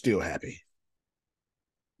work, you're still happy.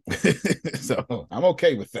 So I'm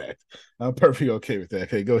okay with that. I'm perfectly okay with that.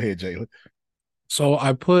 Okay, go ahead, Jalen. So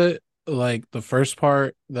I put like the first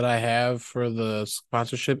part that I have for the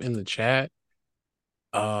sponsorship in the chat.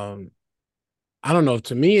 I don't know.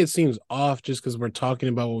 To me, it seems off just because we're talking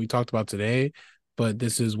about what we talked about today, but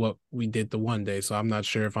this is what we did the one day. So I'm not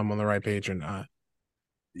sure if I'm on the right page or not.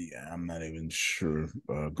 Yeah, I'm not even sure.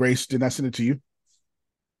 Grace, didn't I send it to you?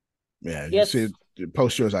 Yeah, yes. You see,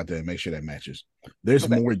 post yours out there and make sure that matches. There's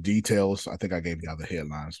more details. I think I gave you all the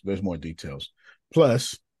headlines. There's more details.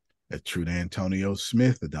 Plus, that's true to Antonio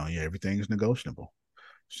Smith, Donya, everything is negotiable.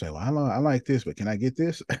 Say, well, I like this, but can I get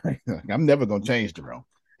this? I'm never going to change the room.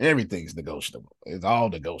 Everything's negotiable. It's all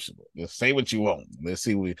negotiable. Just say what you want. Let's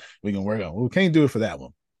see what we can work on. We can't do it for that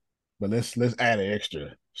one, but let's add an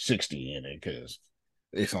extra 60 in it because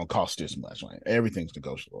it's going to cost this much. Right? Everything's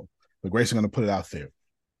negotiable. But Grace is going to put it out there.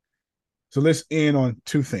 So let's end on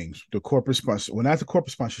two things. The corporate sponsor, well, not the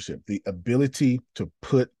corporate sponsorship, the ability to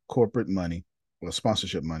put corporate money or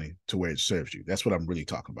sponsorship money to where it serves you. That's what I'm really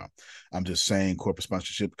talking about. I'm just saying corporate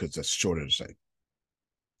sponsorship because that's shorter to say.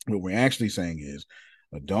 What we're actually saying is,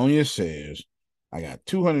 Adonia says, I got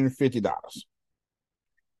 $250. That's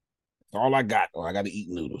all I got, or I got to eat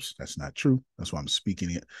noodles. That's not true. That's why I'm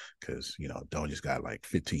speaking it, because, Adonia's got like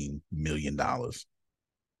 $15 million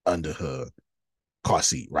under her car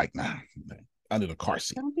seat right now. Under the car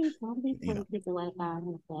seat. Don't be people like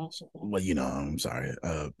Well, I'm sorry.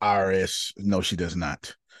 IRS, no, she does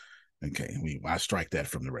not. Okay, I strike that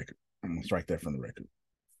from the record. I'm going to strike that from the record.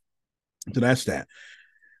 So that's that.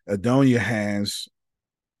 Adonia has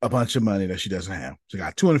a bunch of money that she doesn't have. She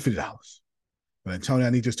got $250. But Antonio, I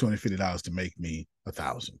need this $250 to make me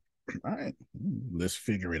 $1,000. All right, let's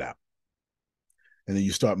figure it out. And then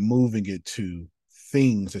you start moving it to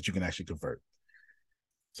things that you can actually convert.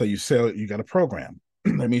 So you got a program.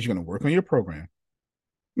 That means you're going to work on your program,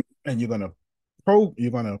 and you're going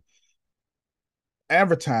to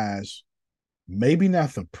advertise maybe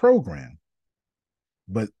not the program,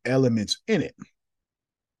 but elements in it.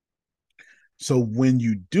 So when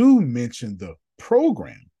you do mention the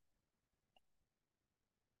program,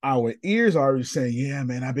 our ears are already saying, yeah,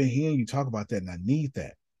 man, I've been hearing you talk about that and I need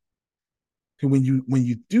that. When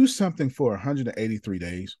you do something for 183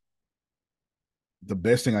 days, the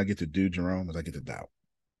best thing I get to do, Jerome, is I get to doubt.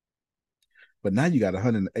 But now you got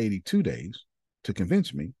 182 days to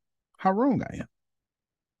convince me how wrong I am.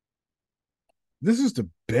 This is the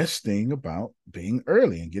best thing about being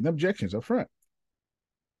early and getting objections up front.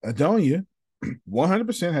 Adonia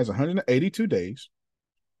 100% has 182 days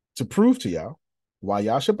to prove to y'all why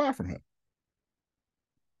y'all should buy from her.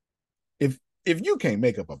 If you can't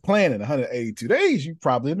make up a plan in 182 days, you're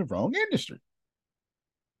probably in the wrong industry.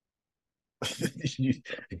 you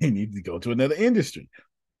need to go to another industry.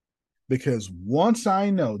 Because once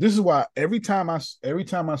I know, this is why every time I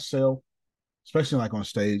sell, especially like on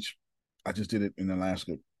stage, I just did it in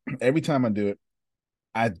Alaska. Every time I do it,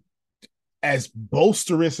 I, as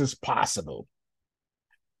boisterous as possible,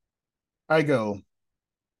 I go,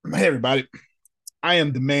 hey, everybody, I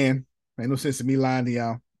am the man. Ain't no sense in me lying to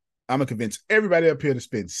y'all. I'm going to convince everybody up here to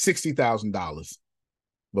spend $60,000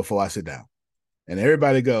 before I sit down. And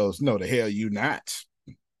everybody goes, no, the hell you not.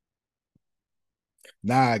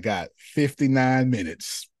 Now I got 59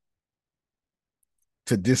 minutes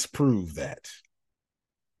to disprove that.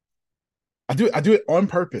 I do it on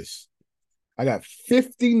purpose. I got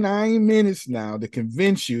 59 minutes now to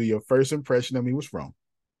convince you your first impression of me was wrong.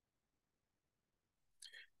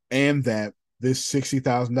 And that this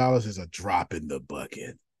 $60,000 is a drop in the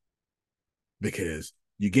bucket. Because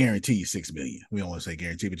you guarantee $6 million. We don't want to say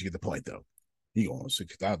guarantee, but you get the point though. You go on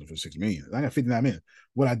 60,000 for $6 million. I got 59 minutes.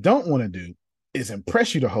 What I don't want to do is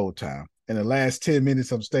impress you the whole time. In the last 10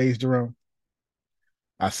 minutes on stage, Jerome,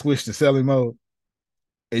 I switch to selling mode.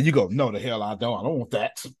 And you go, no, the hell I don't. I don't want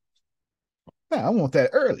that. No, I want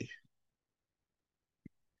that early.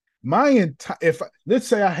 Let's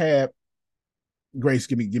say I had Grace,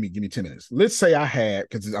 give me 10 minutes. Let's say I had,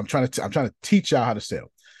 because I'm trying to teach y'all how to sell.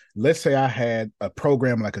 Let's say I had a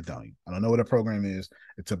program like Adonia. I don't know what a program is.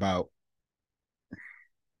 It's about.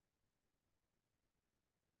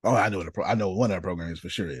 Oh, I know one of the programs for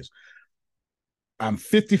sure is. I'm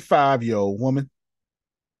 55-year-old woman.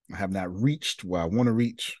 I have not reached where I want to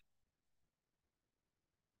reach.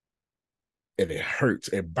 And it hurts.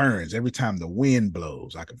 It burns every time the wind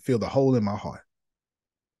blows. I can feel the hole in my heart.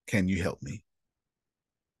 Can you help me?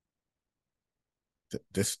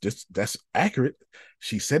 That's accurate.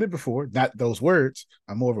 She said it before, not those words.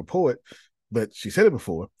 I'm more of a poet, but she said it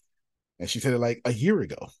before. And she said it like a year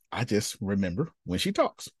ago. I just remember when she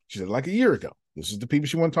talks. She said it like a year ago. This is the people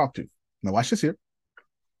she want to talk to. Now watch this here.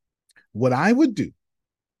 What I would do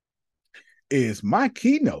is my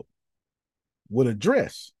keynote would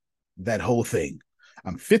address that whole thing.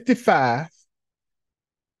 I'm 55.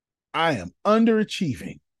 I am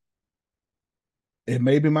underachieving. It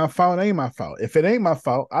may be my fault, it ain't my fault. If it ain't my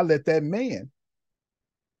fault, I let that man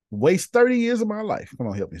waste 30 years of my life. Come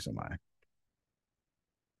on, help me somebody.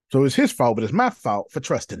 So it's his fault, but it's my fault for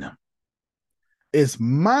trusting him. It's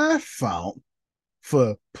my fault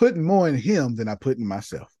for putting more in him than I put in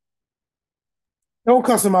myself. Don't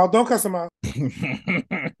cuss him out. Don't cuss him out.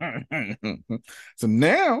 So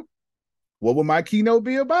now, what will my keynote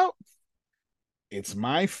be about? It's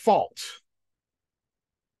my fault.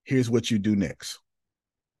 Here's what you do next.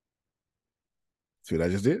 See what I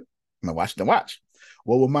just did? Now watch.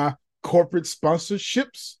 What will my corporate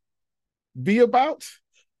sponsorships be about?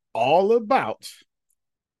 All about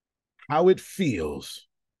how it feels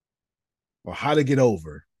or how to get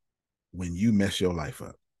over when you mess your life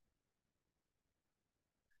up.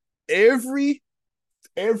 Every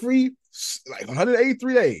like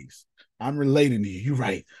 183 days, I'm relating to you. You're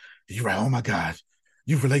right. Oh my God.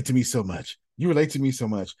 You relate to me so much.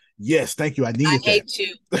 Yes, thank you. I needed that. I hate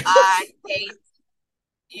you. I hate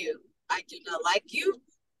you. I do not like you.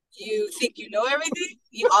 You think you know everything.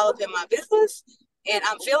 You all up in my business. And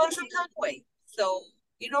I'm feeling some kind of way. So,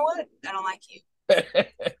 you know what? I don't like you.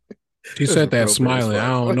 She said that smiling. I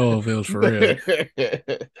don't know if it was for real.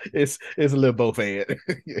 It's a little both and.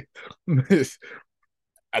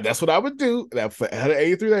 That's what I would do. That for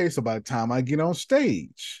 183 days. So by the time I get on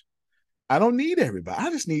stage, I don't need everybody.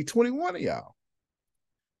 I just need 21 of y'all.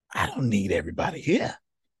 I don't need everybody here.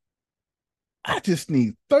 I just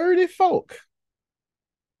need 30 folk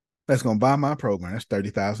that's going to buy my program. That's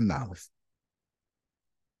 $30,000.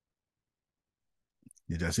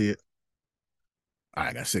 Did y'all see it? All right,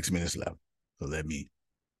 I got 6 minutes left. So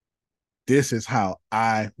this is how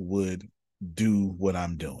I would do what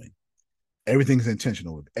I'm doing. Everything is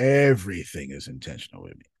intentional with me.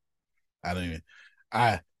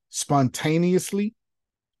 I spontaneously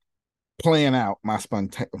plan out my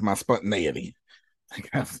spontaneity.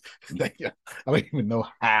 I don't even know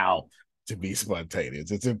how to be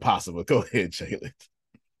spontaneous. It's impossible. Go ahead, Jalen.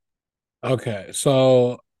 Okay,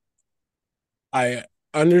 so I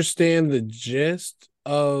understand the gist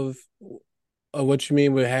of what you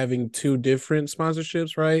mean with having two different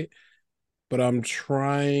sponsorships, right? But I'm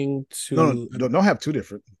trying to don't have two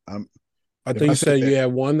different. I thought you said you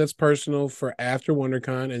have one that's personal for after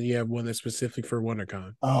WonderCon, and you have one that's specific for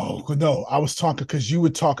WonderCon. Oh no, I was talking because you were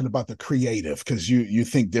talking about the creative, because you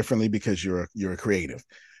think differently because you're a creative.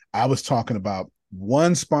 I was talking about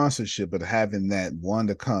one sponsorship, but having that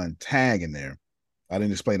WonderCon tag in there. I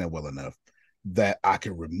didn't explain that well enough. That I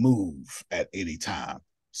can remove at any time,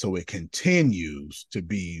 so it continues to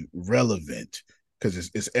be relevant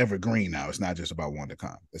because it's evergreen now. It's not just about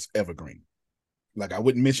WonderCon. It's evergreen. Like I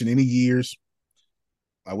wouldn't mention any years.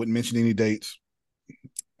 I wouldn't mention any dates.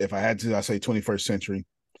 If I had to, I say 21st century.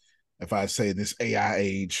 If I say this AI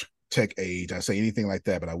age, tech age, I say anything like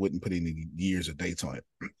that, but I wouldn't put any years or dates on it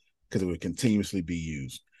because it would continuously be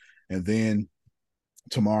used. And then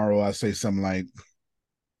tomorrow I say something like,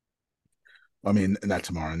 not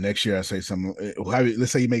tomorrow. Next year I say something.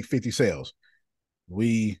 Let's say you make 50 sales.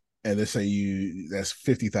 and let's say that's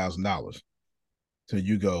 $50,000. So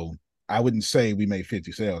you go, I wouldn't say we made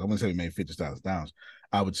 50 sales. I wouldn't say we made $50,000.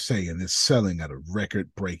 I would say, and it's selling at a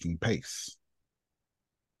record-breaking pace.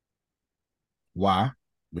 Why?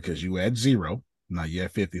 Because you had 0. Now you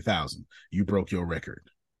have 50,000. You broke your record.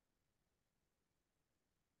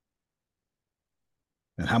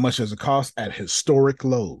 And how much does it cost? At historic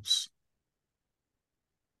lows.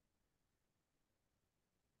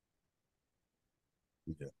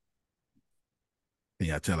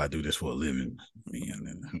 Yeah, I tell I do this for a living.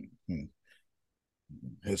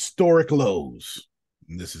 Historic lows.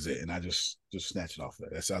 And this is it. And I just snatch it off of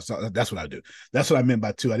that. That's what I do. That's what I meant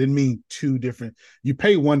by two. I didn't mean two different. You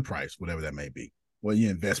pay one price, whatever that may be. Well, you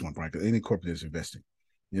invest one price. Any corporate is investing.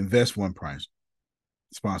 You invest one price,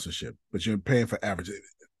 sponsorship, but you're paying for average.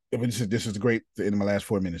 This is great. The end of my last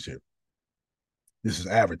 4 minutes here. This is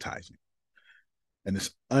advertising, and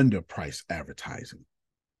it's underpriced advertising.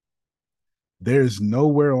 There's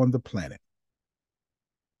nowhere on the planet.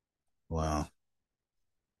 Well,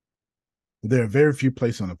 there are very few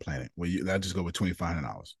places on the planet where I just go with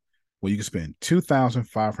 $2,500, where you can spend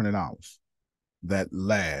 $2,500 that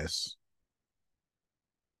lasts.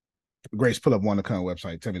 Grace, pull up one of the current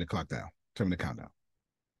website. Tell me the clock down. Tell me the countdown.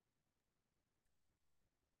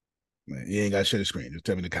 Man, you ain't got to share the screen. Just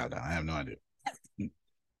tell me the countdown. I have no idea.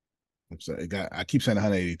 I keep saying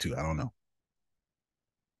 182. I don't know.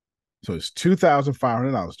 So it's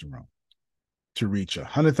 $2,500 to run to reach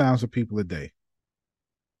 100,000 people a day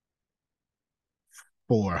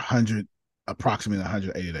for approximately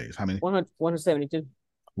 180 days. How many? 172.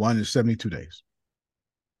 172 days.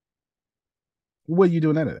 What are you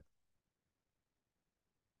doing that at?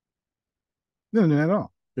 You don't do that at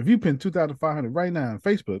all. If you pin $2,500 right now on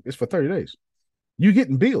Facebook, it's for 30 days. You're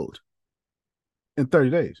getting billed in 30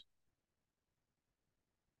 days.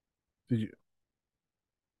 Did you?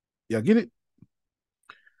 Y'all get it?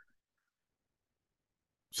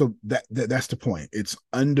 So that's the point. It's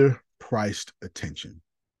underpriced attention.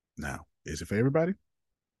 Now, is it for everybody?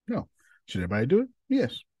 No. Should everybody do it?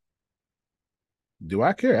 Yes. Do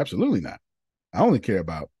I care? Absolutely not. I only care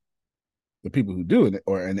about the people who do it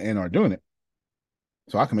and are doing it.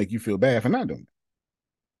 So I can make you feel bad for not doing it.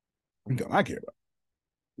 That's all I care about.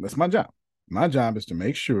 That's my job. My job is to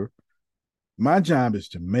make sure that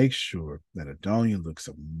Adonia looks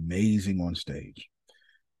amazing on stage.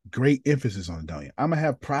 Great emphasis on Adonia. I'm gonna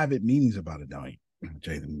have private meetings about Adonia.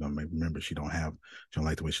 Jayden, remember, she don't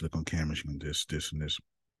like the way she look on camera. She can this and this.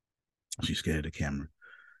 She's scared of the camera.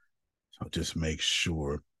 So just make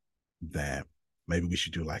sure that maybe we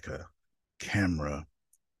should do like a camera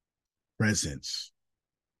presence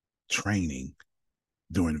training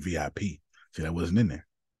during VIP. See, that wasn't in there.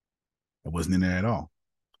 That wasn't in there at all.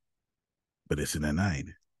 But it's in that night.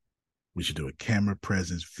 We should do a camera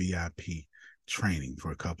presence VIP training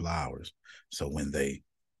for a couple of hours. So when they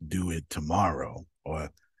do it tomorrow, or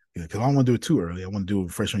because I don't want to do it too early, I want to do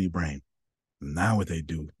it fresh on your brain. Now what they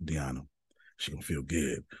do, Deanna, she gonna feel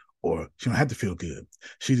good. Or she don't have to feel good.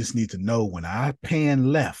 She just needs to know when I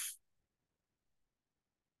pan left,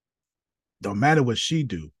 don't matter what she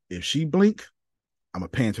do. If she blink, I'm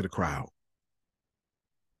going to pan to the crowd.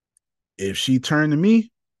 If she turn to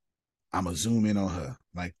me, I'm going to zoom in on her.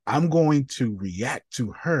 Like, I'm going to react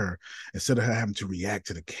to her instead of her having to react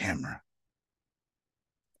to the camera.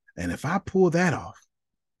 And if I pull that off,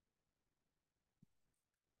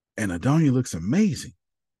 and Adonia looks amazing,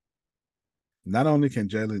 not only can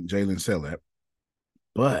Jalen sell that,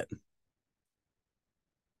 but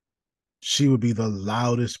she would be the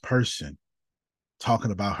loudest person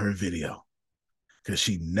talking about her video, because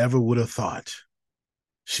she never would have thought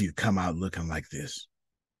she'd come out looking like this.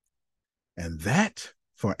 And that,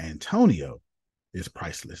 for Antonio, is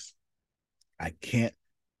priceless. I can't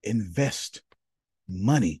invest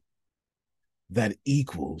money that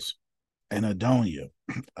equals an Adonia,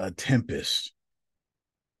 a Tempest,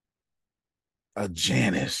 a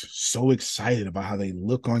Janice, so excited about how they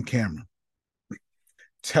look on camera,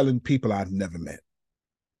 telling people I've never met.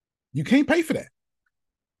 You can't pay for that.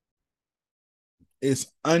 It's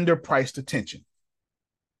underpriced attention.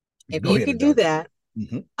 If you could do that,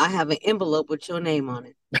 I have an envelope with your name on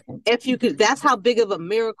it. If you could, that's how big of a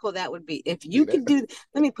miracle that would be. If you could do,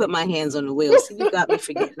 let me put my hands on the wheel. See, you got me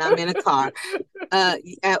forgetting. I'm in a car.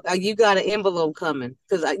 You got an envelope coming,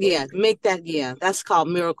 because make that. Yeah, that's called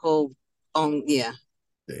miracle.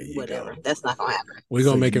 Whatever. Go. That's not gonna happen. We're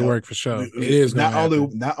gonna make it work for sure. It is not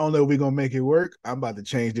only are we gonna make it work. I'm about to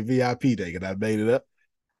change the VIP day, because I made it up.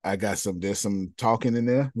 I got there's some talking in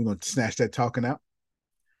there. We're gonna snatch that talking out.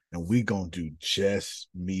 and we gonna do just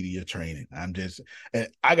media training. And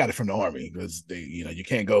I got it from the Army because you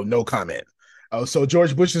can't go no comment. Oh, so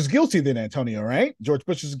George Bush is guilty then, Antonio, right? George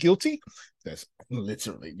Bush is guilty. That's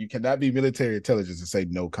literally, you cannot be military intelligence and say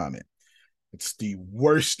no comment. It's the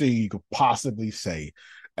worst thing you could possibly say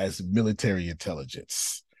as military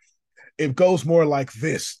intelligence. It goes more like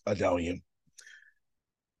this, Adonian.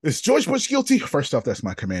 Is George Bush guilty? First off, that's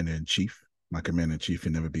my commander-in-chief. My commander-in-chief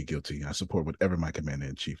can never be guilty. I support whatever my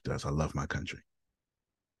commander-in-chief does. I love my country.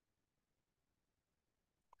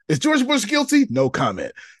 Is George Bush guilty? No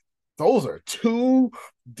comment. Those are two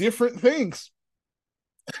different things.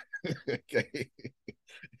 Okay.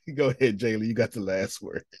 Go ahead, Jaylee. You got the last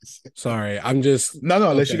words. Sorry, I'm just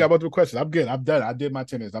unless you got multiple questions. I'm good. I'm done. I did my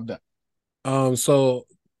 10 minutes. I'm done. So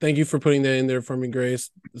thank you for putting that in there for me, Grace.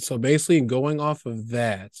 So basically, going off of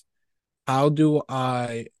that, how do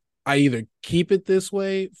I either keep it this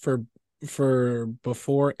way for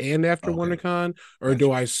before and after WonderCon, or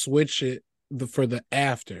do I switch it for the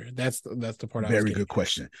after? That's the part. Very good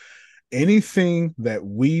question. Anything that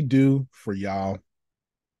we do for y'all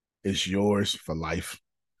is yours for life.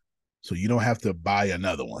 So you don't have to buy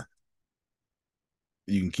another one.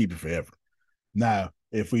 You can keep it forever. Now,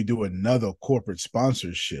 if we do another corporate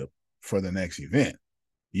sponsorship for the next event,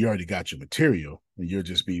 you already got your material and you'll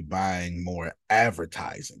just be buying more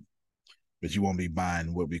advertising, but you won't be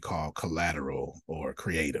buying what we call collateral or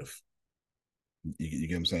creative. You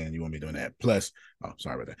get what I'm saying? You won't be doing that. Plus,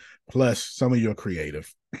 sorry about that. Plus, some of your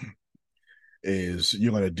creative is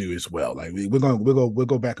you're going to do as well. Like we'll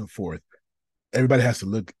go back and forth. Everybody has to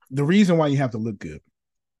look. The reason why you have to look good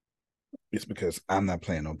is because I'm not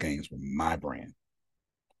playing no games with my brand.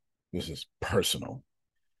 This is personal.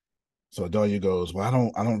 So Adonia goes,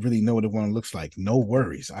 well, I don't really know what it looks like. No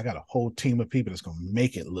worries. I got a whole team of people that's going to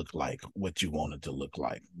make it look like what you want it to look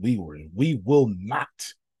like. We will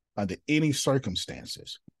not, under any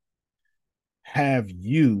circumstances, have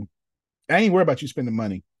you. I ain't worried about you spending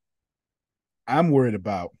money. I'm worried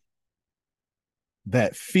about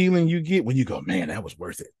that feeling you get when you go, man, that was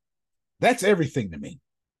worth it. That's everything to me.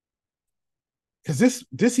 Because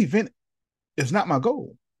this event is not my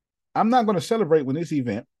goal. I'm not going to celebrate when this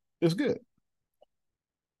event is good.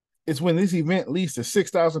 It's when this event leads to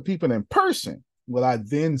 6,000 people in person will I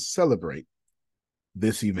then celebrate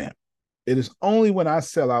this event. It is only when I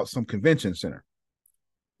sell out some convention center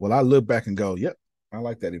will I look back and go, yep, I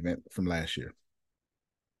like that event from last year.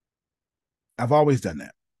 I've always done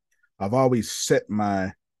that. I've always set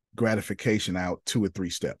my gratification out 2 or 3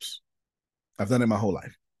 steps. I've done it my whole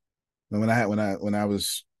life. And when I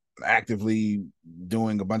was actively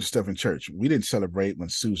doing a bunch of stuff in church, we didn't celebrate when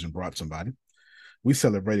Susan brought somebody. We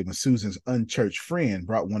celebrated when Susan's unchurched friend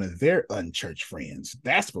brought one of their unchurched friends.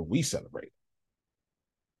 That's what we celebrate.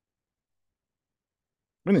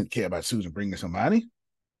 We didn't care about Susan bringing somebody.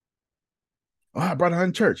 Oh, I brought an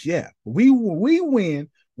unchurched. Yeah, we win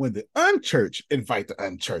when the unchurched invite the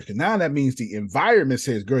unchurched. And now that means the environment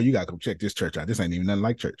says, girl, you got to go check this church out. This ain't even nothing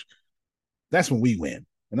like church. That's when we win.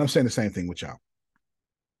 And I'm saying the same thing with y'all.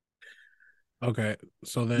 Okay.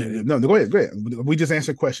 So then. No, go ahead. We just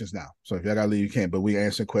answer questions now. So if y'all got to leave, you can. But we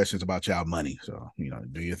answer questions about y'all money. So,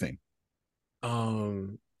 do your thing.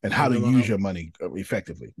 And how to use your money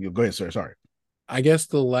effectively. Go ahead, sir. Sorry. I guess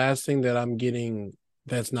the last thing that I'm getting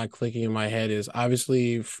that's not clicking in my head is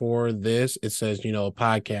obviously for this, it says,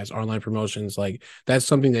 podcast, online promotions, like that's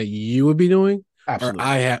something that you would be doing. Absolutely.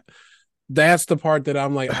 Or that's the part that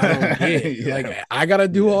I'm like, I don't get. Yeah. Like, I got to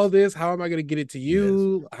do all this. How am I going to get it to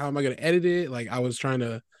you? Yes. How am I going to edit it? Like, I was trying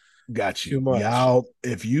to. Got you. Y'all,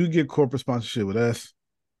 if you get corporate sponsorship with us,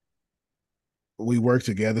 we work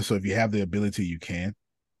together. So if you have the ability, you can.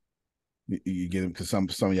 You get them, because some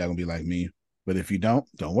of y'all going to be like me. But if you don't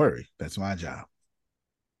worry. That's my job.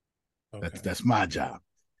 Okay. That's my job.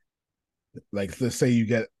 Like, let's say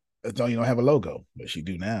you don't have a logo, but you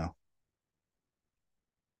do now.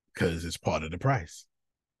 Because it's part of the price.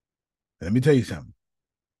 And let me tell you something.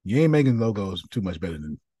 You ain't making logos too much better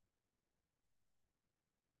than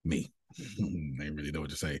me. I ain't really know what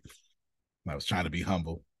to say. I was trying to be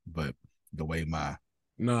humble, but the way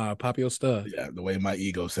pop your stuff. Yeah, the way my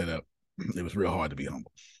ego set up, it was real hard to be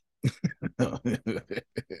humble. It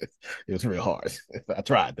was real hard. I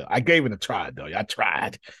tried though. I gave it a try though. I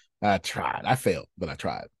tried. I failed, but I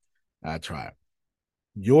tried.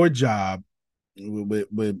 Your job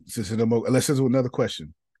unless there's another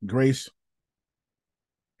question, Grace.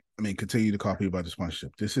 Continue to call people about the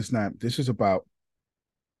sponsorship. This is about.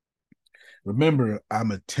 Remember,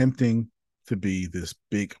 I'm attempting to be this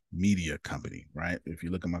big media company, right? If you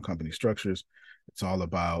look at my company structures, it's all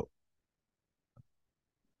about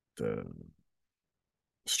the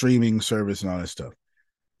streaming service and all that stuff.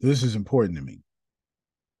 This is important to me.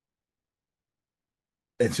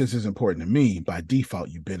 And since it's important to me, by default,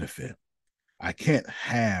 you benefit. I can't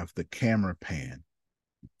have the camera pan.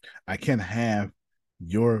 I can't have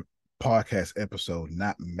your podcast episode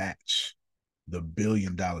not match the $1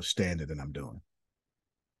 billion standard that I'm doing.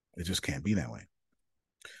 It just can't be that way.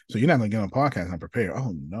 So you're not going to get on a podcast unprepared.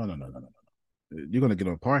 Oh, no. You're going to get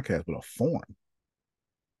on a podcast with a form.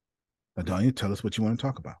 Adonia, tell us what you want to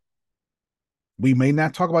talk about. We may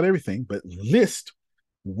not talk about everything, but list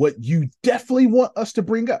what you definitely want us to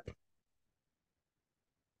bring up.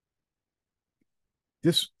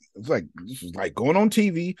 This is like going on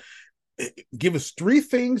TV. Give us 3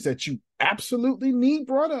 things that you absolutely need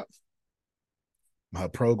brought up. Her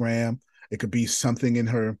program. It could be something in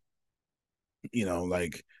her,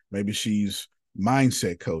 like maybe she's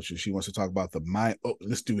mindset coach and she wants to talk about the mind. Oh,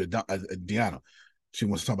 let's do it, Deanna. She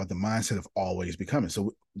wants to talk about the mindset of always becoming.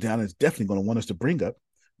 So Deanna is definitely going to want us to bring up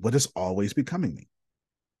what does always becoming mean.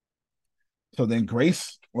 So then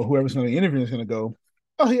Grace or whoever's going to interview is going to go,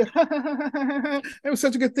 oh yeah, it was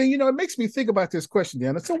such a good thing. It makes me think about this question,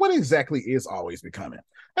 Deanna. So what exactly is always becoming?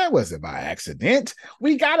 That wasn't by accident.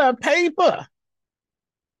 We got a paper.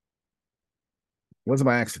 It wasn't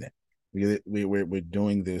by accident. We're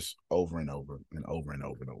doing this over and over and over and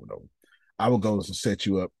over and over and over. Our goal is to set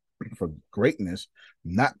you up for greatness,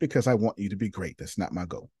 not because I want you to be great. That's not my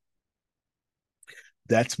goal.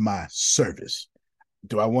 That's my service.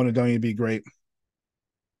 Do I want Adonia to be great?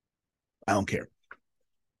 I don't care.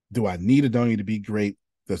 Do I need Adonia to be great?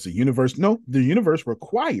 Does the universe? No, the universe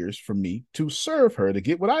requires for me to serve her to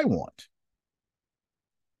get what I want.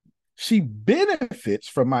 She benefits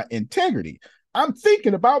from my integrity. I'm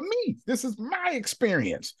thinking about me. This is my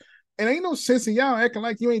experience. And ain't no sense in y'all acting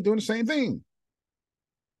like you ain't doing the same thing.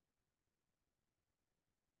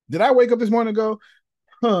 Did I wake up this morning and go,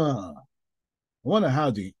 I wonder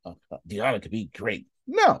how Deanna could be great?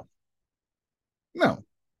 No. I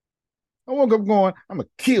woke up going, I'm going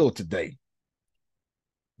to kill today.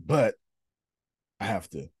 But I have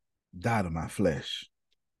to die to my flesh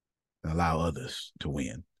and allow others to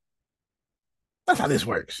win. That's how this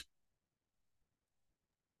works.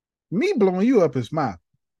 Me blowing you up is my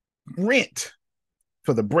rent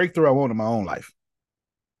for the breakthrough I want in my own life.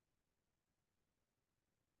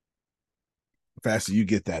 The faster you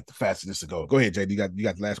get that, the faster this will go. Go ahead, JD. You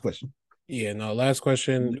got the last question. Yeah, no, last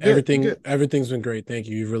question. Good. Everything's been great. Thank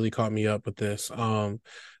you. You've really caught me up with this.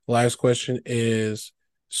 Last question is,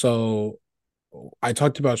 so I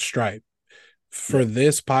talked about Stripe. For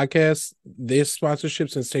this podcast, this sponsorship,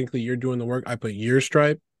 since technically you're doing the work, I put your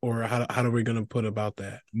Stripe, or how are we going to put about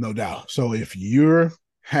that? No doubt. So if you're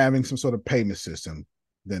having some sort of payment system,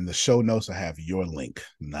 then the show notes will have your link,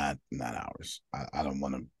 not ours. I don't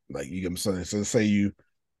want to, like, you get something. So let's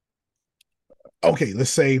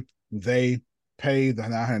say they pay the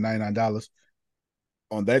 $999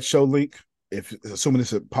 on that show link. If assuming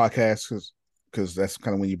it's a podcast, because that's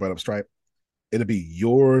kind of when you brought up Stripe, it'll be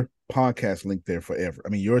your podcast link there forever. I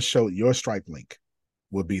mean, your Stripe link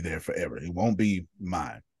will be there forever. It won't be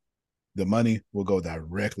mine. The money will go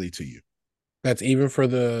directly to you. That's even for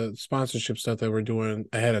the sponsorship stuff that we're doing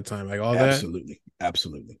ahead of time, like all Absolutely.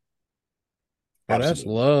 Oh, that's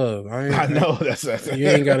love. I know that's you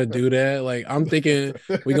ain't got to do that. Like, I'm thinking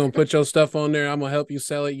we're gonna put your stuff on there. I'm gonna help you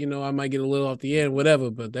sell it. I might get a little off the end,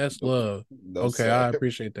 whatever. But that's love. No, okay, sir. I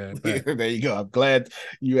appreciate that. There you go. I'm glad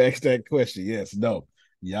you asked that question. Yes, no,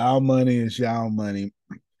 y'all money is y'all money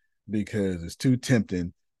because it's too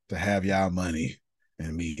tempting to have y'all money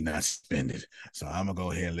and me not spend it. So I'm gonna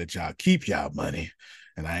go ahead and let y'all keep y'all money,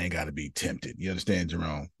 and I ain't got to be tempted. You understand,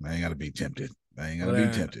 Jerome? I ain't got to be tempted. Be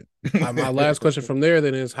tempted. My last question from there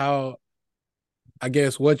then is how, I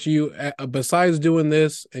guess, what you, besides doing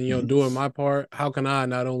this and, doing my part, how can I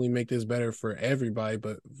not only make this better for everybody,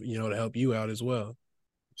 but, to help you out as well?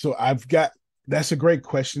 So that's a great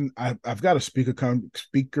question. I've got a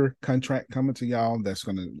speaker contract coming to y'all that's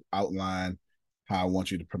going to outline how I want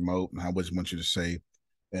you to promote and how much I want you to say.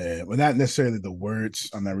 Well, not necessarily the words.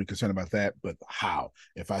 I'm not really concerned about that, but how.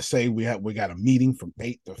 If I say we got a meeting from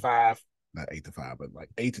 8 to 5, not 8 to 5, but like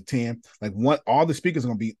 8 to 10. Like all the speakers are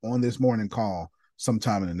going to be on this morning call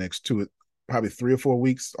sometime in the next probably 3 or 4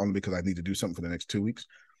 weeks, only because I need to do something for the next 2 weeks.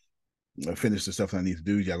 I finish the stuff that I need to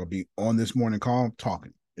do. Y'all gonna be on this morning call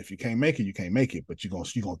talking. If you can't make it, you can't make it, but you're gonna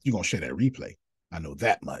share that replay. I know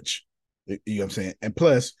that much. You know what I'm saying? And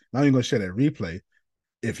plus, not only gonna share that replay,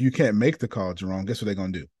 if you can't make the call, Jerome, guess what they're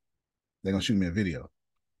gonna do? They're gonna shoot me a video.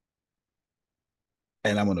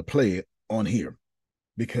 And I'm gonna play it on here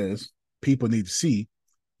because people need to see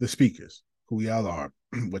the speakers, who y'all are,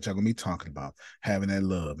 what y'all gonna be talking about, having that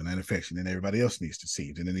love and that affection, and everybody else needs to see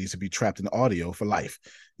it, and it needs to be trapped in the audio for life.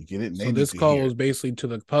 You get it? So this call is basically to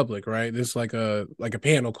the public, right? This is like a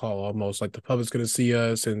panel call almost. Like the public's gonna see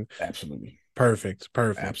us, and absolutely perfect,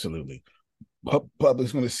 absolutely.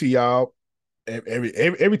 Public's gonna see y'all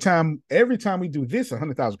every time we do this.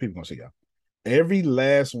 100,000 people gonna see y'all. Every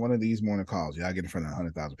last one of these morning calls, y'all get in front of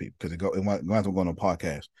 100,000 people because it winds up going on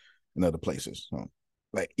podcasts and other places. So,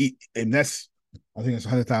 and that's, I think it's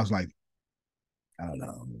 100,000, like, I don't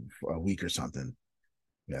know, for a week or something.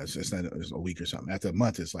 Yeah, it's a week or something. After a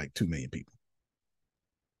month, it's like 2 million people.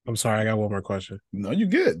 I'm sorry, I got one more question. No, you're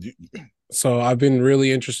good. So I've been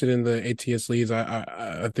really interested in the ATS leads.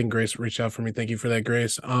 I think Grace reached out for me. Thank you for that,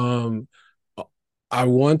 Grace. I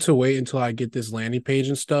want to wait until I get this landing page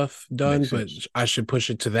and stuff done, but I should push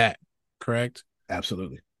it to that, correct?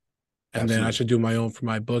 Absolutely. And then I should do my own for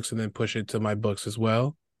my books and then push it to my books as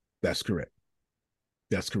well. That's correct.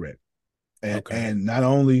 That's correct. And not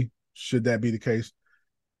only should that be the case,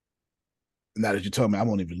 now that you told me, I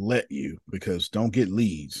won't even let you, because don't get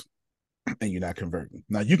leads and you're not converting.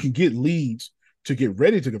 Now you can get leads to get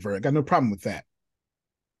ready to convert. I got no problem with that.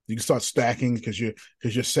 You can start stacking because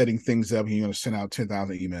you're setting things up and you're going to send out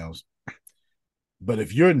 10,000 emails. But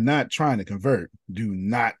if you're not trying to convert, do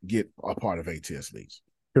not get a part of ATS leads.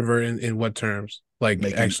 Convert in what terms? Like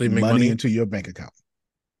actually make money into your bank account.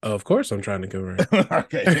 Of course I'm trying to convert.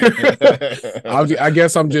 Okay. I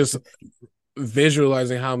guess I'm just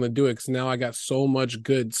visualizing how I'm going to do it, because now I got so much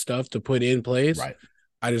good stuff to put in place. Right.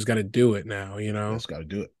 I just got to do it now, you know? Just got to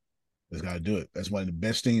do it. Just got to do it. That's one of the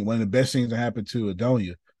best things that happened to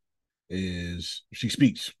Adonia is she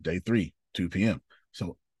speaks day 3, 2 p.m.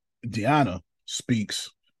 So Deanna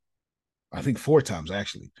speaks, I think 4 times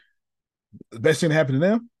actually. The best thing that happened to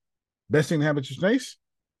them, best thing that happened to Janace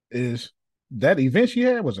is that event she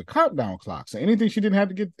had was a countdown clock. So anything she didn't have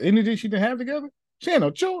together, she had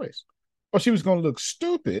no choice. Or she was going to look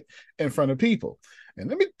stupid in front of people. And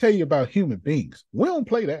let me tell you about human beings. We don't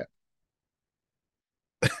play that.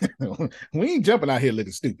 We ain't jumping out here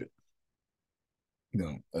looking stupid.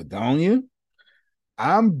 Adonia,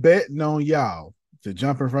 I'm betting on y'all to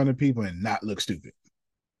jump in front of people and not look stupid.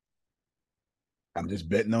 I'm just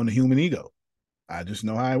betting on the human ego. I just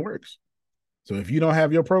know how it works. So if you don't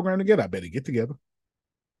have your program together, I better get together.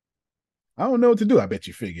 I don't know what to do. I bet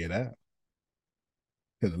you figure it out.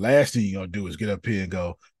 Because the last thing you're going to do is get up here and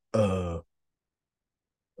go, Phil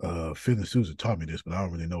and Susan taught me this, but I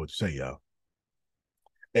don't really know what to say, y'all.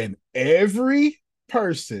 And every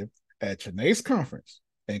person at Trinae's conference,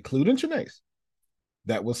 including Trinae,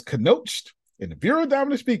 that was coached in the Bureau of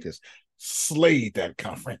Dominant Speakers, slayed that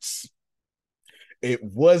conference. It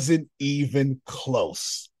wasn't even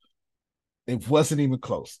close. It wasn't even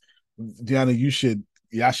close. Deanna,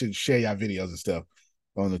 y'all should share your videos and stuff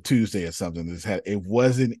on a Tuesday or something. It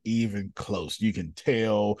wasn't even close. You can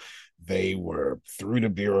tell they were through the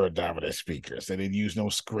Bureau of Dominant Speakers. They didn't use no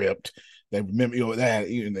script. They remember that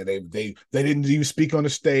they didn't even speak on the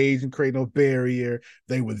stage and create no barrier.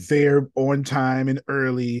 They were there on time and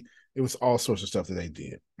early. It was all sorts of stuff that they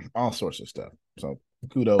did. All sorts of stuff. So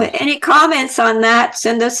kudos. But any comments on that,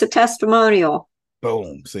 send us a testimonial.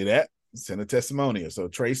 Boom. See that? Send a testimonial. So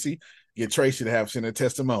Tracy, get Tracy to send a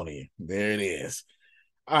testimonial. There it is.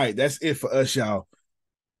 All right, that's it for us, y'all.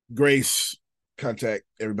 Grace, contact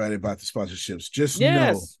everybody about the sponsorships. Just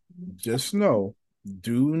know,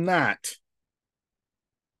 do not.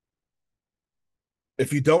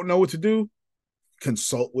 If you don't know what to do,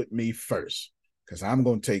 consult with me first, because I'm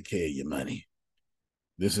going to take care of your money.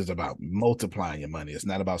 This is about multiplying your money. It's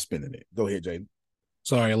not about spending it. Go ahead, Jaden.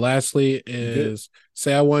 Sorry. Lastly is,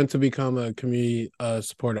 say I wanted to become a community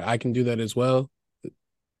supporter. I can do that as well.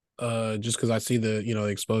 Just because I see the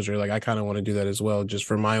exposure, like I kind of want to do that as well, just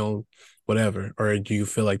for my own whatever. Or do you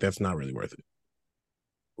feel like that's not really worth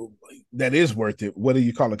it? That is worth it. What do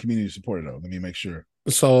you call a community supporter though? Let me make sure.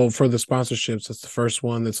 So for the sponsorships, that's the first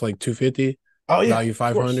one. That's like $250. Oh yeah, value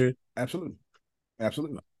 $500. Absolutely.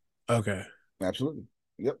 Okay. Absolutely.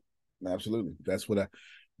 Yep. Absolutely. That's what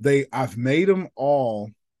I've made them all.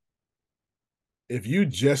 If you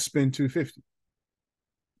just spend $250,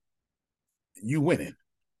 you winning.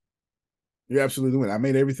 You're absolutely winning. I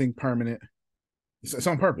made everything permanent. It's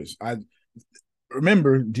on purpose. I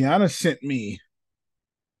remember Deanna sent me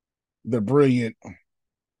the brilliant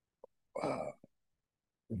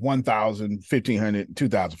 1,000, 1,500,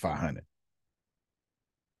 2,500.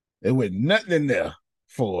 There was nothing in there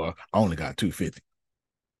for I only got $250.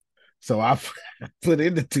 So I put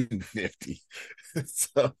in the $250.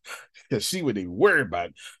 So she would even worry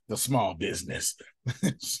about the small business.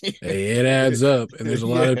 Hey, it adds up, and there's a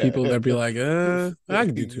lot of people that be like, I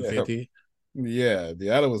can do 250. Yeah, the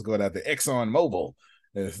other was going out to Exxon Mobil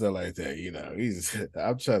and stuff like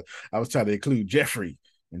that. I was trying to include Jeffrey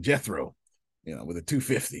and Jethro, with a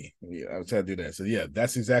 250. Yeah, I was trying to do that. So yeah,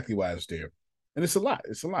 that's exactly why it's there. And it's a lot.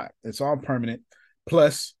 It's a lot. It's all permanent.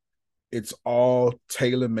 Plus, it's all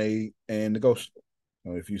tailor-made and negotiable.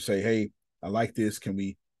 If you say, hey, I like this, can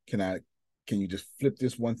you just flip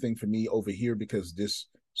this one thing for me over here because this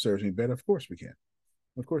serves me better? Of course we can.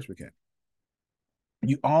 Of course we can.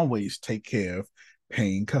 You always take care of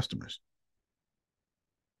paying customers.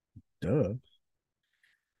 Duh. All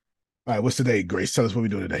right, what's today, Grace? Tell us what we're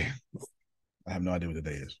doing today. I have no idea what the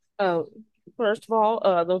day is. First of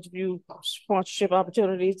all, those of you sponsorship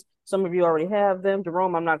opportunities, some of you already have them.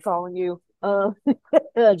 Jerome, I'm not calling you.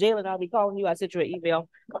 Jalen, I'll be calling you. I sent you an email.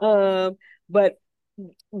 But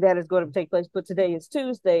that is going to take place. But today is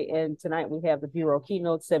Tuesday, and tonight we have the Bureau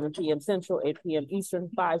keynote, 7 p.m. Central, 8 p.m. Eastern,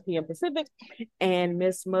 5 p.m. Pacific. And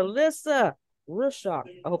Miss Melissa Rushock,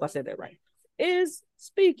 I hope I said that right, is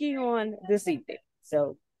speaking on this evening.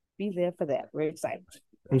 So be there for that. We're excited.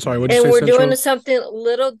 I'm sorry, what did you say, And we're Central? doing something a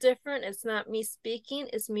little different. It's not me speaking,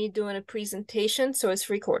 it's me doing a presentation, so it's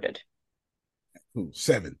recorded.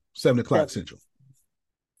 7 o'clock Central.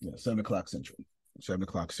 Yeah, 7 o'clock Central. 7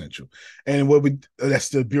 o'clock Central. And that's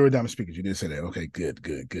the Bureau of Diamond Speakers. You did say that. Okay, good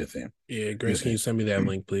then. Yeah, Grace, can you send me that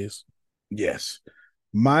link, please? Yes.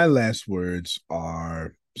 My last words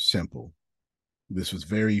are simple. This was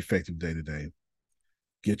very effective day to day.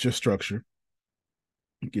 Get your structure.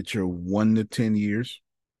 Get your 1 to 10 years.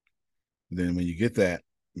 Then when you get that,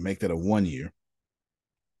 make that a 1 year.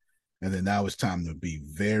 And then now it's time to be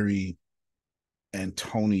very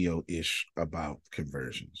Antonio-ish about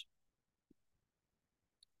conversions.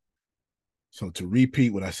 So to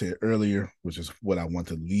repeat what I said earlier, which is what I want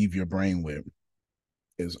to leave your brain with,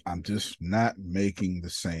 is I'm just not making the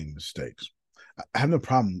same mistakes. I have no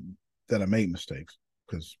problem that I made mistakes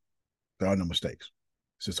because there are no mistakes.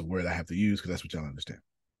 It's just a word I have to use because that's what y'all understand.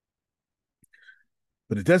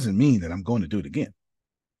 But it doesn't mean that I'm going to do it again.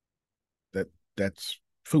 That's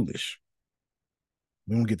foolish.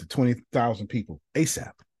 We want to get to 20,000 people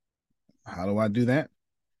ASAP. How do I do that?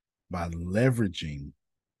 By leveraging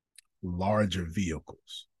larger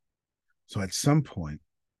vehicles. So at some point,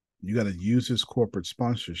 you got to use this corporate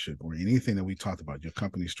sponsorship or anything that we talked about, your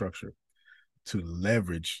company structure, to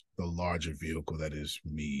leverage the larger vehicle that is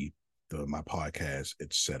me, my podcast,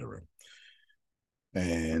 etc.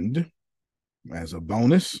 And as a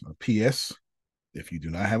bonus, a PS, if you do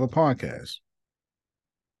not have a podcast,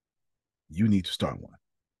 you need to start one.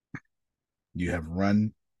 You have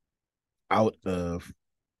run out of,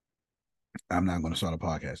 I'm not going to start a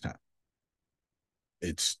podcast now.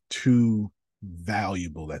 It's too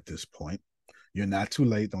valuable at this point. You're not too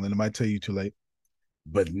late. Don't let anybody tell you too late.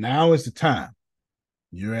 But now is the time.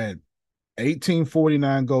 You're at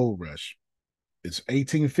 1849 Gold Rush. It's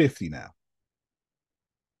 1850 now.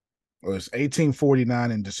 Or it's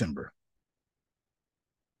 1849 in December.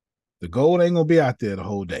 The gold ain't going to be out there the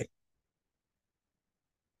whole day.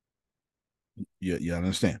 You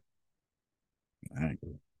understand? All right.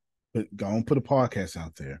 But go and put a podcast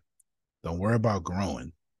out there. Don't worry about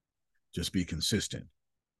growing. Just be consistent.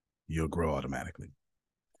 You'll grow automatically.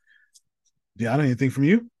 Deanna, anything from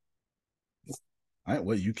you? All right.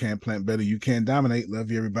 Well, you can plant better. You can dominate. Love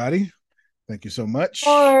you, everybody. Thank you so much.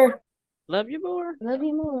 Love you more. Love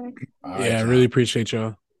you more. All yeah, right, I really appreciate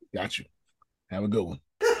y'all. Got you. Have a good one.